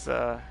actually. It's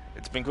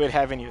been great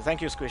having you.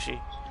 Thank you, Squishy.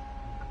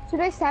 Should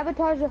I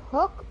sabotage the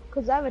hook?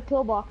 Cause I have a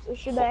toolbox. Or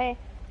should I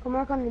come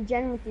work on the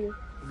gen with you?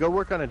 Go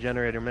work on a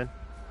generator, man.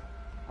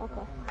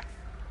 Okay.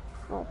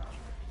 Oh.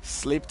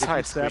 Sleep If you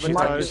tight, Squishy. Thank you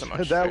sabotage, so much.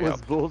 for that your was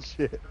help.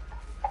 bullshit.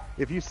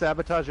 If you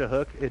sabotage a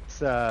hook, it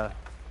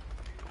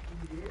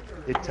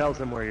tells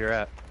them where you're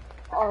at.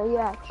 Oh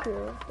yeah,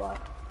 true. But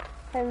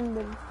haven't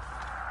been.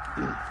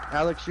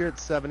 Alex, you're at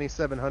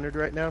 7,700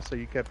 right now, so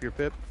you kept your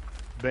pip.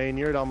 Bane,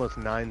 you're at almost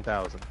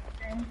 9,000.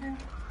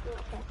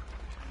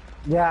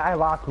 Yeah, I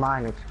lost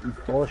mine. It's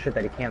bullshit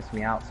that he camps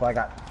me out, so I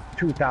got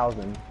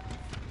 2,000.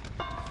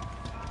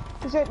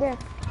 He's right there.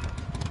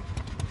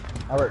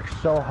 I worked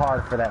so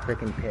hard for that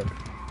freaking pick.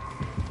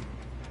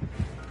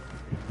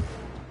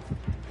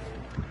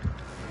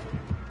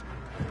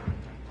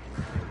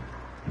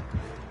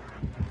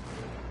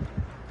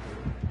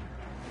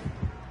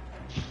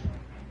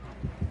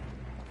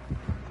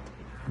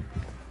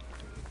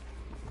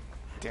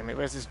 Damn it,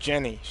 where's this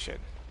Jenny? Shit.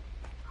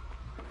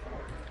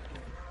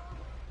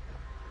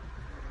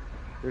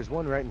 There's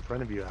one right in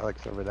front of you,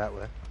 Alex, over that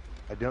way.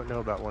 I don't know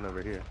about one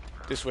over here.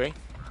 This way.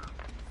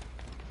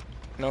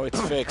 No,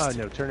 it's fixed. Oh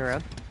no, turn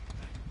around.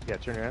 Yeah,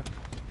 turn around.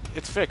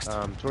 It's fixed.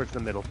 Towards the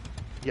middle.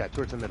 Yeah,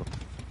 towards the middle.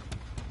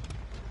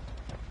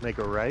 Make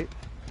a right.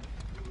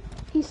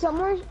 He's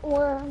somewhere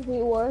where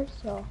we were,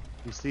 so.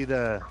 You see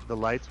the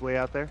lights way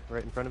out there,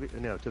 right in front of you?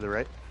 No, to the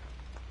right.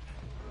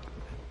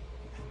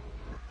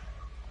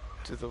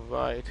 To the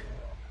right.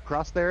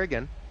 Cross there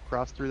again.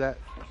 Cross through that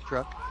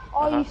truck.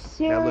 Are you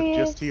serious? Now look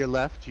just to your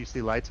left. Do you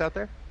see lights out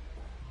there?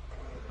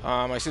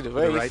 I see the To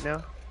wave. the right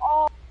now.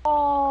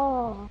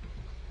 Oh.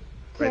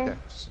 Right there.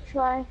 Just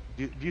try.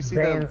 Do you see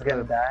Bane's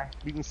gonna die.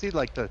 You can see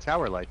like the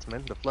tower lights,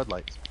 man. The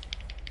floodlights.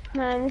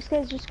 Man, this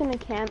guy's just gonna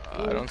camp.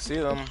 I don't see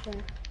them.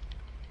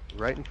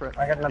 Right in front.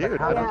 I got another Dude,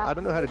 comment. I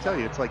don't know how to tell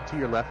you. It's like to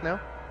your left now.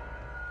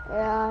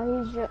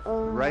 Yeah, he's just.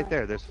 Right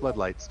there. There's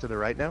floodlights to the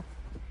right now.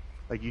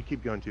 Like you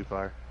keep going too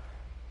far.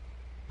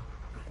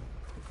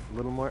 A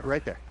little more.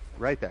 Right there.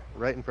 Right there.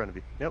 Right in front of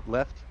you. Nope.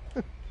 Left.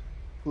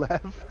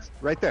 Left.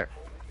 Right there.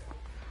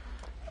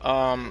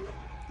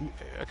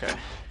 Okay.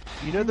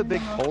 You know the big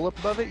hole up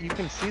above it? You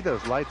can see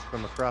those lights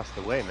from across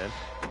the way, man.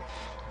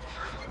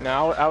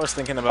 Now I was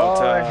thinking about.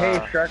 Oh,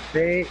 hey, shark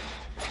bait.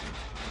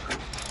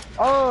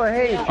 Oh,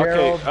 hey,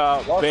 Gerald.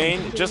 Okay,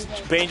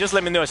 Bane, just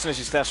let me know as soon as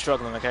you start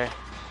struggling, okay?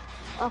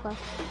 Okay.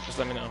 Just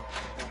let me know.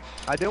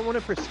 I don't want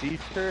to prestige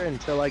her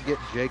until I get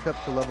Jacob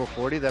to level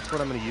 40. That's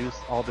what I'm going to use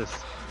all this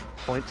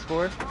points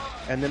for.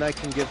 And then I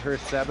can give her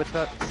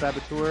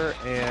Saboteur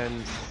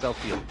and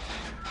Self-Heal.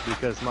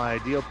 Because my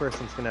ideal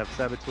person's going to have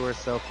Saboteur,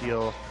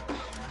 Self-Heal,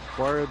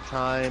 Borrowed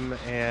Time,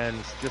 and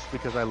just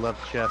because I love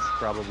chess,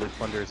 probably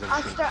Plunder's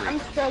Instinct 3. I'm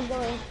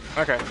struggling.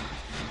 Okay.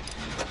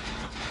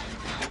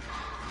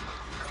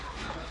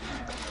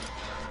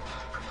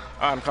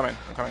 I'm coming.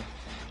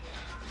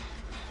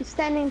 He's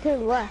standing to the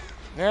left.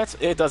 Yeah,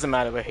 it doesn't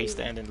matter where he's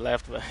standing,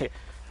 left, but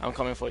I'm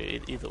coming for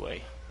you either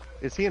way.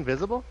 Is he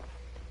invisible?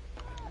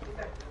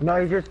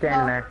 No, he's just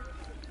standing there.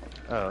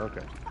 Oh,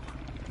 okay.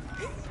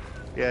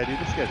 Yeah, dude,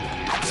 this guy's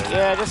a dude.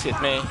 Yeah, just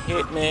hit me.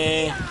 Hit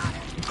me.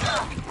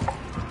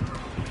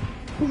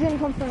 He's gonna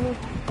come for me.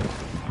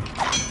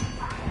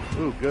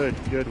 Ooh,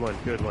 good one.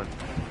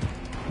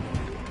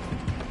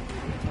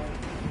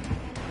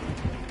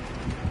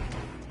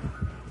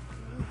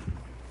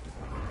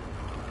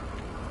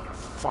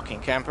 Fucking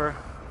camper.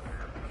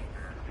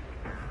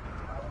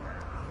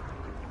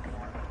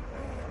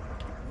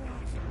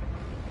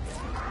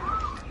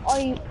 Are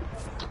you?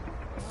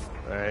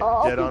 Alright,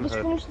 Oh, dead okay, on just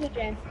hook. finish the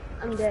game.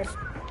 I'm dead.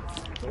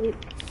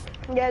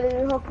 Yeah, there's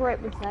a hook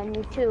right beside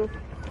me too.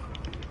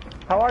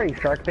 How are you,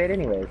 shark bait,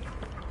 anyways?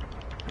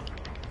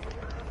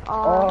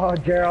 Oh,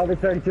 Gerald,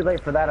 it's already too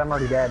late for that. I'm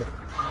already dead.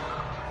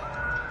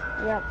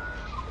 Yep.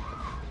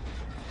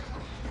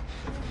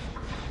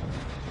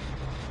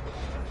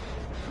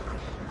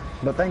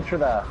 But thanks for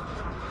the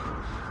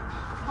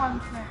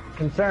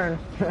concern.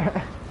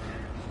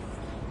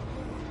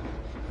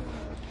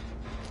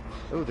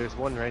 Oh, there's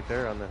one right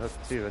there on the hook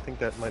too. I think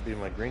that might be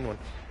my green one.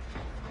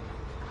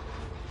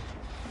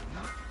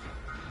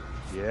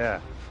 Yeah.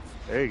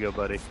 There you go,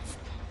 buddy.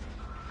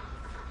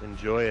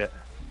 Enjoy it.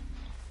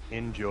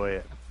 Enjoy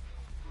it.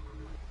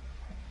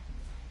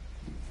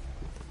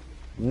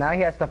 Now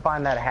he has to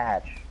find that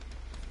hatch.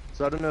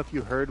 So I don't know if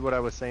you heard what I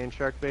was saying,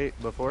 Sharkbait,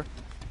 before,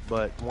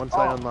 but once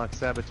I unlock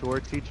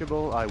Saboteur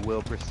Teachable, I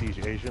will prestige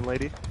Asian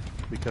Lady,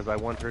 because I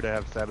want her to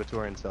have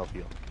Saboteur and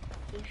Self-Heal.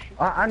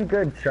 I'm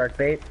good, shark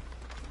bait.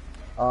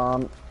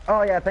 Oh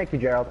yeah, thank you,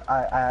 Gerald.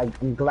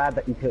 I'm glad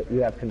that you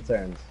have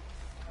concerns.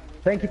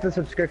 Thank you for the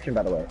subscription,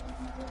 by the way.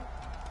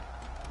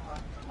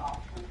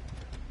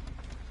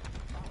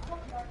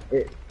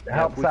 It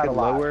helps we out could a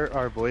lot. lower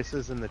our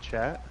voices in the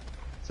chat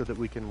so that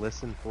we can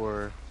listen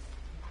for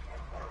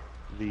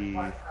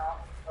the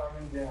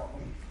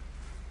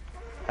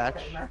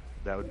patch.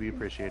 That would be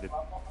appreciated.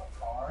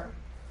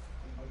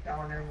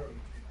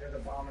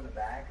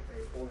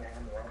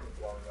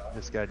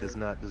 This guy does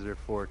not deserve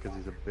 4 because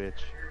he's a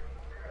bitch.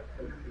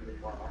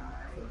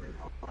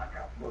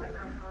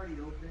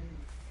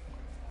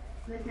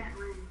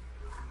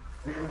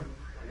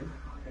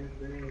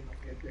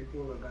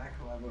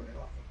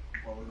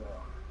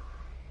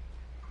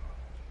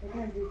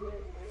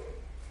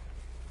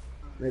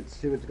 Let's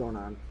see what's going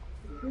on.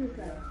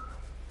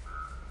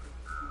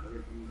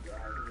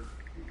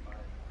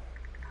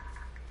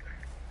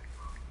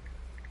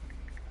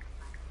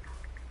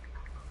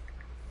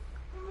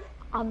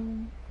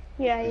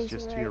 Yeah, He's he's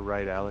just right. to your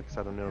right, Alex.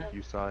 I don't know if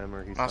you saw him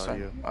or he saw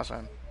you.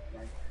 Awesome.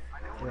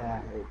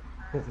 Yeah, it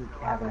doesn't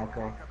have an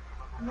echo.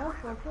 No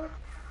focus.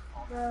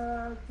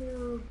 The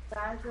two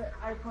guys that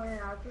I pointed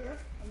out to you,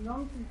 I'm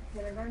going to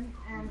kindergarten,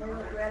 and they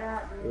look right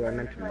at me. Oh, I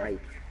mentioned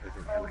Mike.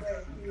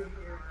 Okay, he's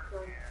here. So,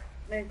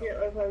 make it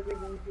look like we're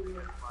going to do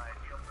it.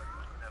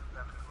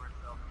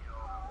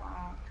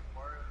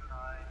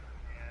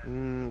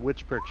 Wow.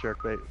 Which perk,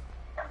 Sharkbait?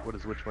 What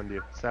does which one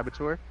do?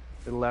 Saboteur?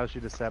 It allows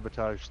you to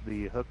sabotage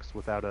the hooks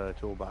without a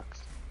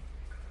toolbox.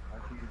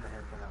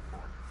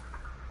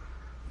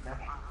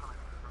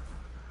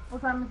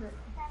 What time is it?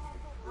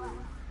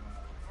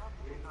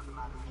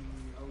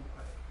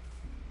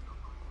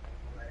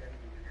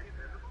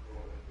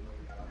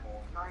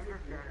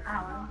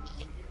 Alan.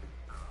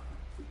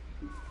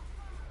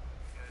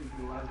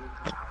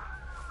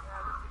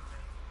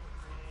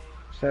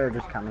 Sarah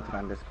just commented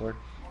on Discord.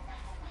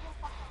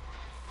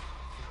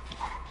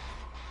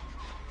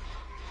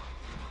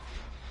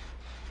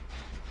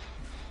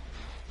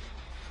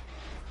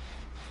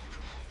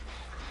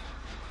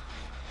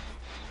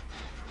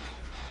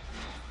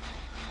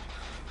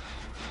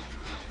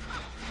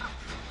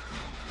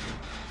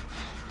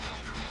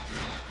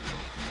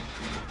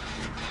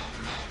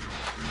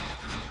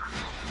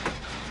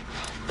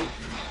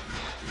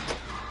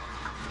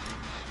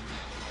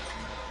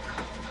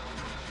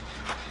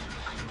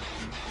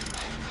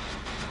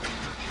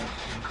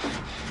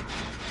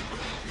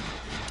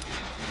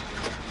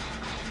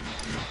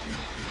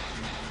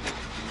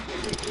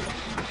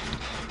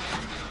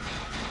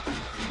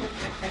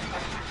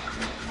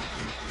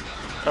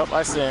 Oh,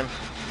 I see him.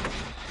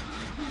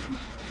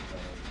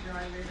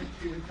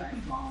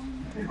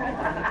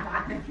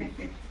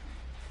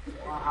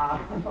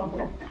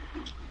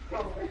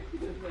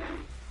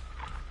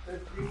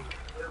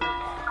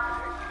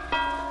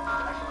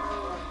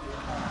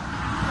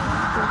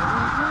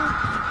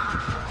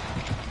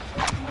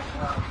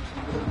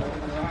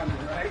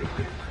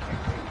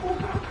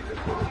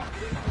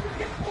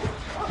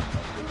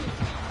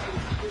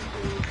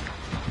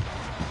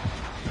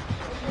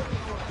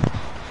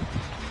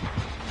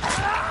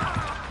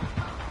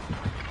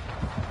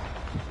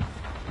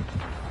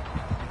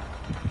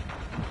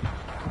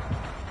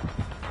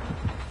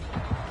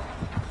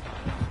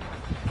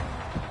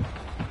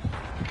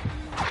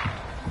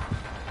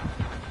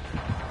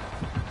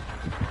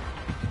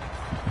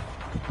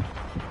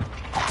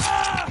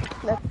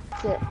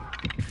 That's it.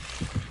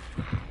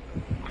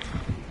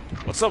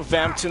 What's up,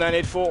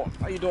 Vamp2984?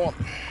 How you doing?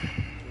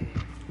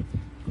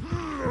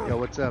 Yo,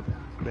 what's up,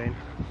 Bane?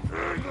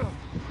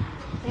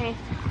 Hey.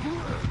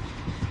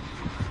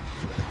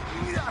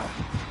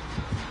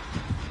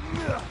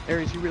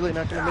 Aries, you really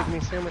not gonna make me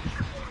a sandwich?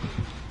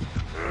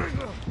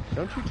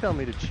 Don't you tell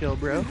me to chill,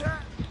 bro.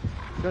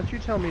 Don't you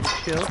tell me to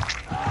chill.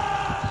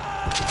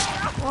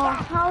 Well,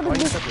 how Why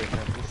did you this... separating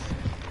us?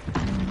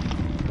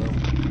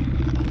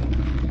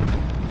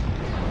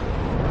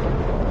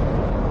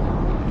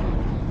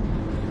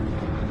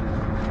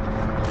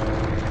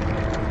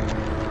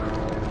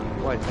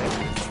 White man.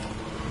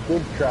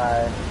 Good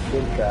try.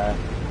 Good try.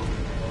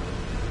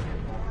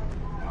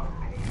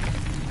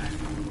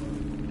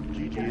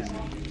 GG's.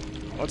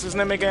 What's his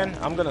name again?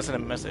 I'm gonna send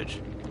him a message.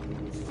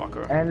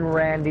 Fucker. And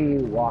Randy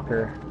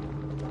Walker.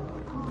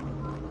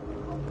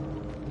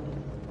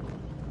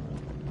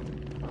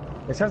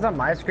 It says on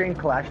my screen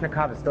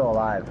Kalashnikov is still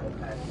alive.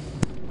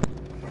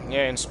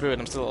 Yeah, in spirit,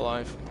 I'm still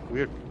alive.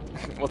 Weird.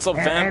 What's up,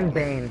 Vamp? And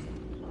Bane.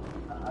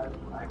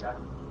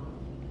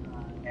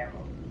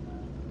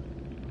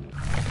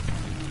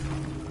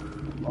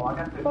 Oh, I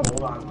got the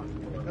gold on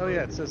one. Oh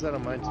yeah, it says that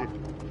on mine too.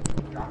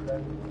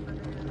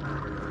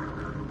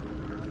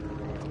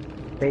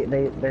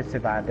 They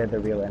survived. They're the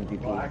real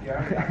MVP. Well, actually, I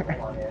already got the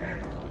one, yeah.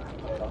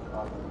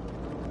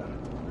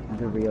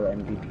 The real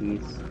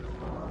MVPs.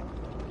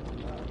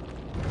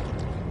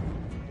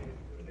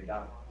 They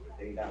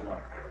got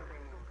one.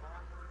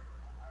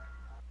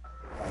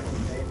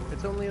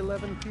 It's only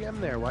 11 p.m.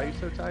 there. Why are you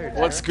so tired?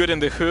 What's Sarah? good in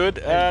the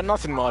hood?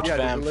 Nothing much, Yeah,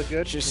 does it Vamp. look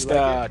good? Just You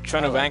like it?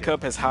 trying I to like rank it.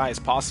 up as high as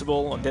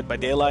possible on Dead by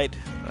Daylight.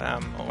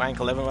 On rank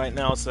 11 right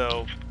now,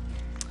 so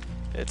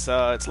it's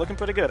looking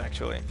pretty good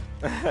actually.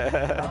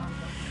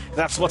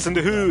 That's what's in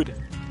the hood.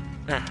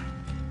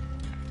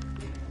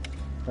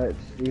 Let's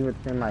see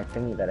what's in my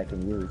thingy that I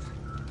can use.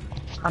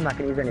 I'm not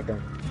gonna use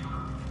anything.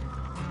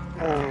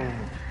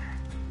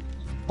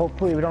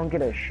 Hopefully we don't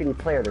get a shitty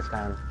player this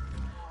time.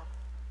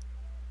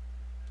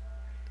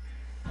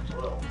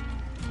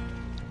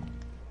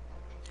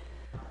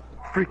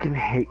 Freaking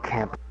hate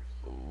camp.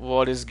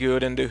 What is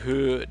good in the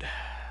hood?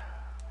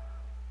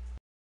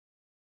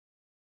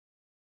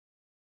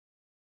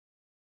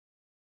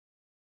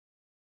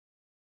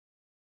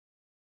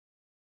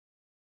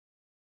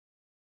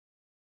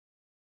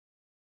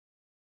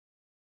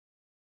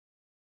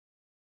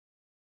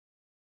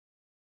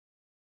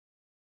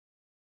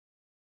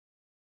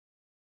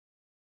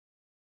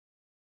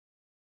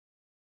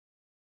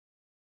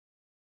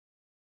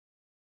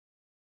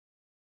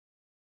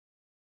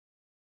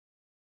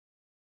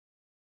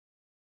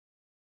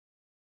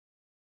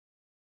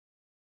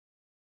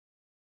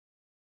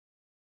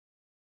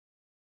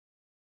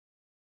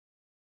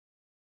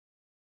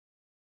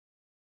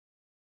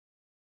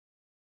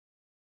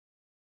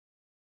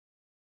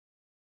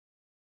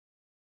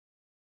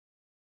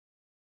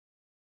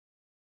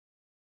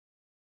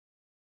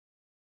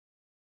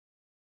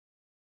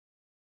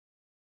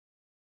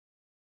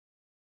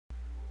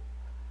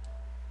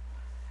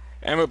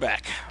 And we're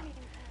back.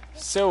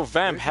 So,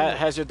 Vamp,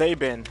 has your day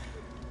been?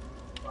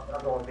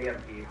 I'm going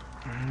BMP.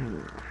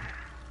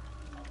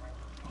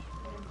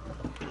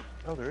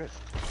 Oh, there is.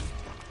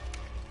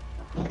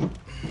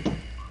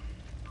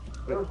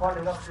 It was fun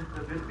enough to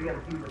do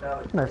BMP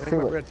without it. Let's Make see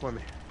my what bread for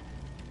me.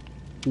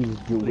 he's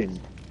doing.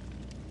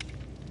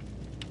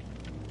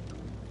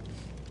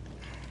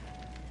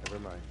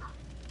 Never mind.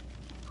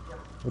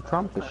 What's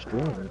wrong with the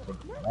stream? It's like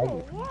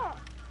laggy.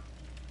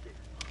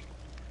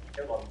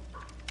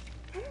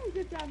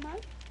 Good job, man.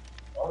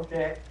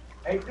 Okay.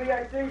 I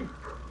see.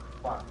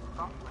 Fuck.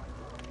 I'm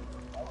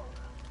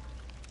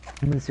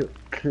gonna see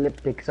what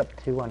Cliptic's up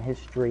to on his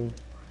stream.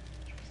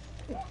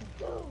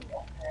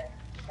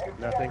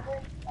 Nothing.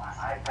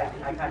 I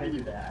kind of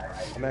do that.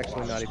 I'm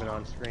actually not even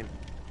on screen.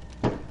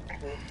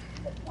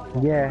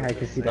 Yeah, I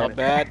can see Not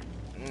that. bad.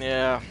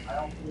 Yeah.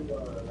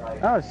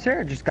 Oh,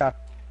 Sarah just got.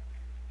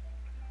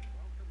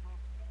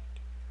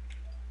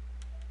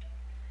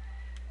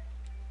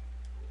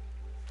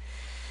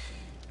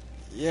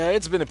 Yeah,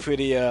 it's been a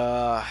pretty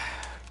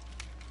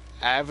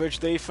average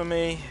day for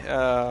me.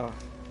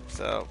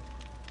 So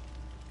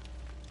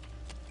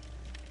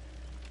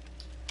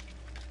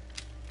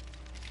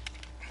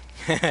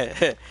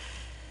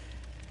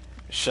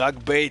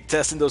Shock bait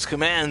testing those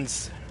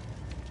commands.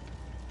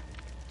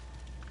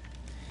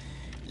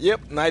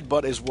 Yep,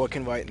 Nightbot is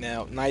working right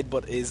now.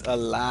 Nightbot is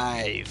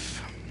alive.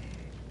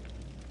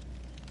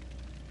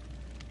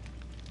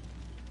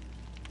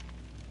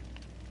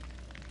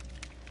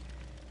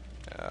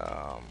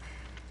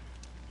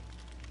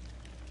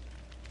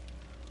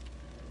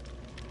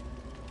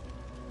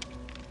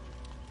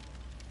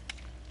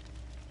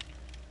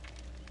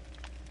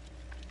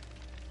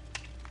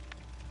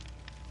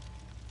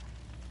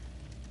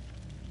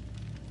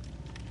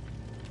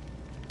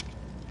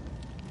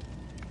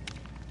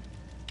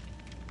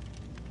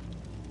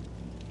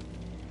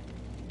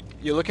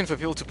 You're looking for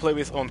people to play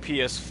with on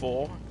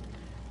PS4?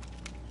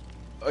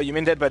 Oh, you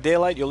mean Dead by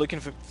Daylight? You're looking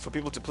for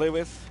people to play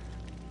with?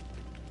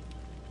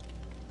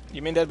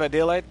 You mean Dead by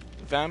Daylight,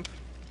 Vamp?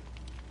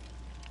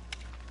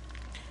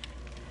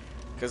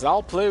 Because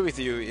I'll play with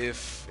you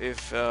if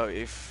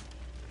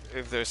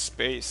there's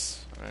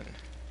space. Right?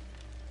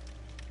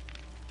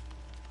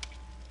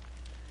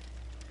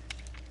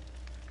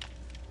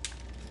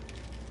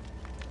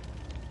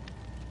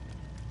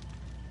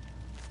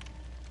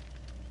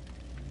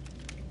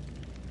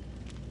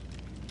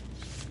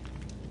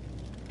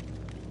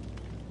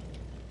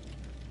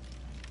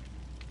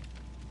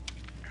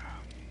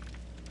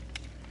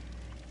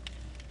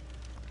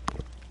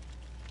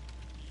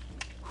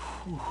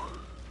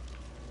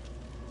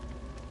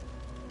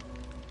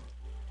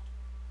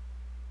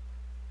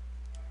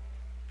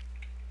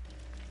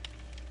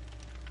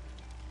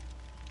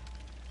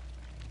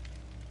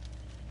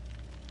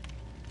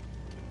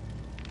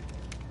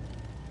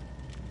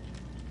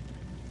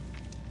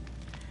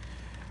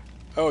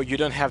 Oh, you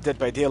don't have Dead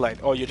by Daylight.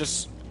 Oh, you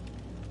just...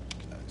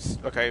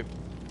 Okay.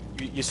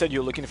 You said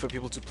you're looking for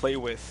people to play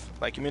with.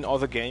 Like, you mean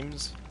other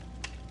games?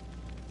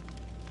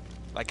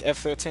 Like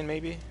F13,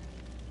 maybe?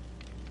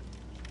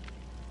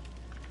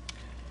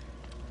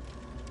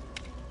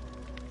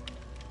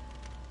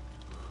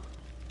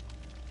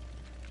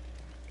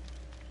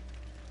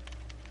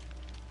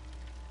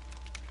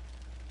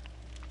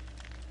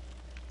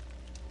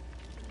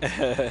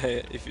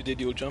 If you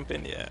did, you'll jump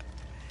in, yeah.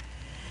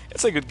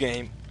 It's a good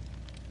game.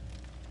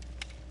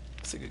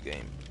 It's a good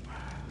game.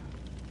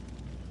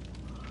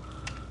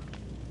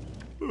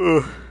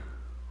 Ugh.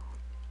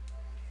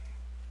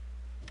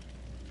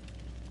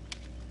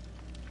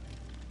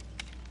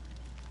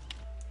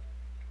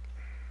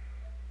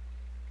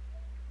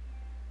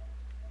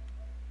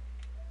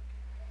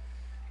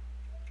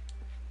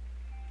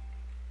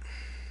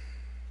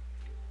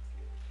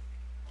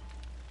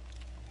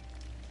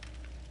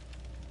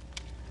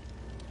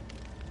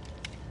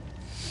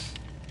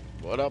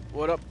 What up,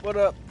 what up, what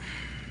up?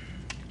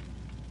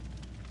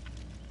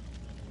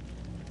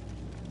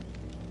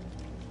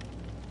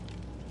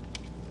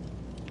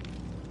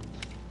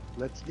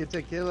 Let's get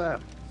a killer.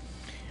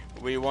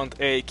 We want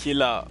a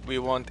killer. We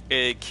want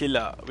a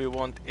killer. We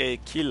want a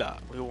killer.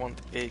 We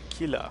want a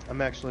killer.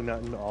 I'm actually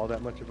not in all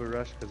that much of a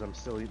rush because I'm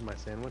still eating my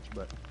sandwich,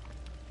 but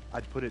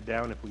I'd put it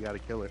down if we got a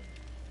killer.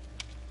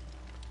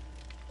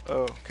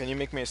 Oh, can you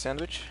make me a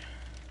sandwich?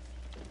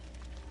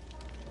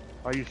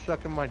 Are you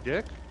sucking my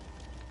dick?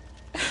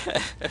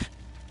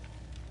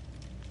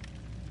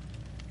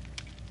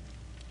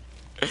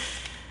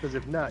 Because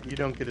if not, you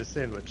don't get a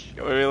sandwich.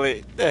 Oh,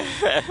 really?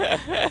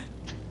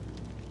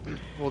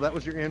 Well, that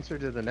was your answer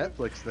to the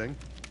Netflix thing.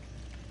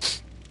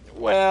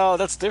 Well,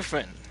 that's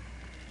different.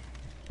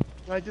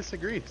 I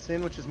disagree.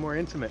 Sandwich is more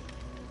intimate.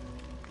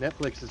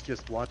 Netflix is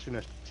just watching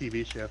a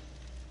TV show.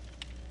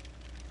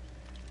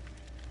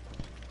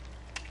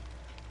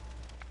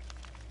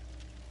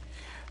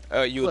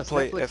 You would Plus,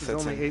 play Netflix is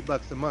only F13.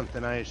 $8 a month,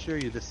 and I assure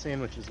you, this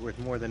sandwich is worth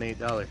more than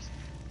 $8.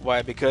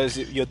 Why? Because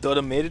your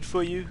daughter made it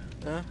for you?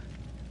 Huh?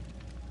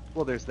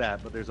 Well, there's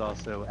that, but there's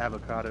also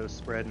avocado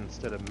spread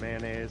instead of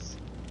mayonnaise.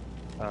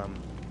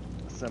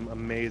 Some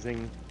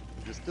amazing,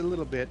 just a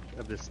little bit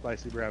of this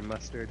spicy brown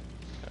mustard.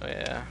 Oh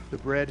yeah. The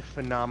bread,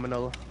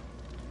 phenomenal.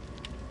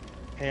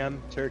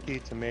 Ham, turkey,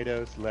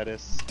 tomatoes,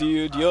 lettuce.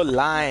 Dude, you're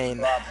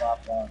lying.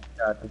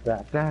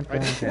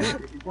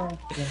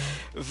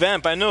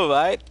 Vamp, I know,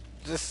 right?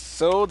 Just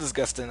so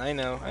disgusting. I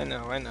know. I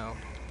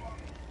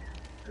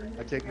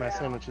take my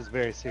sandwiches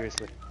very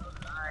seriously.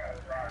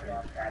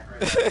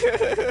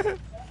 I'm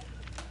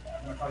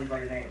gonna call you by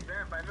your name.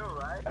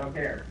 I don't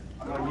care.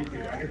 I'm on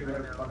YouTube. I can do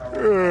whatever the fuck I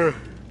want.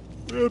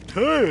 I'm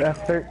tired.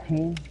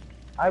 F13.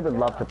 I would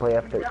love to play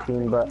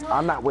F13, but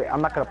I'm not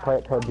gonna play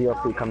it till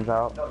DLC comes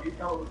out.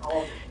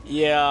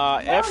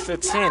 Yeah,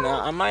 F13.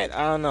 I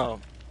don't know.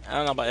 I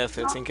don't know about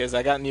F13 because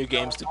I got new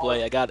games to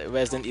play. I got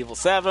Resident Evil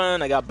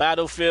 7. I got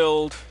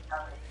Battlefield.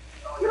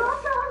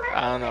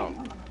 I don't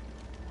know.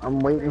 I'm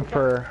waiting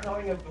for.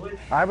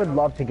 I would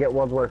love to get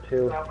World War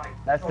II.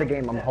 That's the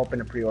game I'm hoping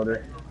to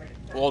pre-order.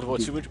 World War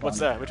II. What's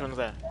that? Which one is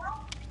that?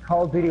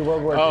 Call of Duty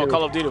World War II. Oh,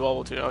 Call of Duty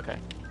World War II. Okay.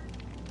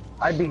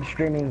 I'd be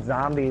streaming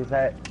zombies.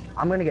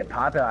 I'm gonna get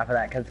popular off of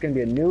that because it's gonna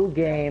be a new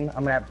game.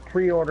 I'm gonna have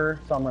pre-order,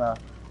 so I'm gonna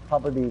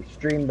probably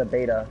stream the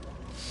beta.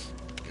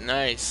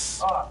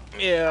 Nice.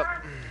 Yeah.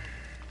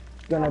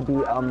 It's gonna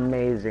be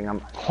amazing.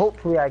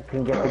 Hopefully I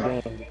can get the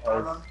game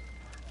because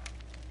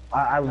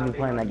I will be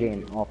playing that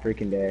game all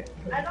freaking day.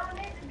 I don't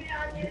need to be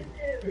on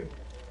YouTube.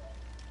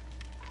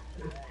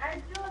 I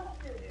do want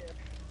to.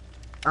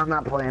 I'm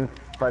not playing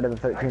Friday the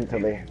 13th until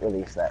they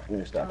release that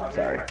new stuff.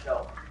 Sorry.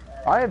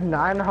 I have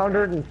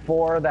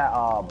 904 that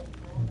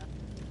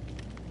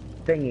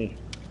thingy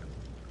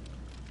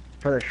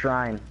for the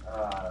shrine.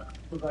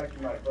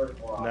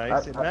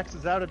 Nice. It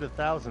maxes out at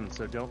 1,000,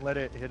 so don't let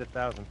it hit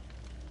 1,000.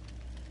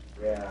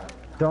 Yeah.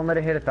 Don't let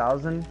it hit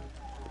 1,000.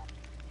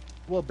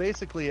 Well,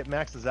 basically, it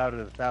maxes out at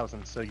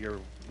 1,000, so you're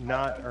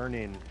not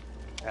earning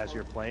as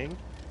you're playing.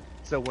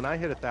 So when I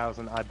hit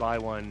 1,000, I buy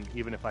one,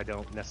 even if I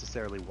don't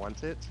necessarily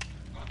want it.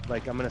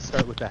 Like, I'm gonna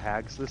start with the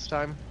hags this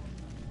time.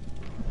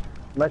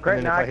 Like right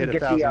And now, then if I hit could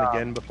get 1,000 the.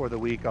 again before the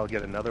week, I'll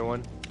get another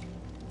one.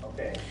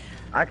 Okay.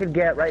 I could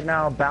get right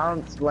now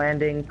balanced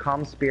landing,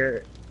 calm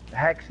spirit,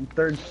 hex,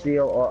 third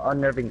seal, or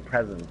unnerving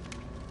presence.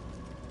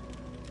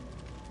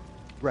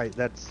 Right,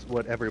 that's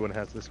what everyone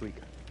has this week.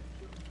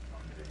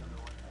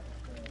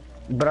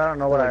 But I don't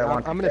know what Like, I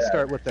want. I'm gonna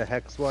start with the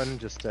hex one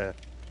just to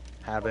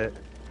have it.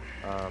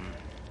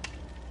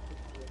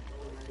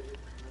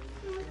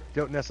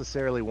 Don't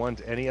necessarily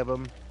want any of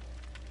them.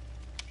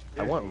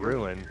 I want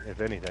ruin, if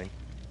anything.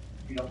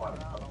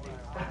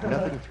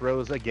 Nothing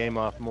throws a game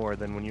off more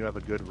than when you have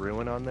a good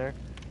ruin on there,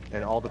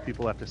 and all the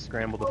people have to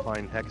scramble to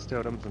find hex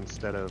totems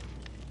instead of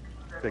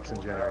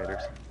fixing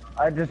generators.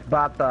 I just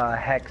bought the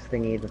hex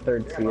thingy, the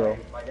third seal.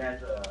 My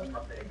dad's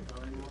updating.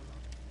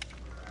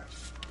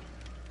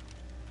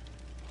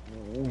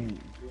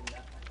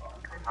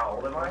 How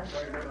old am I?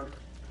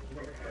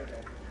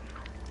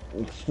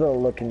 It's still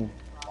looking.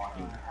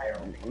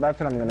 That's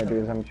what I'm gonna do.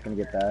 Is I'm just gonna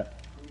get that.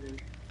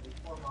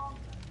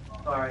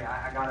 Sorry,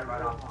 I got it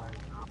right off.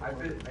 I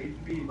used to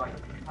be like a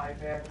PewDiePie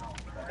fan,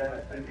 but then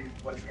I said he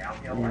went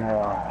downhill.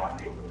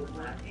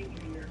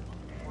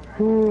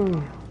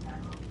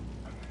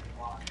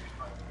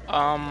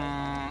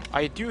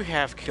 I do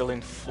have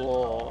Killing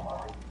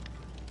Floor.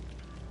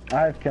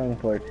 I have Killing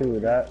Floor too.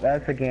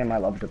 That's a game I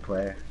love to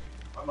play.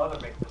 My mother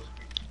makes those.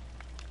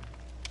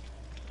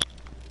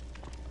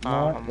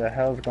 What the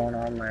hell's going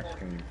on my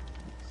screen?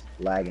 It's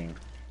lagging.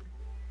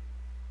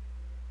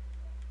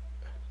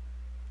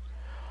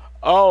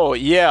 Oh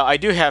yeah, I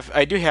do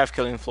have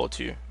Killing Floor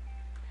 2.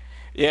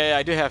 Yeah,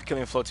 I do have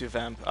Killing Floor 2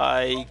 Vamp.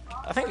 I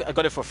think I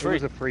got it for free.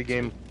 It was a free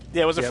game.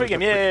 Yeah, it was a free it was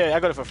game. Yeah, I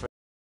got it for free.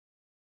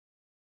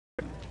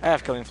 I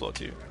have Killing Floor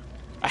 2.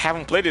 I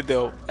haven't played it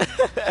though.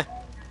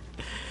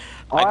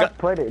 I've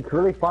played it. It's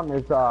really fun.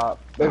 There's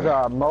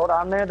a mode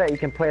on there that you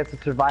can play as a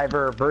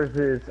survivor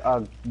versus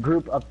a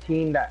group of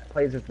team that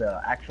plays as the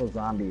actual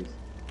zombies.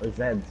 Or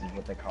Zeds is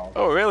what they call them.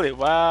 Oh really?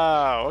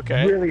 Wow.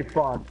 Okay. Really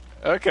fun.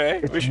 Okay.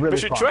 It's We really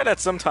should fun. try that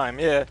sometime.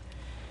 Yeah.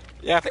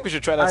 Yeah, I think we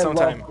should try that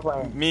sometime. Love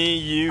playing. Me,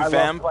 you, I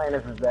Vamp. love playing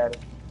as a Zed.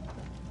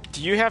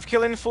 Do you have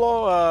Killing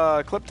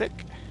Floor, Cliptic?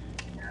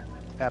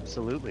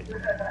 Absolutely.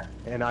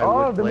 And I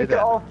Oh, would then play we could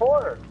that. all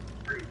four.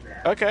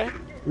 Okay.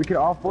 We could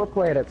all four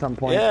play it at some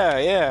point. Yeah,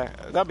 yeah,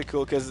 that'd be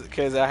cool. Cause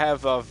I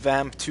have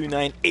Vamp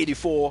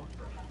 2984,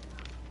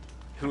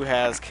 who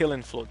has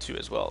Killing Floor 2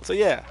 as well. So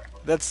yeah,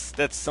 that's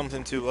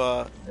something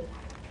to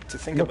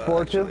think Look about.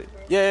 forward to? Actually.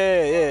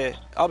 Yeah.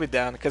 I'll be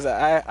down because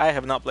I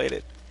have not played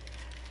it.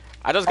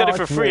 I just got it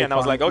for it's free, really and I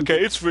was fun. like,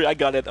 okay, it's free. I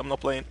got it. I'm not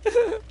playing.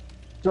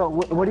 So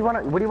what do you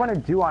want to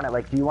do on it?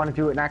 Like, do you want to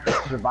do an actual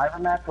survivor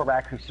match where we're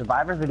actually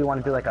survivors, or do you want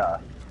to do like a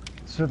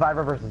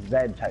survivor versus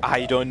Zed type?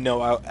 I don't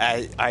know.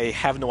 I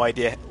have no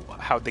idea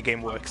how the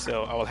game works,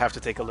 so I will have to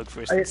take a look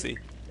first and see.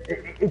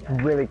 It's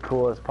really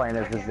cool as playing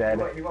as a Zed,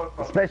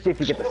 especially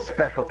if you get the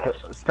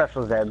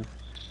special Zeds.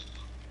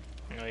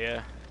 Oh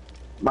yeah.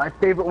 My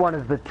favorite one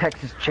is the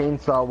Texas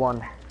Chainsaw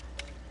one.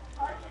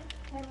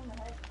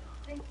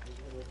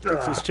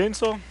 Texas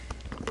Chainsaw.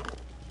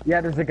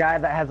 Yeah, there's a guy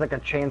that has like a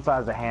chainsaw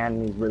as a hand,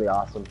 and he's really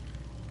awesome.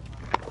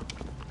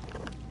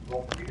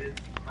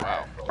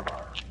 Wow.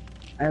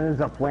 And there's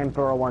a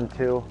flamethrower one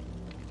too.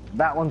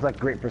 That one's like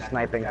great for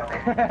sniping.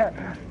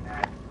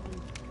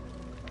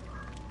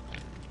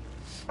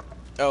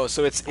 Oh,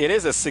 so it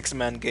is a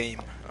 6-man game.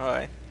 All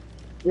right.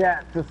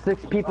 Yeah, it's a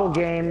 6-people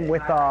game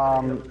with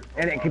and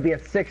it could be a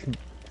 6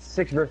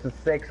 versus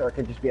 6, or it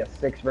could just be a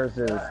 6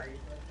 versus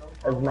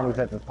as many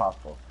sets as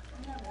possible.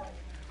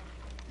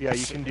 Yeah,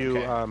 you can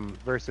do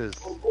versus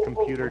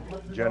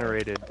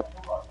computer-generated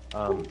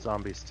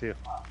zombies too.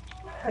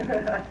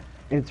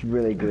 It's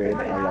really great.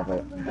 I love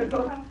it.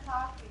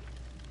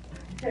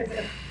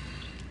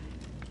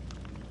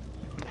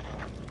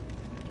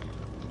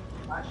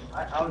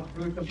 I was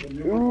doing something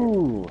new.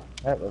 Ooh,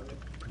 that looked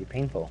pretty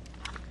painful.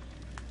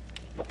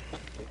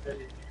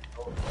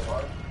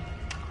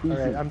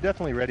 Alright, I'm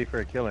definitely ready for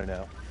a killer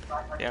now.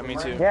 Yeah, me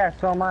too. Yeah,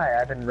 so am I.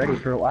 I've been ready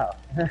for a while.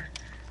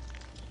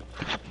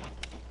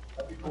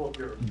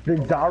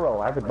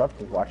 Bizarro. I would love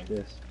to watch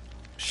this.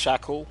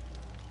 Shackle.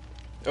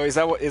 Oh, is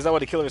that what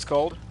the killer is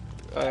called?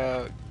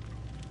 Oh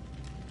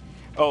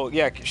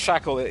yeah,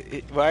 Shackle.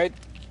 Right?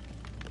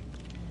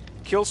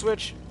 Kill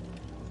switch.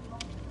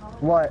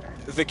 What?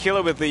 The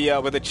killer with the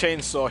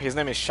chainsaw. His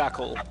name is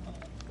Shackle.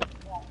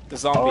 The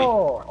zombie.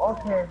 Oh,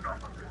 okay.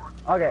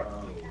 Okay.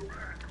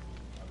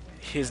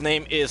 His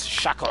name is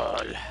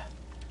Shackle.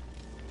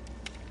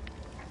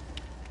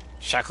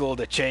 Shackle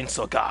the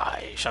chainsaw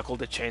guy. Shackle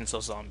the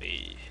chainsaw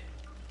zombie.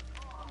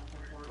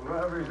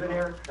 Whoever's in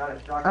here, got a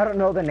shotgun. I don't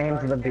know the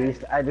names of the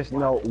beast. I just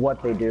know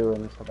what they do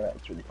and stuff like that.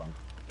 It's really fun.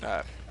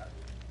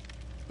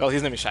 Well,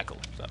 his name is Shackle.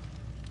 So.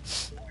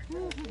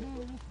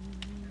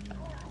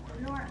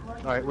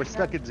 Alright, we're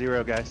stuck at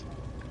 0, guys.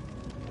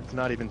 It's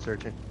not even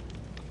searching.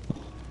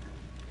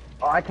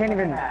 Oh, I can't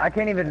even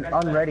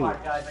unready. Guys,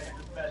 I got the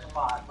best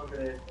spot. Look at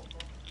it.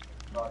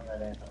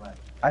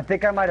 I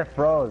think I might have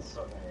froze.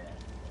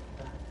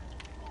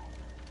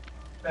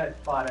 Best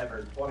spot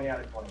ever. 20 out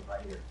of 20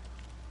 right here.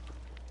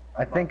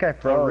 I think I I'll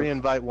froze.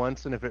 re-invite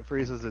once, and if it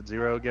freezes at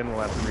 0 again,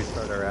 we'll have to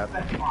restart our app.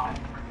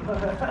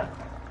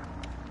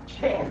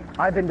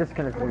 I've been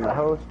disconnected from the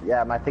host.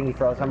 Yeah, my thingy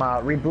froze. I'm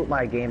gonna reboot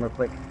my game real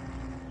quick.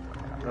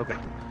 Okay.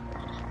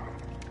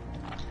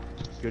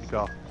 Good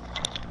call.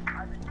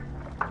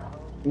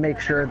 Make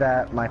sure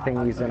that my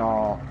thingy's in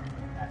all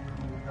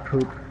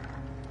poop.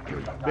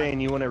 Bane,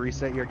 you want to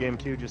reset your game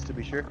too, just to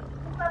be sure?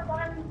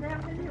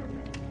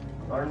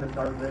 Learn to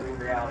start living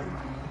reality.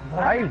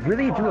 I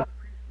really do.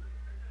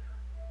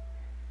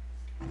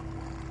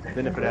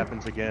 Then if it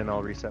happens again,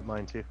 I'll reset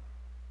mine too.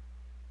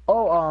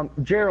 Oh,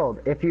 Gerald,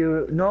 if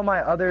you know my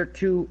other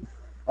two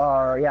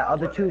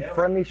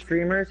friendly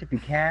streamers, if you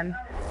can,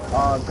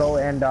 go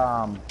and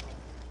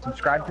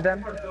subscribe to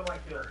them.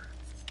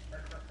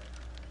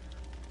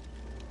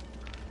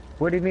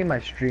 What do you mean my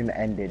stream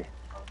ended?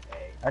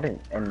 I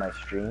didn't end my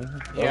stream.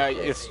 Yeah,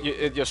 your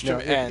stream No,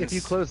 ends. if you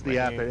close the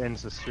app, it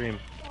ends the stream.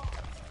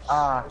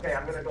 I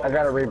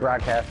gotta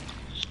rebroadcast.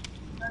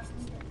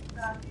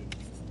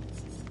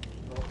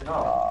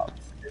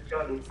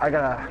 I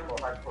gotta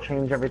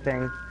change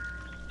everything.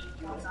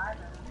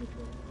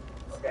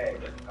 Okay,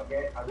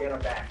 I'll get him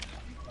back.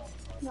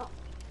 No.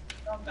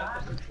 No.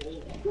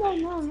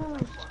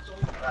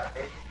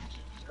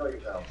 Kill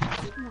yourself.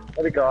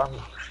 There we go. I'm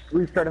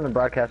restarting the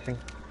broadcasting.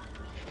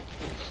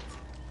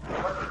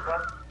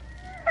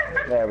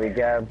 There we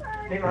go.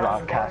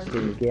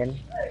 Broadcasting again.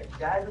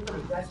 I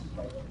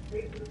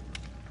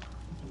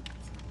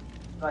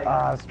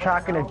was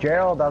talking to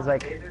Gerald. I was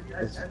like,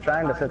 I was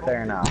trying to sit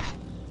there and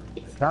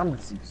I'm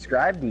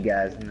subscribed to you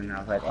guys, and then I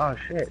was like, oh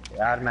shit, it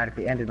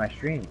automatically ended my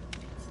stream.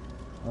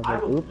 I was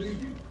like, oops.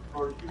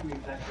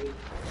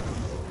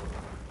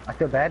 I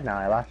feel bad now.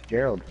 I lost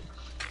Gerald.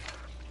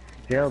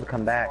 Gerald,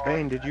 come back.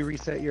 Bane, did you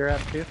reset your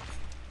app too?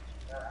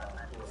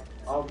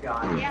 Oh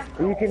god. Yeah.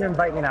 You can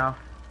invite me now.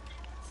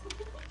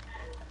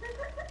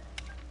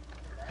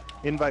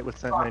 Invite was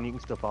sent, man. You can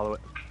still follow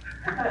it.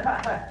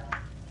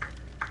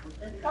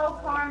 It's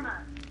called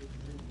karma.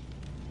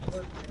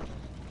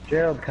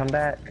 Gerald, come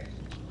back.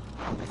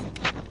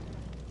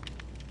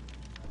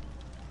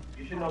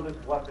 You should know this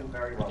weapon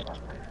very well.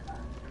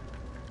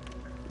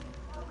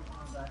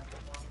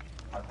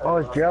 Oh,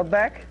 is Gerald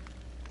back?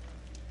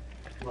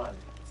 Blood.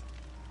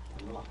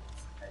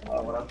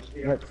 What else is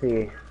here? Let's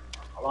see.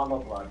 A lot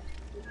more blood.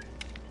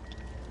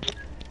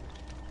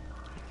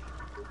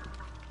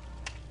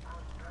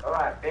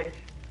 Alright, bitch.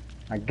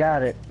 I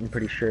got it, I'm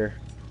pretty sure.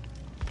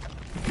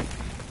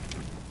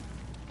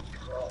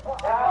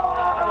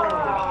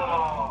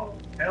 Oh!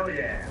 Hell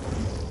yeah.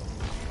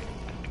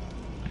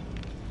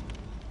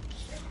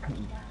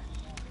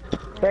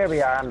 There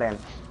we are, I'm in.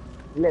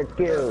 Let's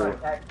go.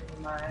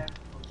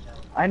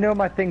 I know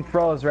my thing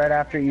froze right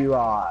after you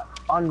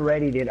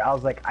unreadied it. I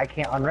was like, I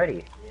can't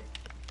unready.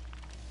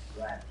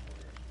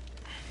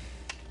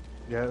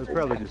 Yeah, it was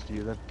probably just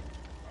you then.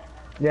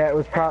 Yeah, it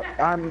was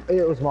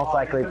it was most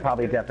likely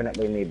probably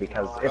definitely me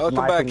because if Welcome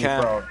my back, thing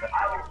Cam. froze.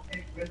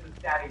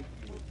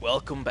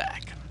 Welcome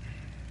back.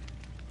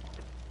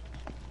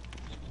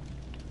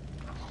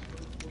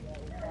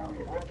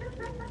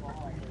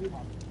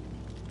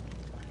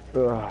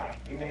 Ugh,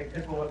 You may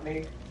pistol with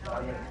me,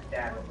 I'm gonna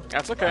stab him.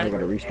 That's I okay.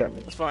 gotta restart.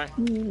 That's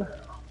fine.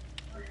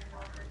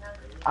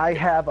 I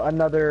have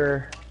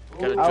another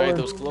Gotta hour dry and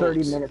those 30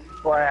 clothes. minutes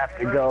before I have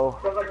to go.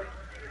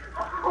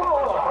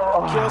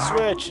 Kill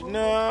switch.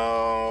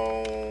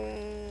 No.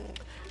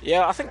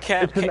 Yeah, I think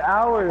Cam. It's an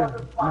hour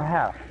and a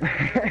half.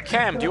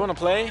 Cam, do you want to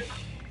play?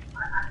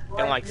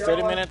 in like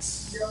 30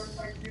 minutes,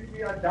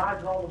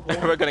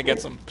 we're gonna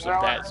get some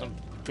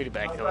pretty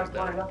bad kills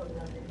there.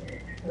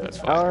 That's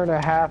fine. Hour and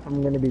a half,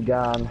 I'm gonna be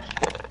gone.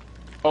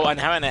 Oh, an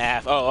hour and a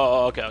half.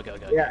 Oh, okay.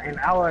 Yeah, an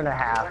hour and a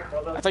half.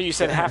 I thought you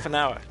said half an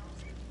hour.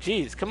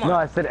 Jeez, come on. No,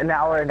 I said an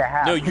hour and a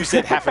half. No, you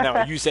said half an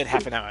hour. You said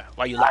half an hour.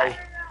 Why you lie?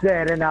 I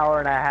said an hour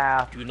and a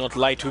half. Do not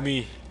lie to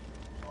me.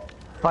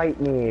 Fight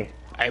me.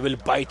 I will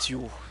bite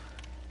you.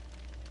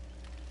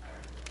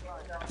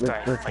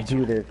 Let's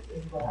do this.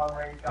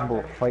 I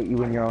will fight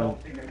you in your own.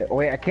 Oh,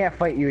 wait, I can't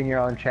fight you in your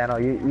own channel.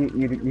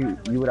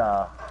 You would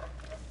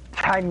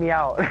time me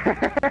out.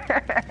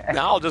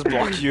 Now I'll just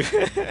block you.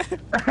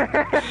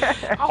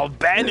 I'll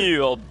ban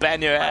you. I'll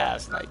ban your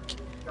ass. Like,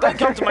 don't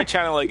come to my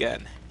channel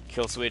again.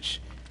 Kill switch.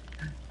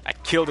 I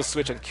kill the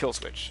switch and kill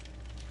switch.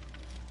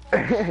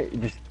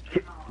 Just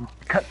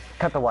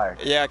cut the wire.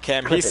 Yeah,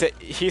 Cam. He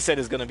said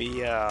it's gonna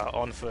be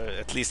on for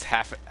at least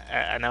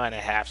an hour and a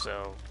half.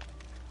 So.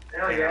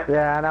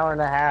 Yeah, an hour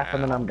and a half,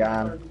 and then I'm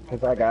gone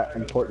because I got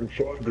important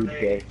shit to do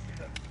today.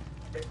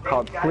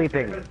 Called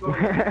sleeping.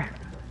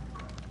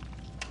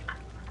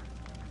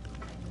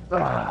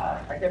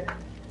 I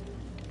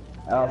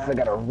also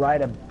gotta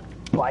ride a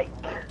bike.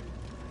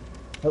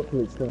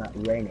 Hopefully it's still not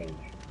raining.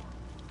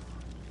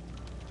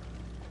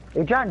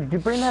 Hey John, did you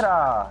bring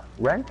that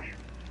wrench?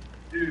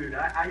 Dude,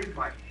 I used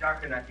my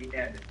shotgun at the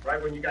end,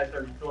 right when you guys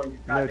started throwing these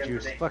No goddamn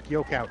juice. grenades. Fuck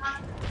your couch.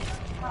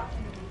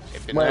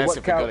 It'd be nice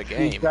if we got a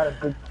game. He's got a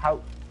good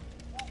couch.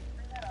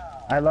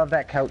 I love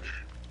that couch.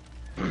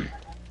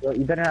 Well,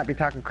 you better not be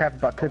talking crap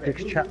about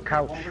Clipdick's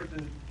couch.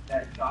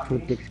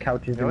 Clipdick's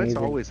couch is No, it's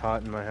amazing. always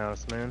hot in my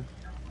house, man.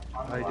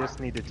 I just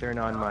need to turn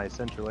on my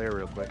central air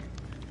real quick.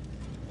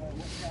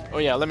 Oh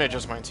yeah, let me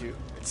adjust mine too.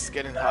 It's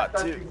getting hot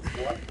too.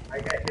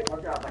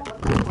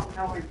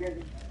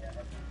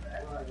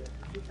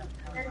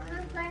 There's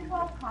this thing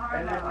called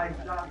karma.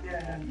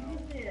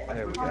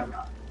 There we go.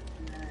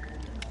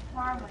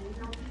 Karma, you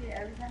don't see it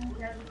every time you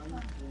get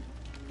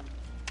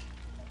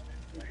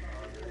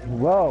it.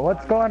 Whoa,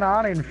 what's going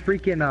on in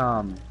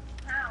freaking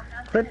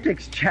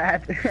Clipdick's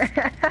chat?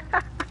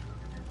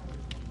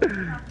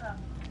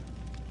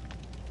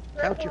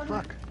 Couch your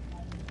fuck.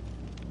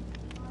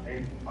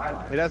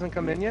 It hasn't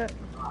come in yet?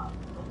 Oh,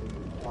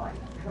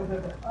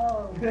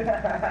 really?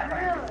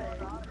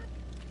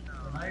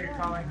 Now you're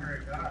calling her a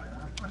god,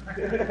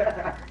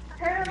 huh?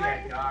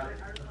 Apparently. Got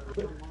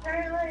it.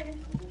 Apparently.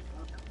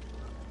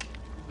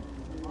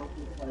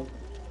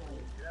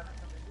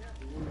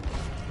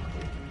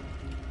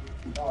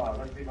 Oh,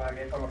 let's see if I can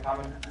get from a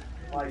common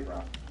light,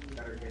 bro.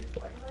 Better get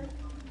like.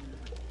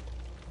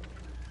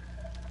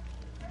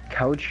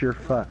 Couch your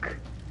fuck.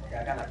 Okay,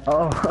 I got that.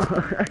 Oh.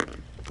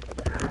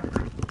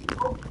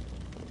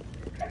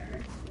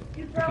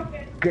 You broke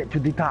it. Get to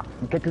the top.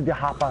 Get to the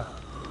hopper.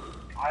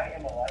 I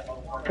am alive,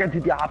 motherfucker. Get to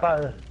the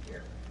hopper.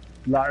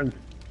 Lars.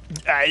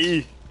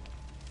 Aye.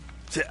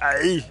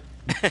 Aye.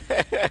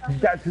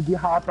 Get to the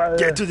hopper.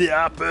 Get to the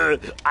upper.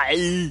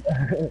 Aye.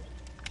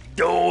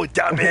 No,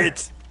 damn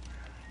it.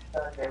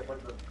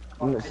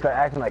 I'm gonna start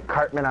acting like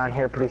Cartman on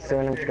here pretty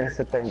soon. I'm just gonna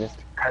sit there and just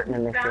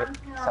Cartman this shit.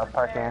 South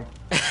Park man.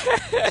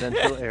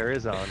 Central air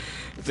is on.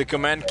 The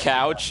command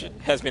couch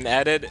has been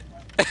added.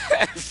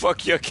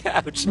 Fuck your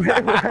couch.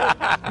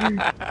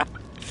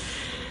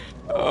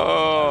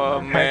 Oh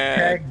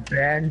man. Hashtag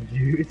ban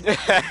juice.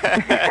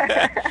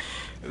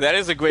 That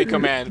is a great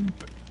command.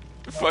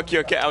 Fuck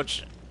your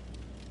couch.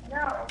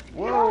 No.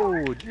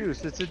 Whoa,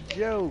 Juice, it's a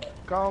joke.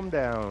 Calm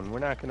down. We're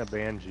not gonna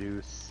ban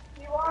Juice.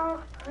 You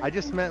won't. I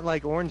just meant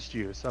like orange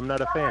juice. I'm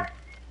not a fan.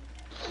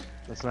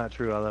 That's not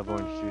true. I love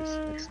orange juice.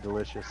 It's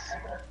delicious.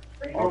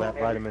 All that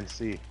vitamin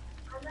C.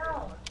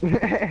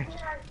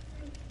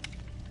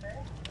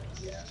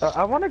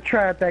 I want to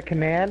try out that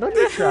command. Let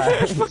me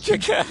try. Fuck your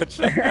couch.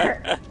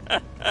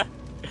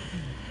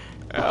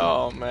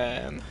 Oh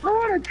man. I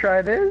want to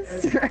try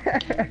this.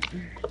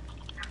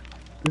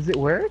 Does it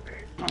work?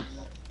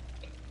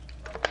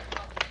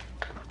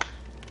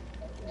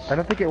 I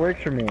don't think it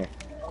works for me.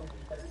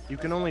 You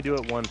can only do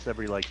it once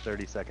every like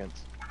 30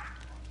 seconds.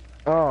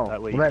 Oh,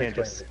 That way you well, can't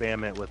that's just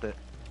spam it with it.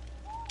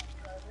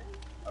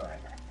 I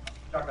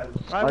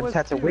I'll was just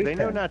have to too. wait They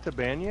know then. not to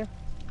ban you.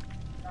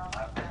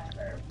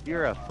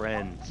 You're a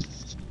friend.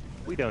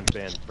 We don't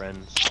ban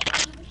friends.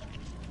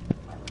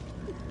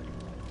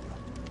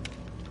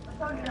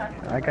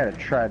 I gotta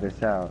try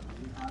this out.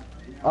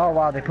 Oh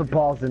wow, they put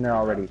balls in there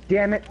already.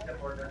 Damn it!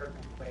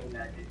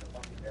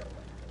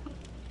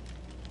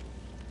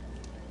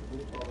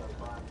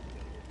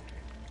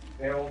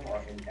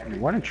 I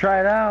want to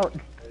try it out.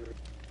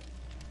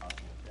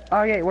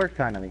 Oh yeah, it worked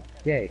finally.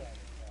 Yay!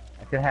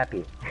 I feel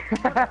happy.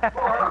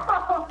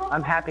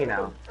 I'm happy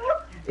now.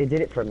 It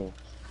did it for me.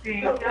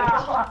 There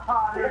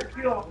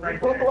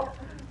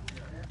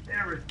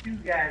were two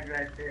guys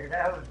right there.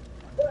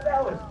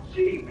 That was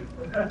cheap.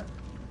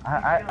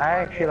 I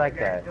actually like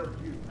that.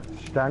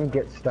 Stun,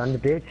 get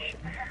stunned, bitch.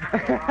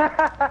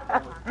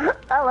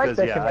 I like Because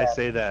that. yeah, I command.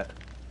 say that.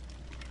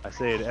 I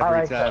say it every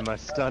like time that. I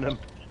stun him.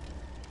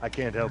 I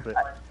can't help it.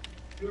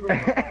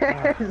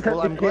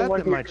 Well, I'm glad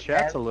that my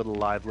chat's a little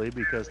lively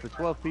because the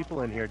 12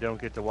 people in here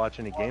don't get to watch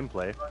any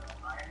gameplay.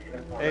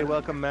 Hey,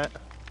 welcome, Matt.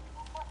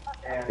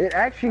 It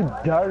actually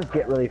does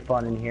get really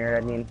fun in here.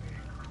 I mean,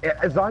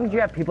 as long as you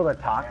have people to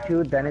talk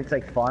to, then it's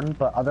like fun,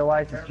 but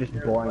otherwise it's just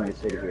boring to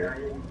sit here.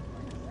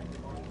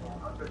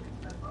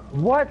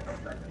 What?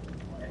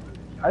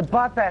 I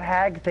bought that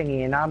hag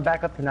thingy and now I'm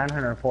back up to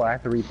 904. I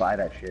have to rebuy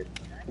that shit.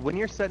 When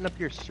you're setting up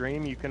your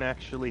stream, you can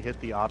actually hit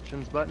the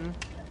options button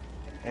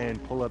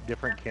and pull up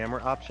different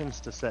camera options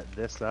to set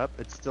this up.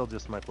 It's still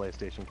just my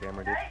PlayStation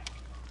camera, dude.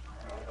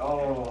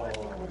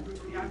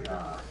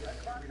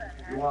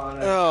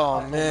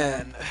 Oh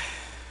man.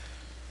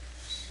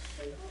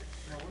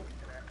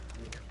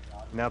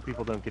 Now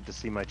people don't get to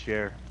see my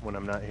chair when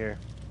I'm not here.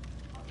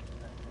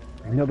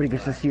 Nobody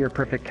gets to see your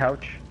perfect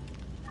couch.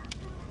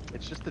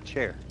 It's just a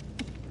chair.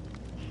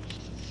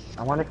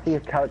 I want to see a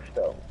couch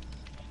though.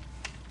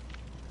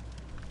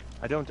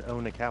 I don't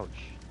own a couch.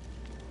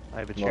 I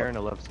have a chair and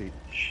a love seat.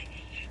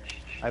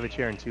 I have a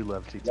chair and 2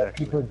 love seats, Let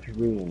actually. people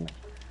dream.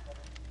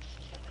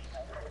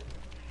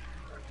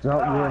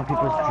 Don't ruin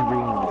people's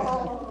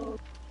dreams.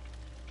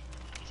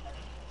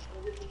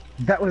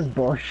 That was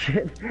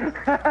bullshit.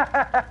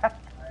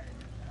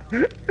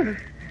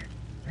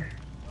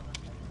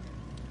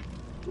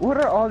 What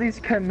are all these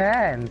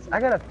commands? I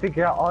gotta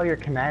figure out all your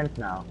commands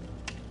now.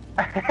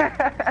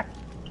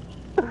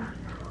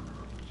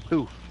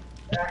 Oof.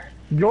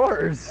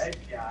 Yours!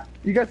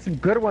 You got some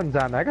good ones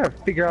on there. I gotta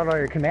figure out all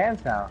your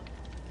commands now.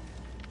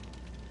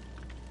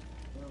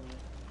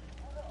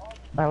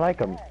 I like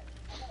them.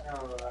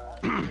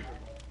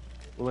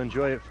 We'll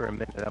enjoy it for a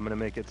minute. I'm gonna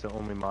make it so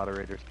only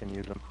moderators can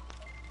use them.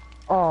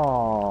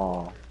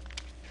 Oh.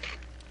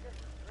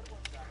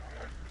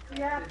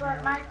 Yeah,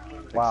 but my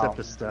team Wow. Except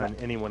the stun.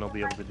 Anyone will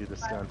be able to do the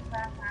stun.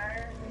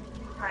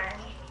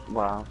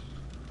 Wow.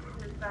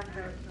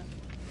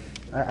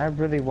 I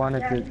really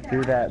wanted to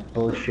do that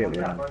bullshit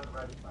one.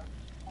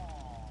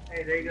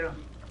 Hey, there you go.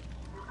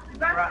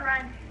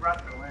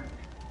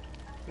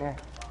 Yeah,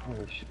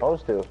 you're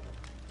supposed to.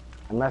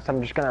 Unless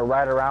I'm just gonna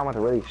ride around with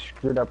a really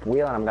screwed up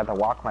wheel and I'm gonna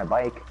walk my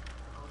bike.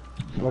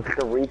 Look like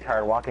a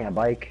retard walking a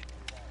bike.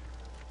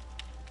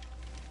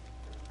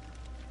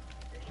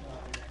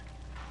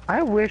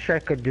 I wish I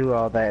could do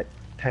all that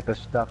type of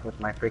stuff with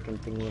my freaking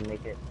thingy and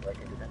make it so I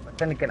can do that. But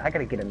then again, I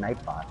gotta get a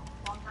Nightbot.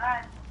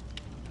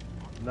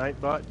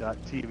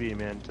 Nightbot.tv,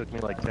 man. Took me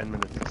like 10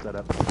 minutes to set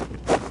up.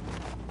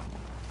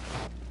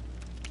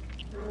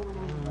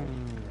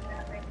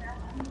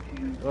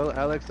 Well,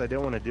 Alex, I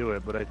don't want to do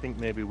it, but I think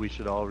maybe we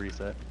should all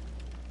reset.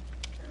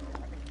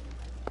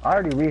 I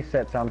already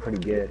reset, so I'm pretty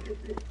good.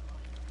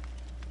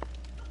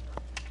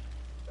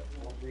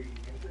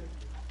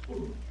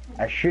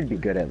 I should be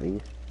good at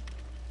least.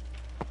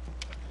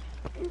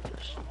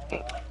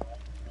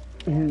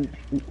 Woot,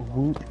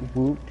 woot,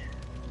 woot.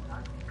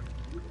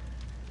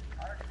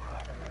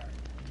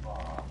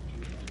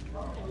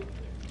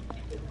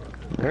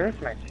 Where's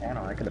my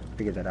channel? I could have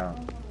figured that out.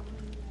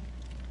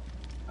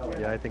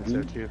 Yeah, I think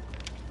so too.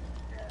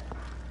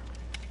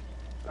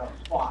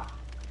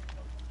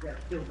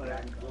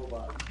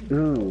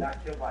 Ooh,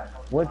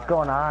 what's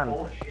going on?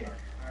 I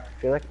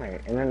feel like my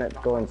internet's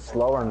going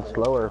slower and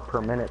slower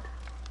per minute.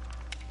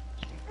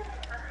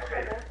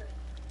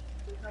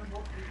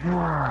 Well,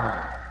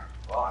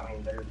 I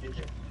mean, there's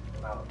just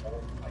amount of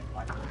holes,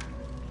 like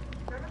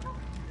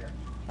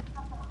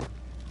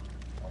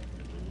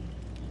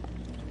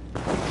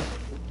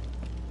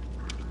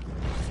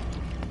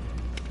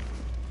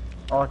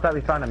Oh, I thought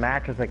we found a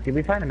match. I was like, did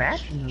we find a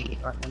match?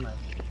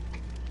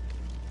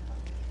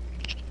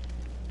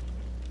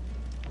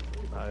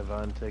 Dive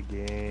onto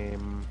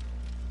game.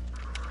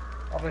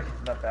 obviously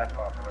it's not that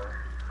popular.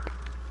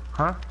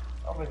 Huh?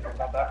 Obviously it's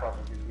not that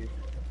popular.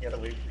 The other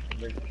week,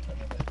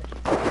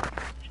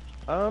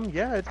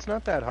 Yeah, it's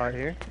not that hot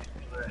here.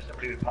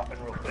 somebody would pop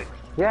in real quick.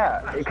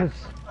 Yeah, because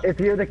if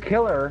you're the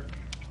killer,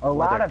 a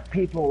lot of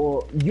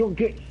people, you'll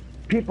get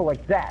people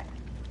like that.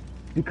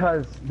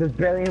 Because there's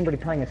barely anybody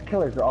playing as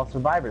killers, they're all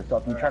survivors. So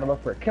if you try to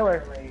look for a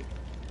killer,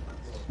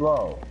 it's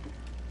slow.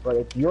 But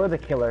if you're the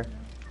killer,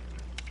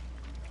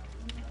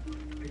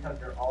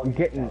 you're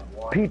getting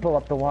people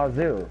up the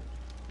wazoo.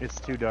 It's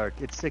too dark.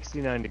 It's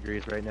 69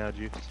 degrees right now,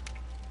 Juice.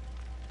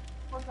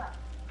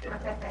 I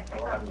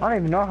don't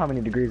even know how many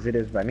degrees it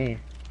is by me.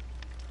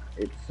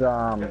 It's,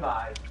 let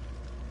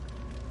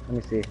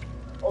me see.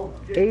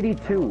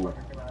 82.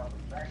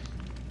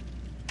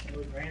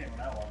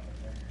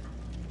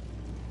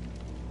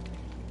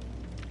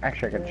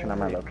 Actually, I gotta turn on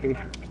my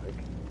location.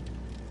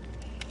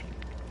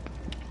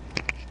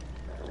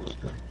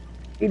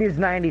 It is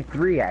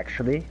 93,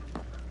 actually.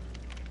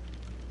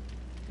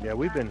 Yeah,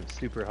 we've been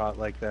super hot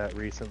like that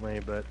recently,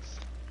 but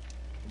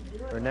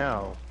for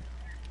now,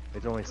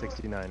 it's only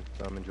 69,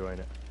 so I'm enjoying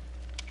it.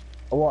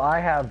 Well, I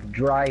have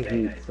dry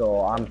heat,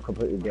 so I'm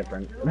completely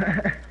different.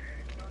 I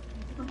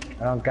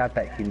don't got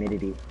that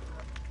humidity.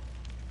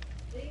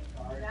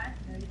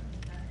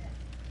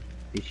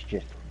 It's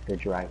just the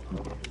dry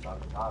heat.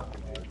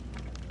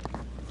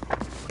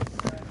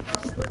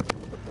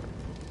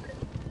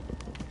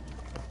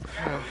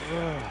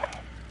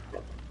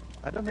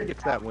 I don't think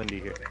it's that windy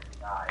here.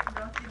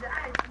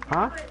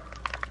 Huh?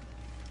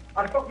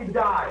 I fucking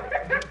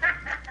died.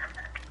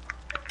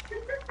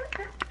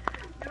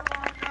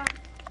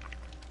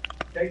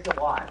 Thanks a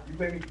lot. You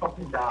made me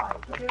fucking die.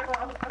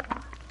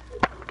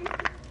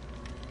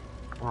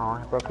 Oh,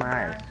 I broke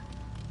my eyes.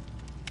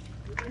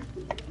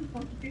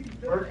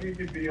 First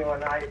YouTube video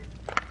and I.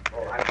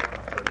 Oh, I.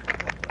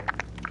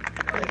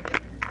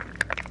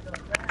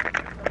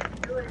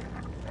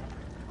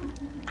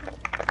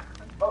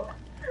 Oh.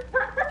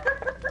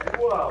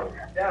 Whoa,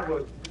 that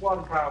was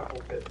one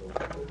powerful pistol.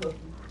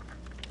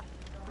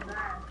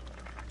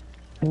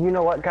 You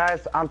know what,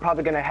 guys? I'm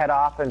probably gonna head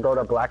off and go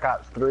to Black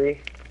Ops 3.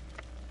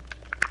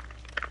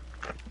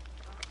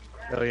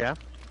 Oh yeah?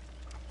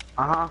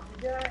 Uh-huh.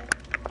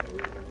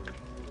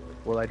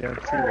 Well, I don't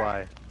see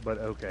why, but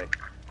okay.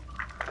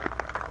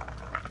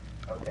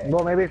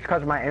 Well, maybe it's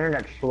because my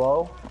internet's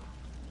slow.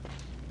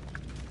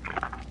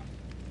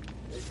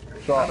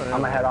 So I'm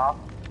gonna head off.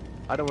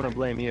 I don't want to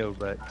blame you,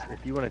 but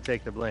if you want to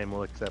take the blame,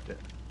 we'll accept it.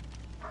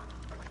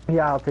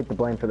 Yeah, I'll take the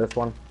blame for this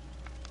one.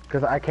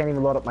 Because I can't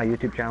even load up my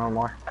YouTube channel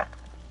anymore.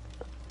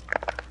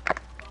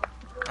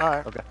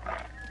 Alright. Okay.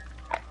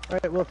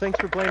 Alright, well, thanks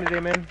for playing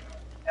today, man.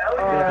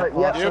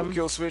 Yep. Yep,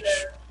 kill switch.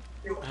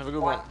 Have a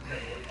good one.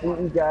 See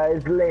you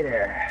guys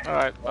later.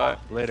 Alright, bye.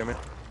 Later, man.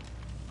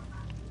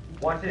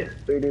 Watch this.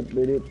 Boop,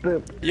 boop,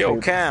 boop. Yo,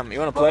 Cam, you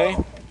wanna play?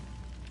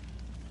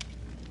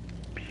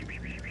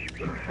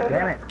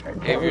 Damn it.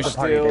 If you're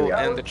still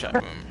in the chat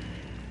room.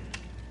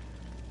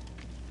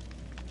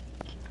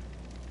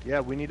 Yeah,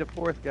 we need a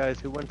fourth, guys.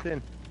 Who wants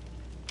in?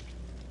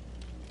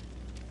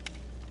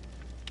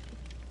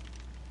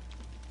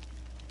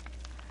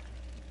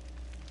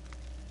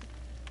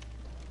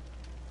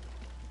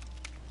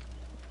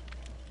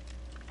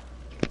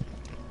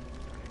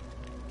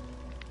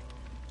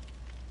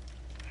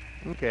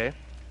 Okay.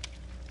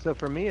 So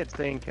for me, it's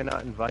saying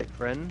cannot invite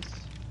friends,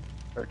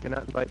 or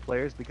cannot invite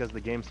players because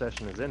the game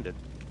session has ended.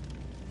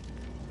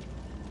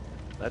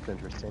 That's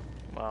interesting.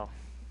 Wow.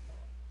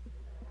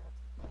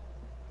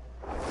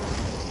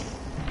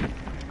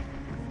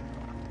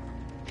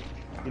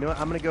 You know what?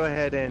 I'm going to go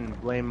ahead and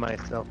blame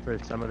myself for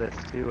some of this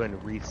too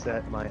and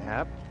reset my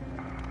app,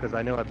 because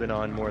I know I've been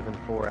on more than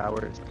 4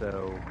 hours,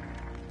 so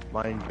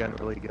mine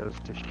generally goes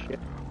to shit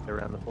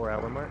around the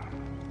 4-hour mark.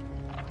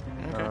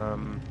 Okay.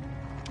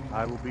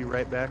 I will be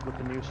right back with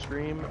a new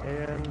stream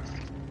and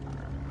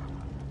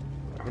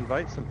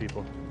invite some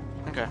people.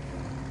 Okay.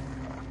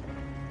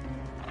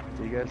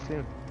 See you guys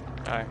soon.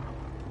 Alright.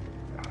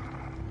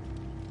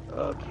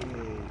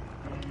 Okay.